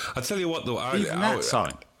 I'll tell you what, though. Even that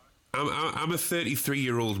sign. I'm a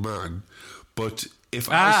 33-year-old man, but if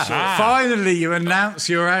I saw... Finally, you announce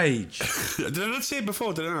your age. Did I not say it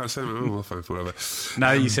before? Did I? I said, oh, well, fine, whatever.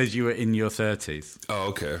 No, you said you were in your 30s. Oh,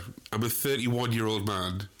 okay. I'm a 31-year-old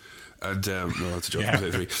man, and no, that's a joke. I'm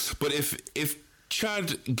 33. But if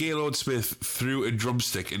Chad Gaylord Smith threw a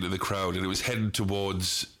drumstick into the crowd and it was heading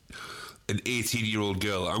towards an 18-year-old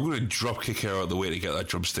girl, I'm going to drop kick her out the way to get that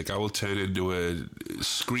drumstick. I will turn into a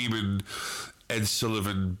screaming Ed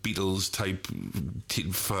Sullivan Beatles type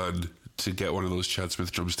fan to get one of those Chad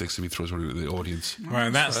Smith drumsticks if he throws one into the audience. Well,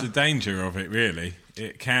 that's the danger of it. Really,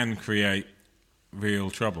 it can create real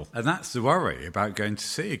trouble. And that's the worry about going to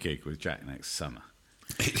see a gig with Jack next summer.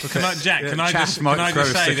 Can I, Jack? Can I Chad just might throw a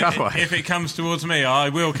say stick that away. if it comes towards me, I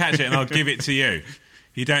will catch it and I'll give it to you.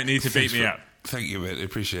 You don't need to beat me up. Thank you, mate. I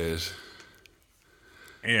appreciate it.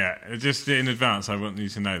 Yeah, just in advance, I want you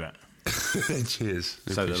to know that. Cheers.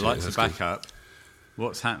 I So the appreciate lights it. are That's back good. up.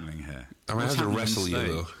 What's happening here? I might What's have to happening wrestle on you, stage?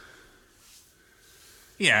 though.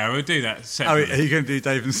 Yeah, we'll do that Oh, separately. are you going to do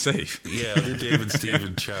Dave and Steve? Yeah, I'll do Dave and Steve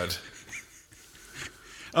and Chad.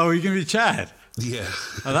 Oh, are you going to be Chad? Yeah.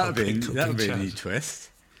 Oh, that would be a neat twist.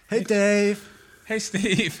 Hey, Dave. Hey,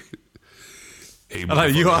 Steve. Hey, Hello,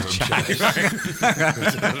 you are motherfucker,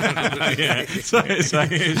 Chad. Yeah. Sorry.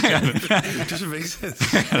 It doesn't make sense.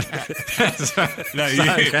 No,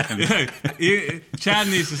 Chad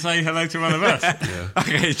needs to say hello to one of us.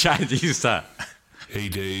 Okay, Chad, you start. Hey,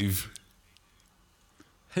 Dave.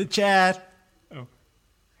 Hey, Chad.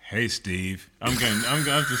 Hey, Steve. I've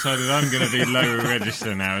decided I'm going to be lower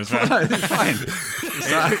register now as well. No, it's fine.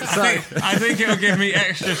 I think it'll give me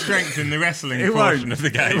extra strength in the wrestling portion of the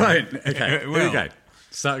game. It won't. Okay, It here will. we go.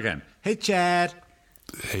 Start again. Hey, Chad.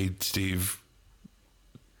 Hey, Steve.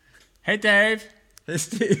 Hey, Dave. Hey,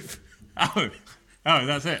 Steve. Oh,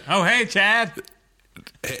 that's it. Oh, hey, Chad.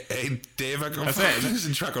 Hey, Dave, I got That's five it.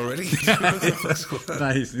 losing track already. No,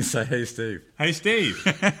 he's going to say, hey, Steve. Hey, Steve.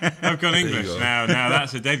 I've gone English go. now. Now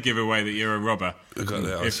that's a dead giveaway that you're a robber. I got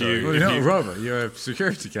that. If Sorry. you- Well, you're not a robber. You're a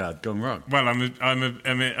security guard gone wrong. Well, I'm an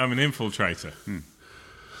infiltrator.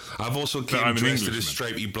 I've also I'm came an dressed in a Englishman.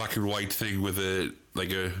 stripy black and white thing with a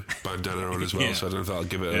bandana on as well, Yeah. so I don't know if that'll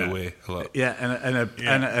give it Yeah. away a lot. Yeah,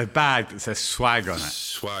 and a bag that says swag on it.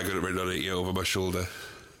 Swag got it written on it, yeah, over my shoulder.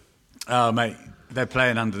 Oh, mate, they're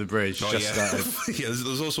playing Under the Bridge. Oh, just yeah. started. Yeah,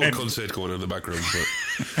 there's also a concert going on in the background,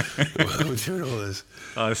 but we're doing all this.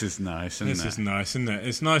 Oh, this is nice, isn't This it? is nice, isn't it?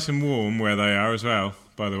 It's nice and warm where they are as well,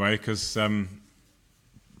 by the way, because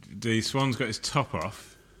the Swan's got his top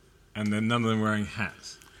off, and then none of them wearing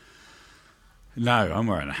hats. No, I'm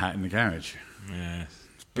wearing a hat in the garage. Yeah,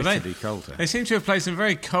 Bitterly cold here. They seem to have played some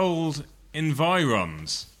very cold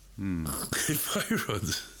environs.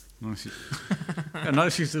 Environs. Nice. Yeah,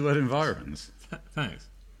 nice use of the word environs. Thanks.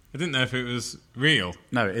 I didn't know if it was real.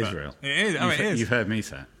 No, it is but real. It is. Oh, it is. You've heard me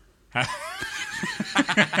say it.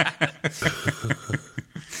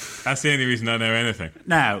 That's the only reason I know anything.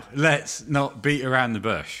 Now, let's not beat around the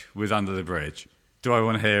bush with Under the Bridge. Do I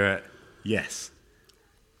want to hear it? Yes.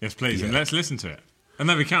 Yes, please, and Yeah. let's listen to it. And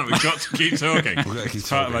no, we can't. We've got to keep talking. We've got to keep It's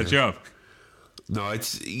part of my talking. job. No,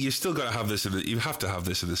 you still got to have this you have to have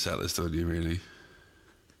this in the set list, don't you? Really?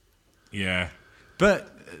 Yeah.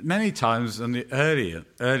 But many times on the early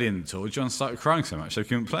in the tour, John started crying so much they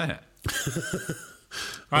couldn't play it.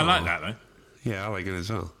 I like that, though. Yeah, I like it as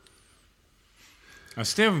well. I'm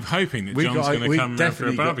still hoping that We John's got- going we to come round for a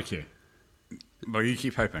definitely got- barbecue. Well, you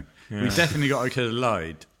keep hoping. Yeah. We definitely got OK the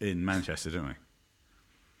Lied in Manchester, didn't we?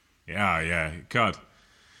 Yeah. God.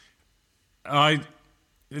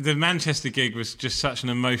 The Manchester gig was just such an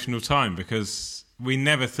emotional time because we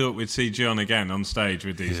never thought we'd see John again on stage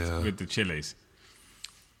with with the Chili's.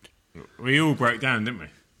 We all broke down, didn't we?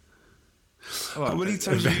 How many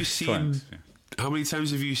times have you Twice, seen? yeah. How many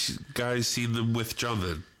times have you guys seen them with John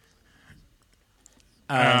then?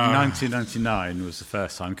 1999 was the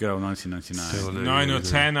first time. Good old 1999. Still no, 9 no, or no.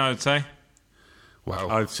 10, I would say. Wow.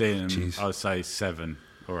 I've seen them, Jeez. I'd say 7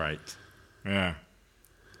 or 8. Yeah.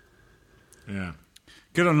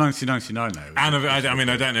 Good on 1999, though. And I mean,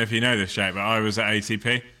 I don't know if you know this, Jake, but I was at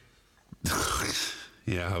ATP.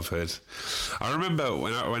 Yeah, I've heard. I remember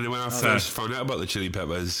when I first found out about the Chili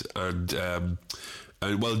Peppers and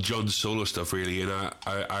well, John's solo stuff really, and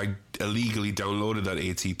I illegally downloaded that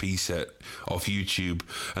ATP set off YouTube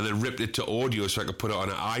and then ripped it to audio so I could put it on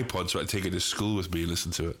an iPod so I could take it to school with me and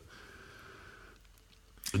listen to it.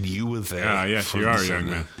 And you were there. Ah, yes, front you are and a young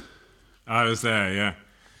centre. man. I was there, yeah.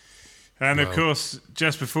 And of course,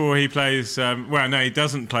 just before he plays, he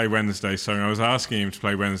doesn't play Wednesday's song. I was asking him to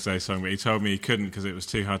play Wednesday's song, but he told me he couldn't because it was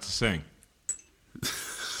too hard to sing.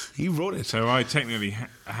 He wrote it. So I technically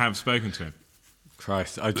have spoken to him.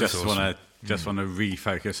 Christ, I just awesome. want to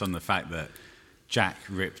refocus on the fact that Jack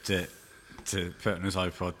ripped it to put on his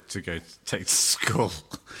iPod to go take to school.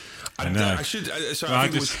 I know. I should. Sorry, Well, I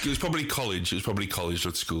think it was probably college. It was probably college,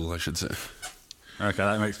 not school. I should say. Okay,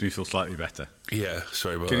 that makes me feel slightly better. Yeah,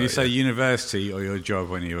 sorry about Can that. you say university or your job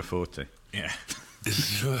when you were 40? Yeah.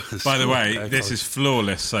 Yeah. By the way, this college. is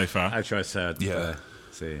flawless so far. I tried to say Yeah.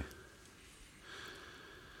 see.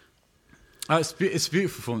 Oh, it's a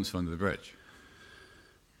beautiful performance from Under the Bridge.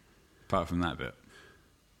 Apart from that bit.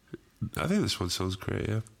 I think this one sounds great.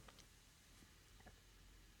 Yeah.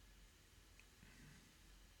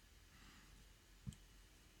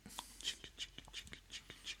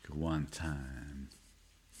 One time.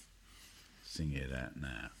 Sing it out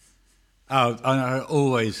now. Oh, I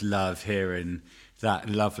always love hearing that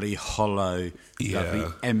lovely, hollow, lovely,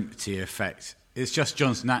 empty effect. It's just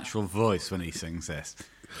John's natural voice when he sings this.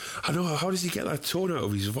 I know. How does he get that tone out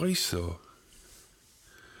of his voice though?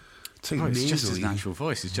 It's, like Oh, it's just his nasally. natural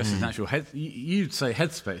voice. It's just his natural head. You'd say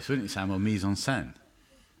headspace, wouldn't you, Sam, or mise en scène?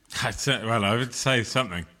 I would say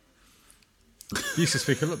something. You used to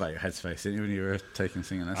speak a lot about your headspace, didn't you, when you were taking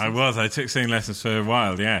singing lessons? I was. I took singing lessons for a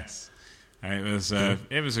while, yes. It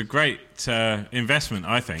was a great investment,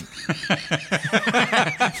 I think.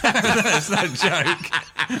 That's no joke.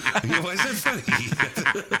 Yeah, why is that funny?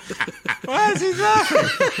 Why is he laughing?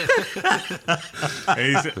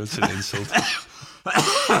 That's an insult.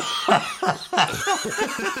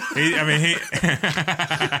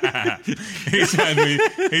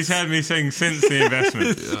 he's heard me sing since the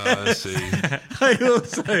investment. Oh, I see.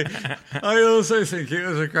 I also think it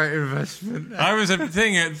was a great investment.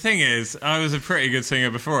 The thing is, I was a pretty good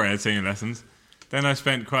singer before I had singing lessons. Then I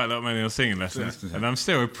spent quite a lot of money on singing lessons, and I'm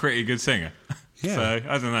still a pretty good singer. Yeah. So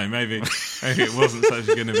I don't know, maybe it wasn't such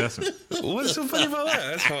a good investment. What's so funny about that?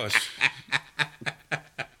 That's harsh.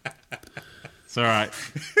 It's all right.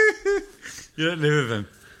 You don't live with him.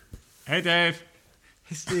 Hey, Dave.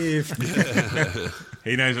 Hey, Steve.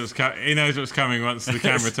 He knows what's coming once the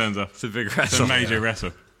camera turns off. It's a big It's wrestle. a major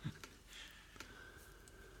wrestle.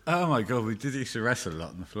 Oh my God, we did used to wrestle a lot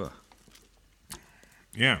on the floor.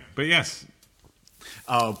 Yeah, but yes.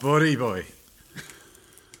 Oh, body boy.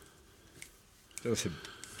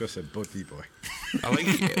 Just a body boy. I like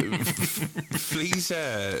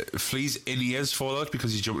Flea's in-ears fall out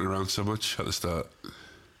because he's jumping around so much at the start.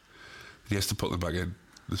 He has to put them back in.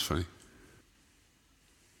 That's funny.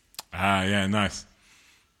 Ah, yeah, nice.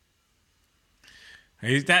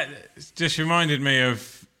 That just reminded me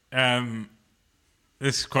of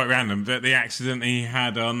this is quite random, but the accident he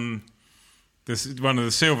had on one of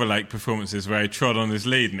the Silver Lake performances where he trod on his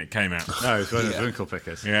lead and it came out. No, it's one of the Winkle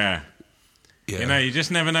Pickers. Yeah. Yeah. You know, you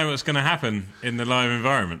just never know what's going to happen in the live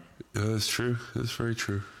environment. Yeah, that's true. That's very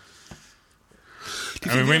true.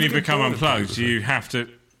 I mean, when you become unplugged, you have to...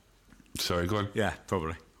 Sorry, go on. Yeah,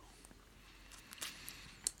 probably.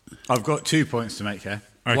 I've got 2 points to make here.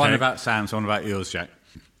 Okay. One about Sam's, one about yours, Jack.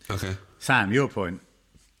 Okay. Sam, your point.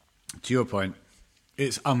 To your point,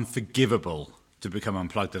 it's unforgivable to become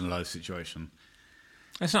unplugged in a live situation.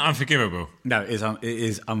 It's not unforgivable. No, it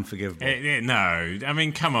is unforgivable. No, I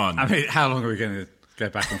mean, come on. I mean, how long are we going to go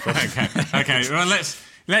back and forth? Okay. Well, let's.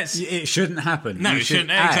 It shouldn't happen. No, You it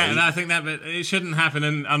shouldn't. Exactly. I think that, but it shouldn't happen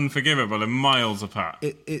in unforgivable and miles apart.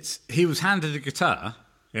 He was handed a guitar,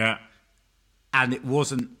 Yeah, and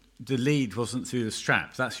the lead wasn't through the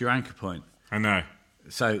straps. That's your anchor point. I know.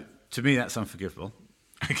 So to me, that's unforgivable.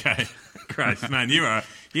 Okay, Christ, man, you are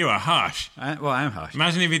harsh. Well, I am harsh.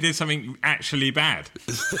 Imagine if he did something actually bad.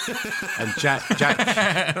 And Jack,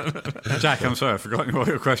 I'm sorry, I've forgotten what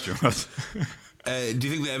your question was. Do you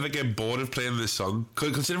think they ever get bored of playing this song?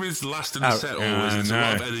 Considering it's the last in the set, always, it's a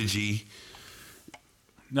lot of energy.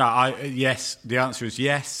 No, yes. The answer is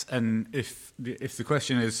yes. And if the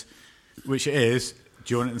question is which it is,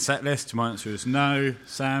 do you want it in the set list? My answer is no.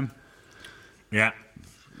 Sam, Yeah.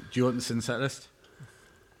 do you want this in the set list?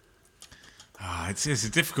 It's a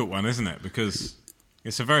difficult one, isn't it? Because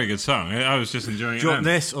it's a very good song. I was just enjoying it. Do you want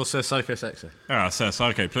then. this or Sir Psycho Sexy? Oh, Sir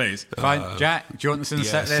Psycho, please. Fine, Jack. Do you want this in the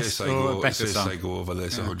set list Sis, or a better Sis, song? I go over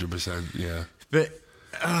this 100%. Yeah. But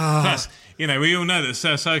Plus, we all know that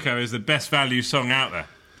Sir Psycho is the best value song out there.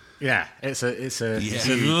 yeah, it's a It's a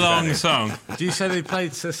huge long value. song. Do you say they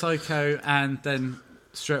played Sir Psycho and then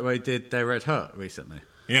straight away did their Red Hot recently?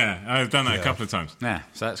 Yeah, I've done that a Yeah. couple of times. Yeah,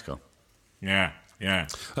 so that's cool. Yeah.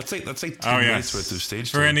 That's like 10 Oh, minutes yes. worth of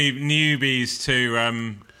stage For time. any newbies to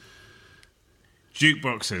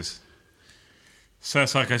jukeboxes, Sir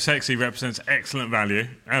Psycho Sexy represents excellent value,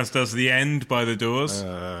 as does The End by The Doors.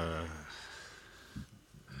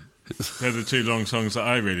 They're the two long songs that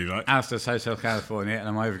I really like. As does Hotel California, and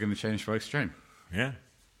I'm over going to change for Extreme. Yeah.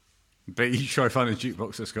 But you try to find a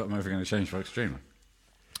jukebox that's got I'm over going to change for Extreme.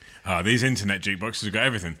 These internet jukeboxes have got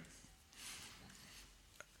everything.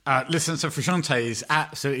 Listen, so Frusciante is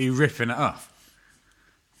absolutely ripping it off.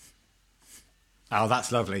 Oh,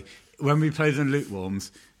 that's lovely. When we played on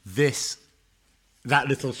Lukewarms, that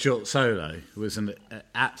little short solo was an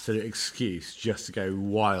absolute excuse just to go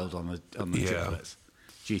wild on the Yeah. triplets.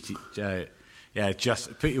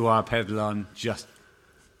 Just put your wire pedal on, just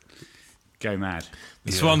go mad.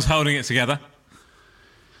 The Swan's holding it together.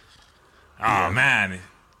 Oh, man.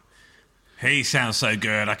 He sounds so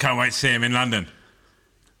good. I can't wait to see him in London.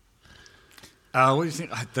 What do you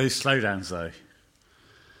think? Those slowdowns, though.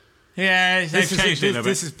 Yeah, they've changed it a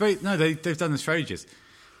little bit. They've done this for ages.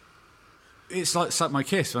 It's like Suck My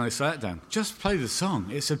Kiss when they slow it down. Just play the song.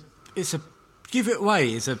 It's a give it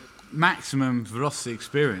away. It's a maximum velocity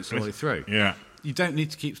experience all the way through. Yeah. You don't need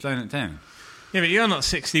to keep slowing it down. Yeah, but you're not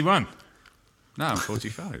 61. No, I'm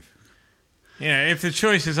 45. Yeah, if the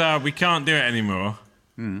choices are we can't do it anymore,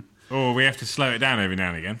 or we have to slow it down every now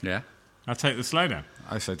and again, Yeah. I'll take the slowdown.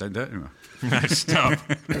 I say don't do it anymore. No, stop.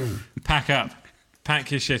 Pack up.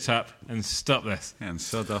 Pack your shit up and stop this. Yeah, and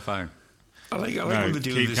sod off home. I like No, when they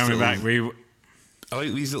do keep this coming back. I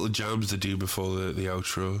like these little jams they do before the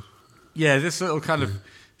outro. Yeah, this little kind of...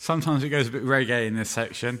 Sometimes it goes a bit reggae in this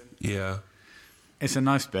section. Yeah. It's a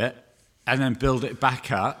nice bit. And then build it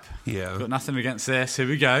back up. Yeah. Got nothing against this. Here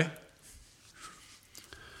we go.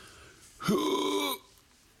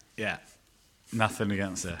 Yeah. Nothing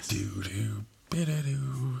against this. Do-do,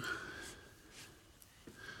 bida-do.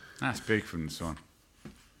 That's big from this one.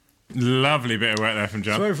 Lovely bit of work there from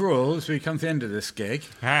John. So overall, as we come to the end of this gig,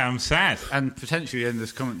 I'm sad. and potentially end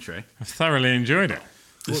this commentary, I thoroughly enjoyed it.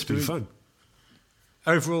 This has been fun.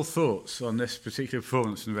 overall thoughts on this particular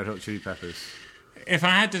performance from the Red Hot Chili Peppers? If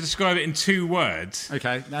I had to describe it in 2 words,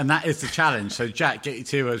 Okay, and that is the challenge. So, Jack, get your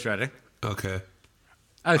 2 words ready. Okay.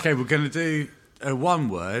 Okay, we're going to do a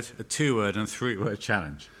 1-word, a 2-word, and a 3-word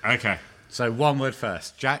challenge. okay. So, 1 word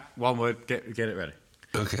first. Jack, 1 word, get it ready.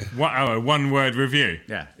 Okay. A 1-word review.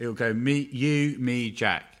 Yeah, it'll go me, you, me,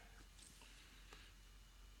 Jack.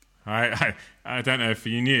 I don't know if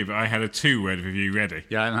you knew, but I had a 2-word review ready.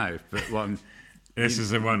 Yeah, I know, but one. This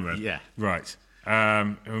is a 1-word. Yeah. Right.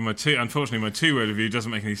 Unfortunately, my 2-word review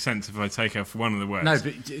doesn't make any sense if I take off one of the words. No,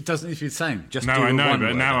 but it doesn't need to be the same. Just No, do I a know, 1 but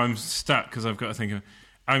word. now I'm stuck because I've got to think of.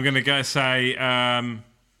 I'm going to go say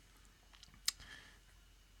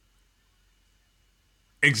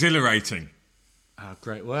exhilarating. Oh,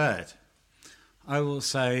 great word. I will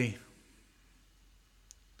say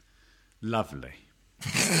lovely.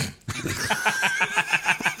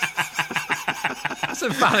 That's a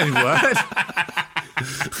valid word.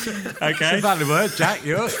 Okay. It's a valid word, Jack.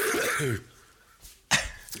 Yours.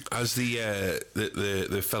 As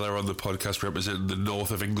the fella on the podcast representing the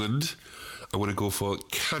north of England, I want to go for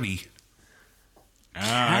canny.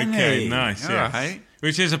 Ah, okay, Canny. nice. All Yes. right.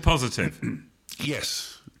 Which is a positive.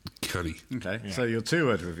 Yes, canny. Okay, so your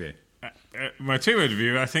 2-word review. My 2-word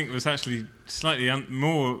review, I think, was actually slightly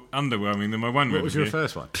more underwhelming than my 1-word What was review. your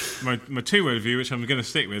first one? My 2-word review, which I'm going to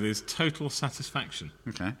stick with, is total satisfaction.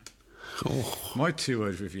 Okay. Oh, My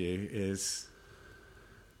 2-word review is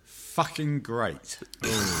fucking great.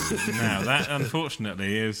 Now, that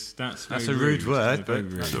unfortunately that's That's very a rude rude. word, Very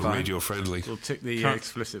but rude. that's so fine. radio friendly. We'll tick the Can't-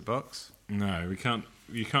 explicit box. No, we can't.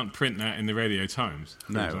 You can't print that in the Radio Times.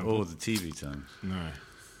 for No, example. or the TV Times. No.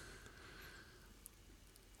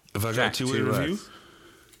 Have I got Jack, a 2-word 2 review? words.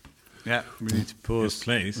 Yeah, we need to pause. Yes,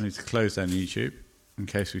 please. We need to close down YouTube in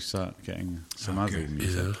case we start getting some other good.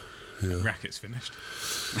 music. Racket's finished.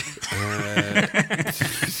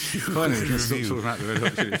 Finally, we can stop talking about the Red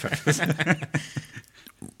Hot Chili Peppers.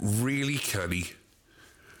 Really canny.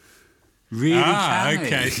 Really canny.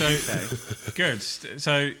 Okay. So good.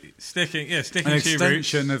 So sticking An to your roots.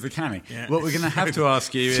 extension of the canny. Yeah. What we're going to have to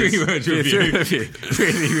ask you is... 3-word Yeah, review. 3-word review.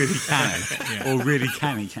 Really, really canny. Yeah. Or really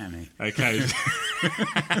canny. Okay.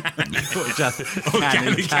 Or just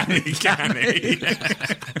canny.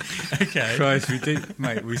 Okay. Christ, we do...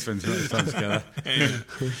 Mate, we spend so much time together.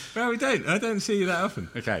 Well, we don't. I don't see you that often.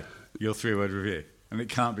 Okay, your 3-word review. And it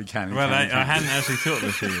can't be canny. Well, canny. I hadn't actually thought of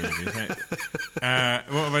the 3-word review.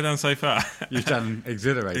 What have I done so far? You've done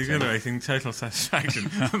exhilarating. Exhilarating, total satisfaction.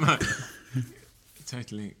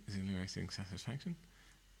 Totally exhilarating satisfaction?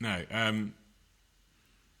 No. Hang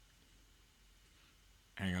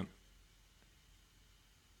on.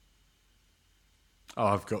 Oh,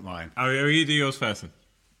 I've got mine. Oh, you do yours first then.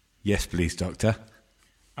 Yes, please, Doctor.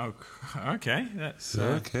 Oh, okay. That's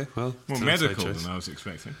Okay, well, more it's an outside medical choice. than I was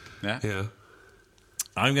expecting. Yeah? Yeah.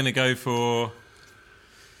 I'm going to go for...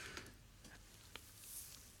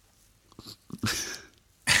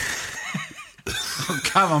 Oh,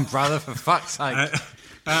 come on, brother, for fuck's sake.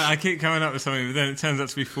 I keep coming up with something, but then it turns out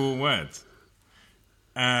to be 4 words.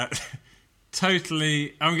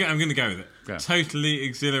 Totally... I'm going to go with it. Go. Totally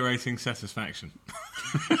exhilarating satisfaction.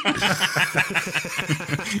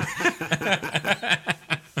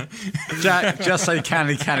 Jack, just say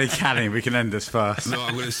canny. We can end this fast. No,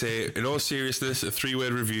 I'm going to say, in all seriousness, a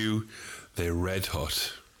 3-word review. They're red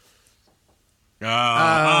hot.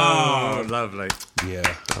 Oh, lovely. Yeah,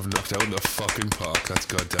 I've knocked out in the fucking park. That's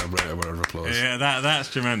goddamn right. A round of applause. Yeah,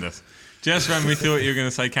 that's tremendous. Just when we thought you were going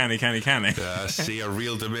to say canny. See, I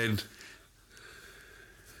reeled them in.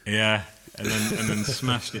 Yeah, and then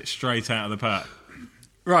smashed it straight out of the park.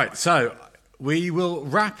 Right, so we will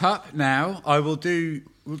wrap up now. We'll do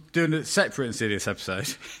a separate and serious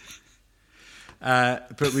episode.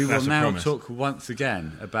 But we will That's a now promise. talk once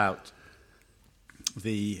again about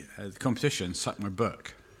the competition, Suck My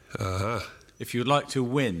Book. Uh-huh. If you would like to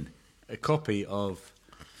win a copy of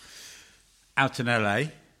Out in LA,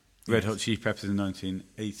 Red Hot Chili Peppers in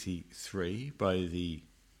 1983 by the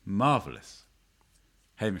marvellous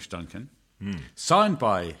Hamish Duncan, signed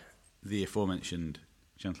by the aforementioned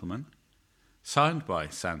gentleman, signed by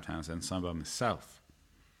Sam Townsend, signed by myself.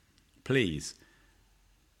 Please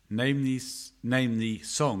name the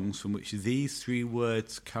songs from which these 3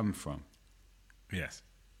 words come from. Yes,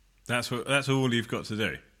 that's all you've got to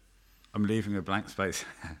do. I'm leaving a blank space.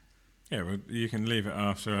 Yeah, well, you can leave it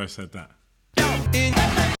after I said that.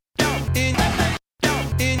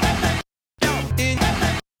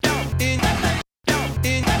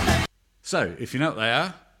 So, if you know what they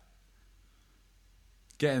are,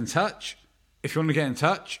 get in touch. If you want to get in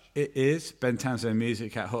touch, it is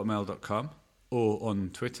bentownsendmusic@hotmail.com or on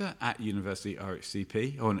Twitter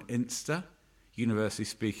 @UniversityRHCP or on Insta, University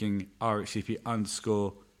Speaking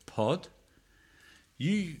RHCP_pod.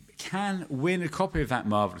 You can win a copy of that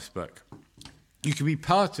marvellous book. You can be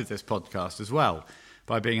part of this podcast as well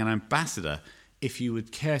by being an ambassador. If you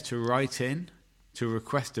would care to write in to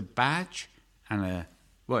request a badge and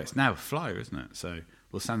it's now a flyer, isn't it? So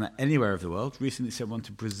we'll send that anywhere of the world. Recently sent one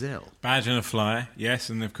to Brazil. Badge and a flyer, yes,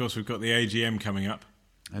 and of course we've got the AGM coming up.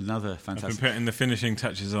 Another I've fantastic. been putting the finishing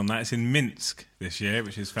touches on that. It's in Minsk this year,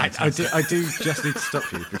 which is fantastic. I do just need to stop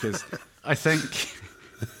you because I think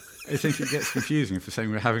it gets confusing if we're saying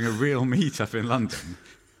we're having a real meet-up in London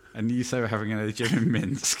and you say we're having an AGM in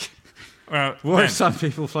Minsk. Well, What if some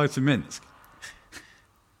people fly to Minsk?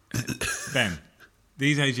 Ben,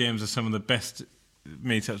 these AGMs are some of the best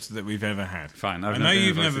meetups that we've ever had. Fine, I I've know never been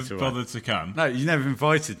you've invited never to bothered to come. No, you never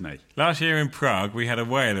invited me. Last year in Prague, we had a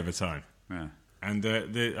whale of a time. Yeah. And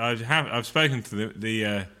I've spoken to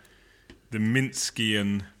the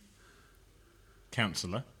Minskian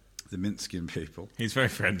councillor. The Minskian people. He's very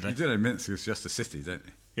friendly. You do know Minsk is just a city, don't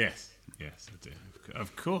you? Yes, I do.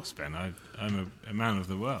 Of course, Ben. I'm a man of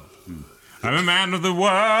the world. I'm a man of the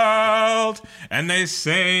world, and they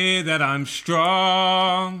say that I'm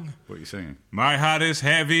strong. What are you singing? My heart is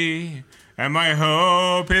heavy, and my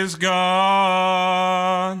hope is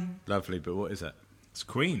gone. Lovely, but what is it? It's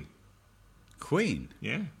Queen. Queen?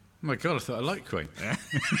 Yeah. Oh my God, I thought I liked Queen.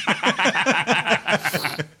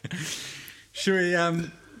 Should we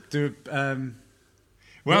do...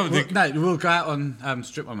 Well, we'll go out on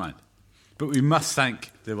Strip My Mind. But we must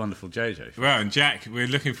thank the wonderful JJ. well, and Jack, we're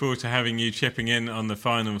looking forward to having you chipping in on the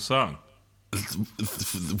final song.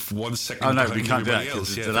 1 second. Oh, no, we behind can't do that everybody 'cause else.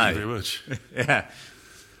 it's Yeah, delay. thank you very much. Yeah.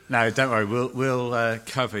 No, don't worry. We'll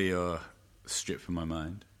cover your Strip From My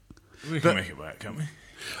Mind. We can make it work, can't we?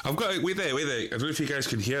 I've got. Wait there. I don't know if you guys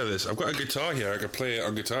can hear this. I've got a guitar here. I could play it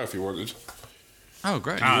on guitar if you wanted. Oh,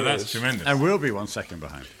 great. Ah, that's tremendous. And we'll be 1 second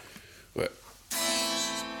behind. But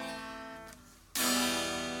I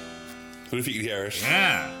don't know if you can hear it.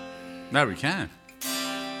 Yeah. No, we can.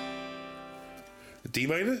 D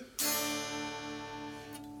minor.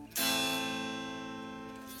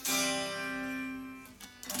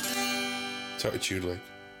 It's out of tune, like.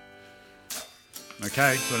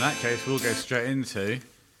 Okay, well, in that case, we'll go straight into...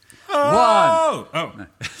 Oh! Oh.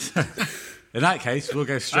 In that case, we'll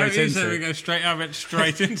go straight You into... said we go straight. I went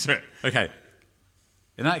straight into it. Okay.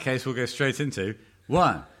 In that case, we'll go straight into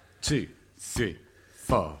 1, 2, 3,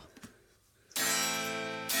 4.